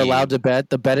 if you were allowed to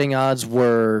bet, the betting odds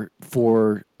were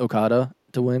for Okada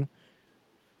to win.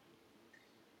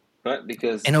 But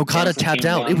because Okada tapped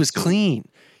out, it was clean.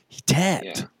 He tapped.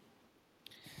 Yeah.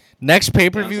 Next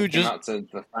pay-per-view came out to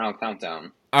the final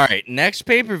countdown. All right, next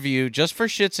pay-per-view, just for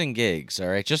shits and gigs, all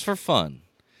right? Just for fun.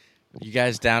 You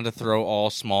guys down to throw all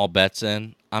small bets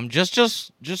in? I'm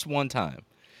just one time.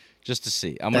 Just to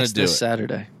see. I'm going to do it. This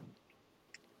Saturday.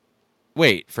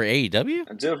 Wait, for AEW?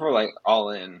 I do it for like all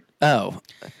in. Oh.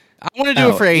 I want to do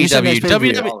it for AEW.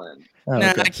 WWE. All in. Oh,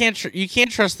 nah, okay. I can't. You can't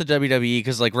trust the WWE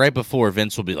because like right before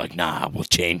Vince will be like, "Nah, we'll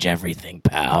change everything,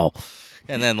 pal,"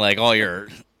 and then like all your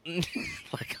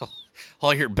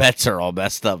all your bets are all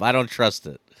messed up. I don't trust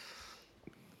it.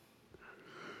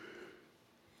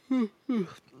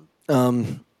 Yeah,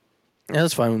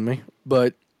 that's fine with me.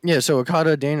 But yeah, so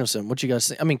Okada Danielson, what you guys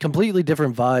think? I mean, completely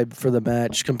different vibe for the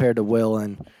match compared to Will,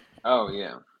 and Oh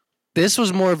yeah. this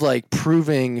was more of like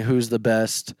proving who's the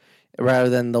best rather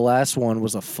than the last one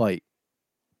was a fight.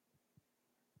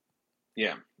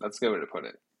 Yeah, that's a good way to put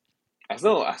it. I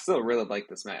still really like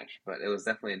this match, but it was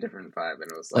definitely a different vibe,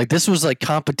 and it was Like this was like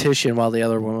competition while the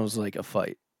other one was like a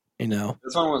fight. You know,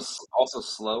 This one was also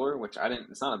slower, which I didn't.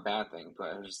 It's not a bad thing,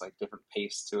 but it was just like different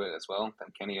pace to it as well than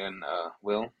Kenny and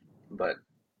Will. But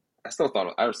I still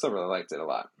really liked it a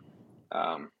lot.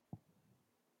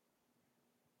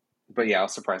 But yeah, I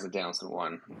was surprised that Danielson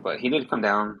won. But he did come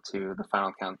down to the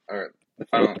final count, or the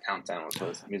final countdown was what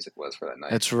his music was for that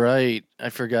night. that's right. I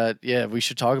forgot. Yeah, we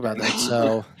should talk about that.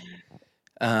 So,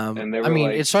 And they I were mean,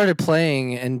 like- it started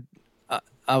playing, and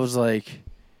I was like,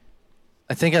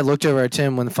 I think I looked over at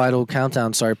Tim when the final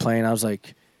countdown started playing. I was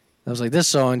like, this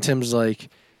song. And Tim's like,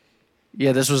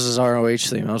 yeah, this was his ROH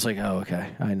theme. I was like, oh, okay,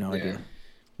 I had no idea.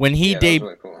 When he Yeah, that was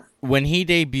really cool. when he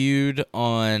debuted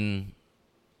on,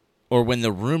 or when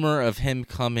the rumor of him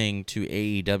coming to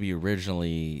AEW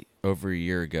originally over a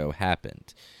year ago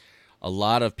happened, a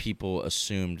lot of people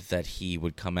assumed that he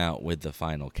would come out with the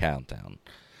final countdown,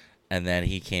 and then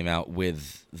he came out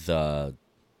with the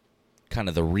kind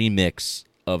of the remix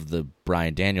of the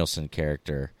Bryan Danielson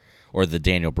character, or the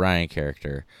Daniel Bryan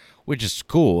character, which is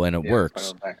cool and it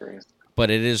works. Final back race. But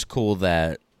it is cool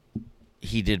that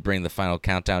he did bring the final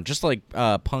countdown, just like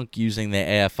Punk using the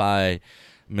AFI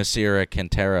Masira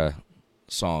Cantera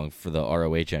song for the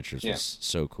ROH entrance was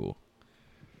so cool.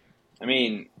 I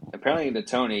mean, apparently to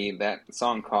Tony, that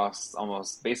song costs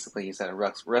almost, basically, he said a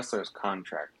wrestler's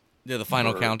contract. Yeah, the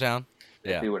final countdown. If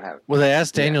Yeah. he would have. Well, they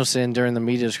asked Danielson during the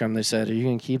media scrum. They said, "Are you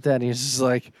gonna keep that?" And he's just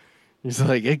like,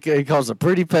 it costs a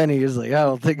pretty penny. He's like, "I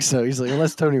don't think so." He's like,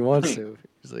 "Unless Tony wants to."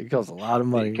 He's like, "It costs a lot of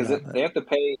money." Because they have to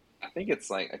pay, I think it's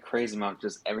like a crazy amount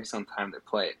just every single time they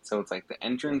play it. So it's like the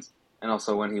entrance, and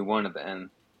also when he won at the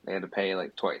end, they had to pay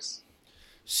like twice.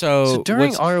 So during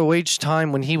what's- ROH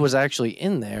time when he was actually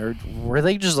in there, were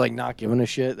they just like not giving a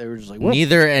shit? They were just like, "What?"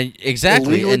 neither and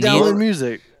exactly, Illegally and download neither,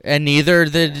 music. and neither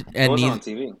did It and wasn't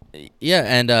neither, on TV. yeah,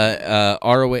 and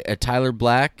ROH Tyler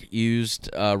Black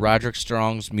used Roderick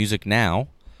Strong's "Music Now"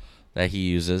 that he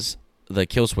uses, the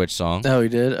Killswitch song. Oh, he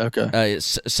did. Okay.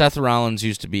 Seth Rollins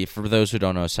used to be, for those who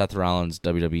don't know,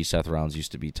 WWE Seth Rollins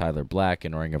used to be Tyler Black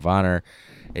in Ring of Honor,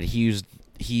 and he used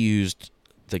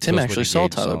the Tim Killswitch actually saw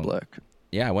Engage Tyler song. Black.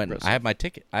 Yeah, I went. I had my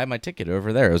ticket. I had my ticket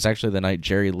over there. It was actually the night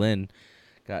Jerry Lynn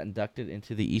got inducted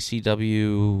into the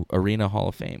ECW Arena Hall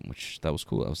of Fame, which that was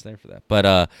cool. I was there for that.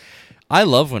 But I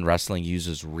love when wrestling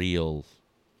uses real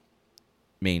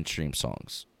mainstream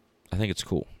songs. I think it's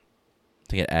cool.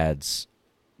 I think it adds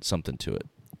something to it.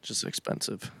 Just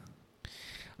expensive.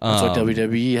 That's why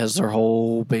WWE has their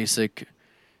whole basic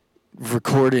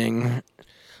recording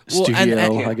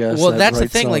studio, I guess. Well, that that's the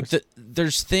writes thing. Like, songs.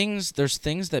 there's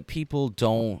things that people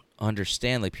don't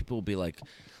understand. Like, people will be like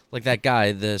that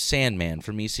guy, the Sandman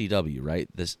from ECW, right?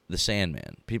 The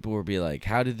Sandman. People will be like,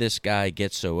 how did this guy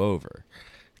get so over?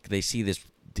 They see these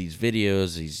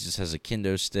videos. He just has a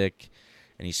kendo stick,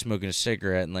 and he's smoking a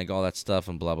cigarette and like all that stuff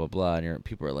and blah blah blah. And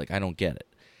people are like, I don't get it.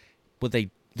 What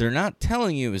they're not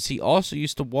telling you is he also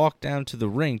used to walk down to the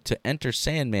ring to Enter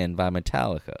Sandman by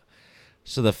Metallica.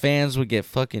 So the fans would get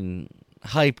fucking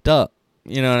hyped up.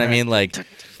 You know what I mean? Like,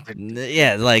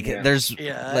 there's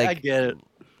I get it.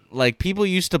 like people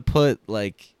used to put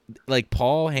like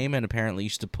Paul Heyman apparently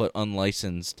used to put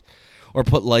unlicensed or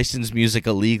put licensed music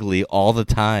illegally all the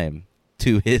time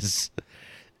to his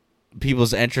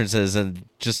people's entrances, and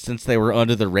just since they were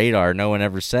under the radar, no one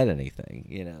ever said anything.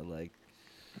 You know, like,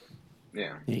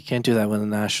 Yeah. You can't do that with a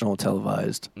national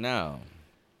televised no.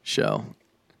 show.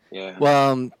 Yeah.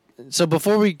 Well, so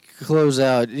before we close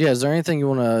out, is there anything you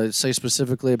want to say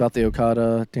specifically about the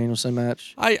Okada Danielson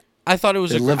match? I thought it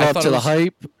was Did it a, live I up thought to it the was-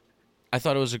 hype? I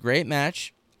thought it was a great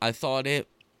match. I thought it.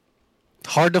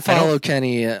 Hard to follow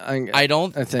Kenny. I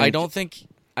don't think.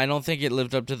 think it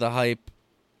lived up to the hype.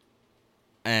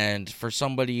 And for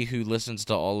somebody who listens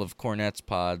to all of Cornette's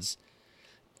pods,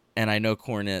 and I know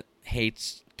Cornette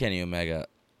hates Kenny Omega,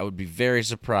 I would be very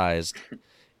surprised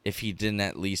if he didn't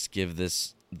at least give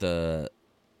the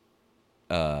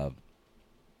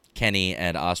Kenny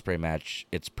and Ospreay match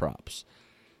its props.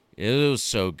 It was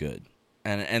so good,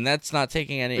 and that's not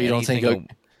taking any. But you don't think anything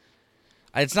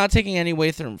it's not taking any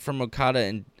away from Okada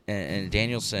and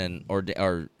Danielson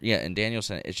and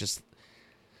Danielson. It's just,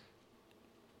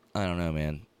 I don't know,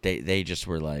 man. They just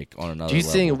were like on another. Do you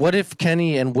level. think? What if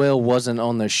Kenny and Will wasn't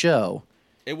on the show?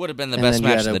 It would have been the and best then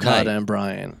you match had of the Okada night, and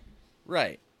Bryan.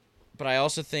 right? But I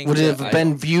also think Would it that have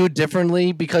been viewed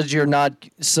differently because you're not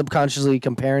subconsciously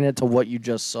comparing it to what you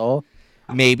just saw?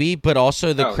 maybe, but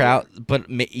also the Oh, crowd. But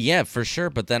yeah, for sure.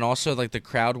 But then also like the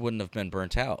crowd wouldn't have been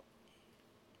burnt out.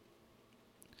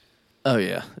 Oh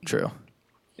yeah, true.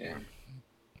 Yeah.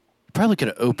 Probably could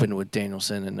have opened with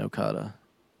Danielson and Okada.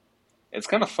 It's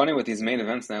kind of funny with these main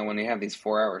events now when you have these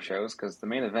 4-hour shows because the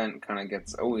main event kind of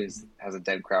always has a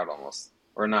dead crowd almost.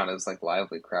 or not as like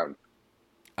lively crowd.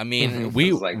 I mean, Mhm. It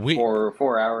we was like we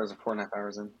 4 hours or 4.5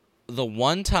 hours in. the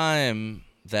one time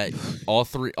that all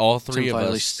three Tim of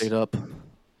finally us stayed up.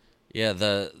 yeah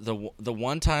the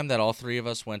one time that all three of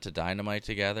us went to Dynamite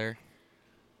together.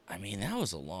 I mean, that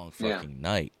was a long Yeah. fucking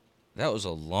night. That was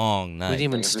a long We night. didn't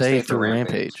even Because we stay stayed for through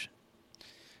Rampage. Rampage.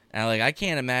 And like, I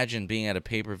can't imagine being at a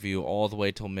pay-per-view all the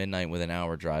way till midnight with an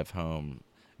hour drive home,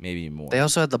 maybe more. They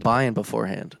also had the buy-in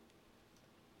beforehand,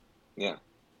 Yeah.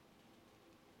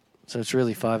 so it's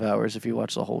really 5 hours if you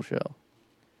watch the whole show.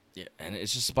 Yeah, and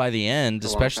it's just by the end,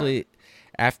 It's a long especially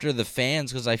after the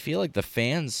fans, because I feel like the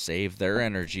fans save their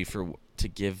energy to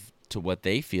give to what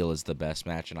they feel is the best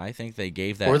match, and I think they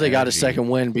gave that. Or they got a energy. second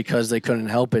win because they couldn't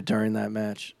help it during that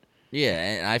match. Yeah,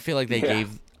 and I feel like they Yeah.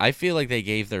 gave. I feel like they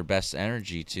gave their best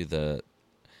energy to the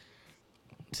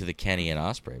Kenny and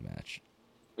Ospreay match.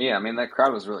 Yeah, I mean, that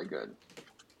crowd was really good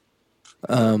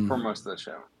for most of the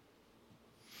show.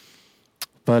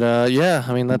 But yeah,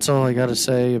 I mean that's all I got to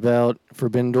say about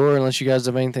Forbidden Door. Unless you guys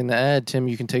have anything to add, Tim,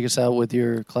 you can take us out with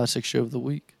your classic show of the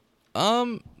week.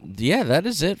 Yeah, that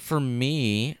is it for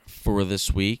me for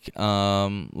this week.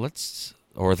 Let's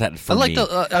or that for I like me.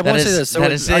 the. I want to say this.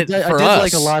 That is it I for did us.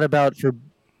 like a lot about for.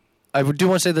 I do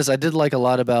want to say this. I did like a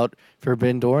lot about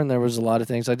Forbidden Door, and there was a lot of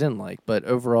things I didn't like. But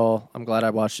overall, I'm glad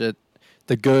I watched it.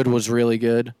 The good was really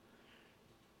good.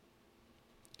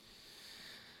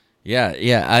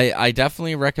 Yeah, I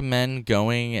definitely recommend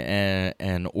going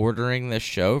and ordering this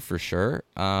show for sure.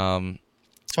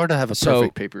 It's hard to have a So-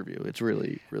 perfect pay-per-view. It's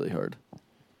really, really hard.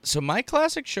 So my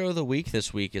classic show of the week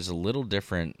this week is a little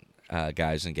different,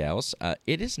 guys and gals.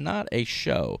 It is not a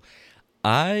show.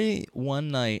 I one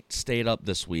night stayed up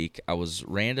this week. I was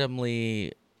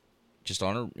randomly just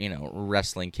on a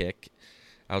wrestling kick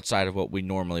outside of what we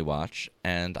normally watch,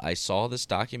 and I saw this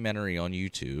documentary on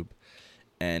YouTube,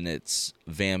 and it's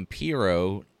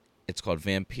Vampiro. It's called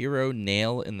Vampiro: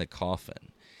 Nail in the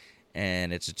Coffin,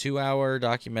 and it's a 2-hour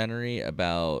documentary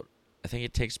about. I think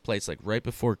it takes place like right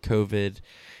before COVID.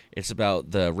 It's about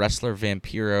the wrestler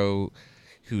Vampiro,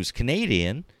 who's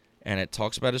Canadian, and it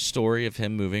talks about his story of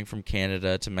him moving from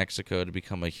Canada to Mexico to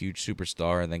become a huge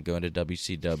superstar and then going to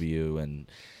WCW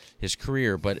and his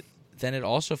career. But then it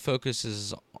also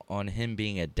focuses on him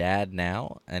being a dad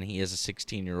now, and he has a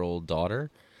 16-year-old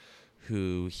daughter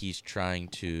who he's trying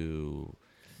to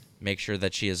make sure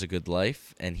that she has a good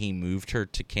life, and he moved her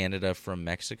to Canada from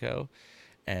Mexico,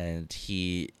 and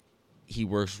he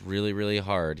works really, really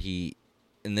hard.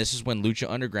 And this is when Lucha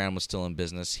Underground was still in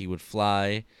business. He'd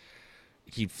fly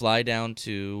down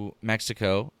to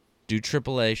Mexico, do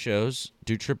AAA shows,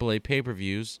 do AAA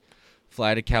pay-per-views,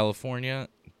 fly to California,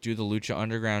 do the Lucha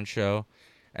Underground show,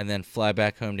 and then fly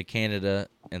back home to Canada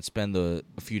and spend a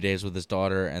few days with his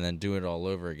daughter and then do it all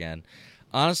over again.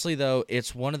 Honestly, though,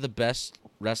 it's one of the best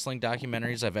wrestling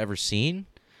documentaries I've ever seen.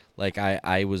 Like,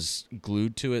 I was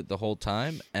glued to it the whole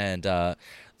time, and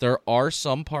there are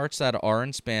some parts that are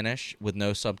in Spanish with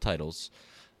no subtitles.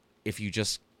 If you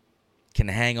just can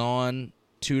hang on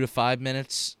 2 to 5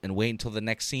 minutes and wait until the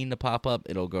next scene to pop up,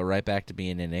 it'll go right back to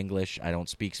being in English. I don't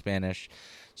speak Spanish.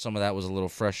 Some of that was a little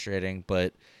frustrating,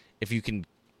 but if you can,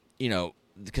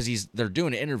 because they're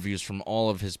doing interviews from all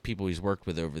of his people he's worked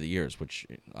with over the years, which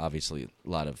obviously a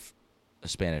lot of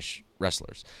Spanish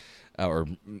wrestlers or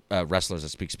wrestlers that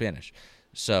speak Spanish.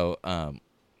 So,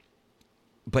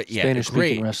 but yeah,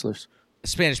 Spanish-speaking wrestlers.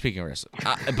 Spanish-speaking wrestler,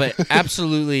 but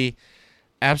absolutely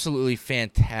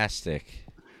fantastic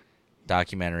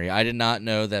documentary. I did not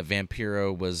know that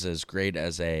Vampiro was as great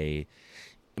as in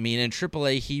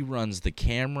AAA, he runs the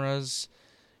cameras,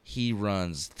 he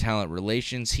runs talent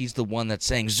relations. He's the one that's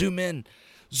saying zoom in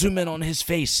on his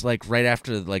face, like right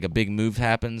after like a big move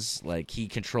happens. Like, he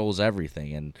controls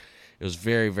everything, and it was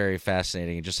very, very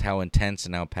fascinating, just how intense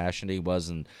and how passionate he was,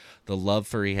 and the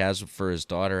love he has for his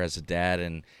daughter as a dad,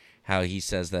 and how he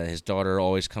says that his daughter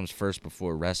always comes first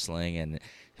before wrestling, and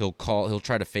he'll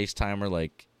try to FaceTime her.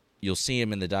 Like, you'll see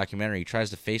him in the documentary. He tries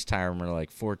to FaceTime her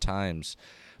like 4 times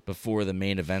before the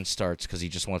main event starts because he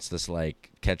just wants this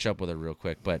like catch up with her real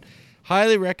quick. But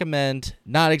highly recommend.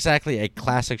 Not exactly a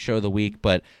classic show of the week,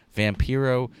 but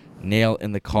Vampiro: Nail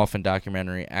in the Coffin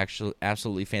documentary, actually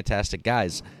absolutely fantastic,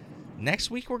 guys. Next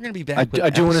week we're going to be back.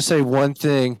 I do want to say one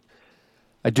thing.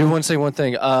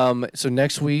 So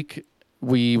next week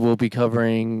we will be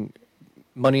covering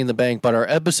Money in the Bank, but our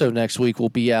episode next week will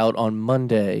be out on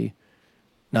Monday,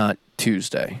 not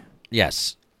Tuesday.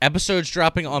 Yes. Episodes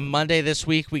dropping on Monday this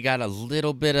week. We got a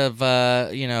little bit of,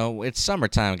 it's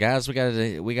summertime, guys. We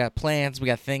got plans. We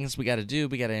got things we got to do.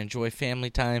 We got to enjoy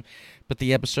family time. But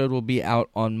the episode will be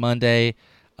out on Monday,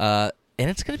 and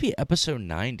it's going to be episode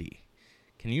 90.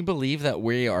 Can you believe that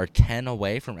we are 10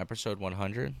 away from episode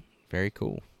 100? Very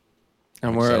cool.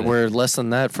 And I'm we're excited. we're less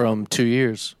than that from 2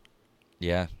 years.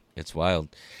 Yeah, it's wild.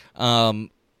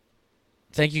 Thank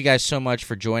you guys so much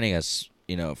for joining us,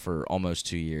 for almost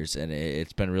 2 years, and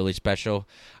it's been really special.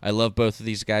 I love both of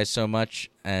these guys so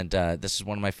much, and this is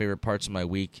one of my favorite parts of my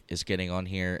week is getting on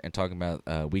here and talking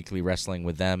about weekly wrestling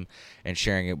with them and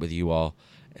sharing it with you all.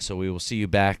 So we will see you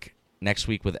back next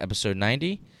week with episode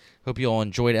 90. Hope you all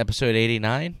enjoyed episode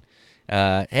 89.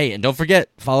 Hey, and don't forget,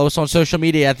 follow us on social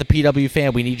media at the PW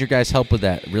Fan. We need your guys' help with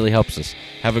that. It really helps us.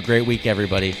 Have a great week,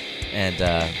 everybody, and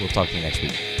we'll talk to you next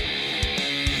week.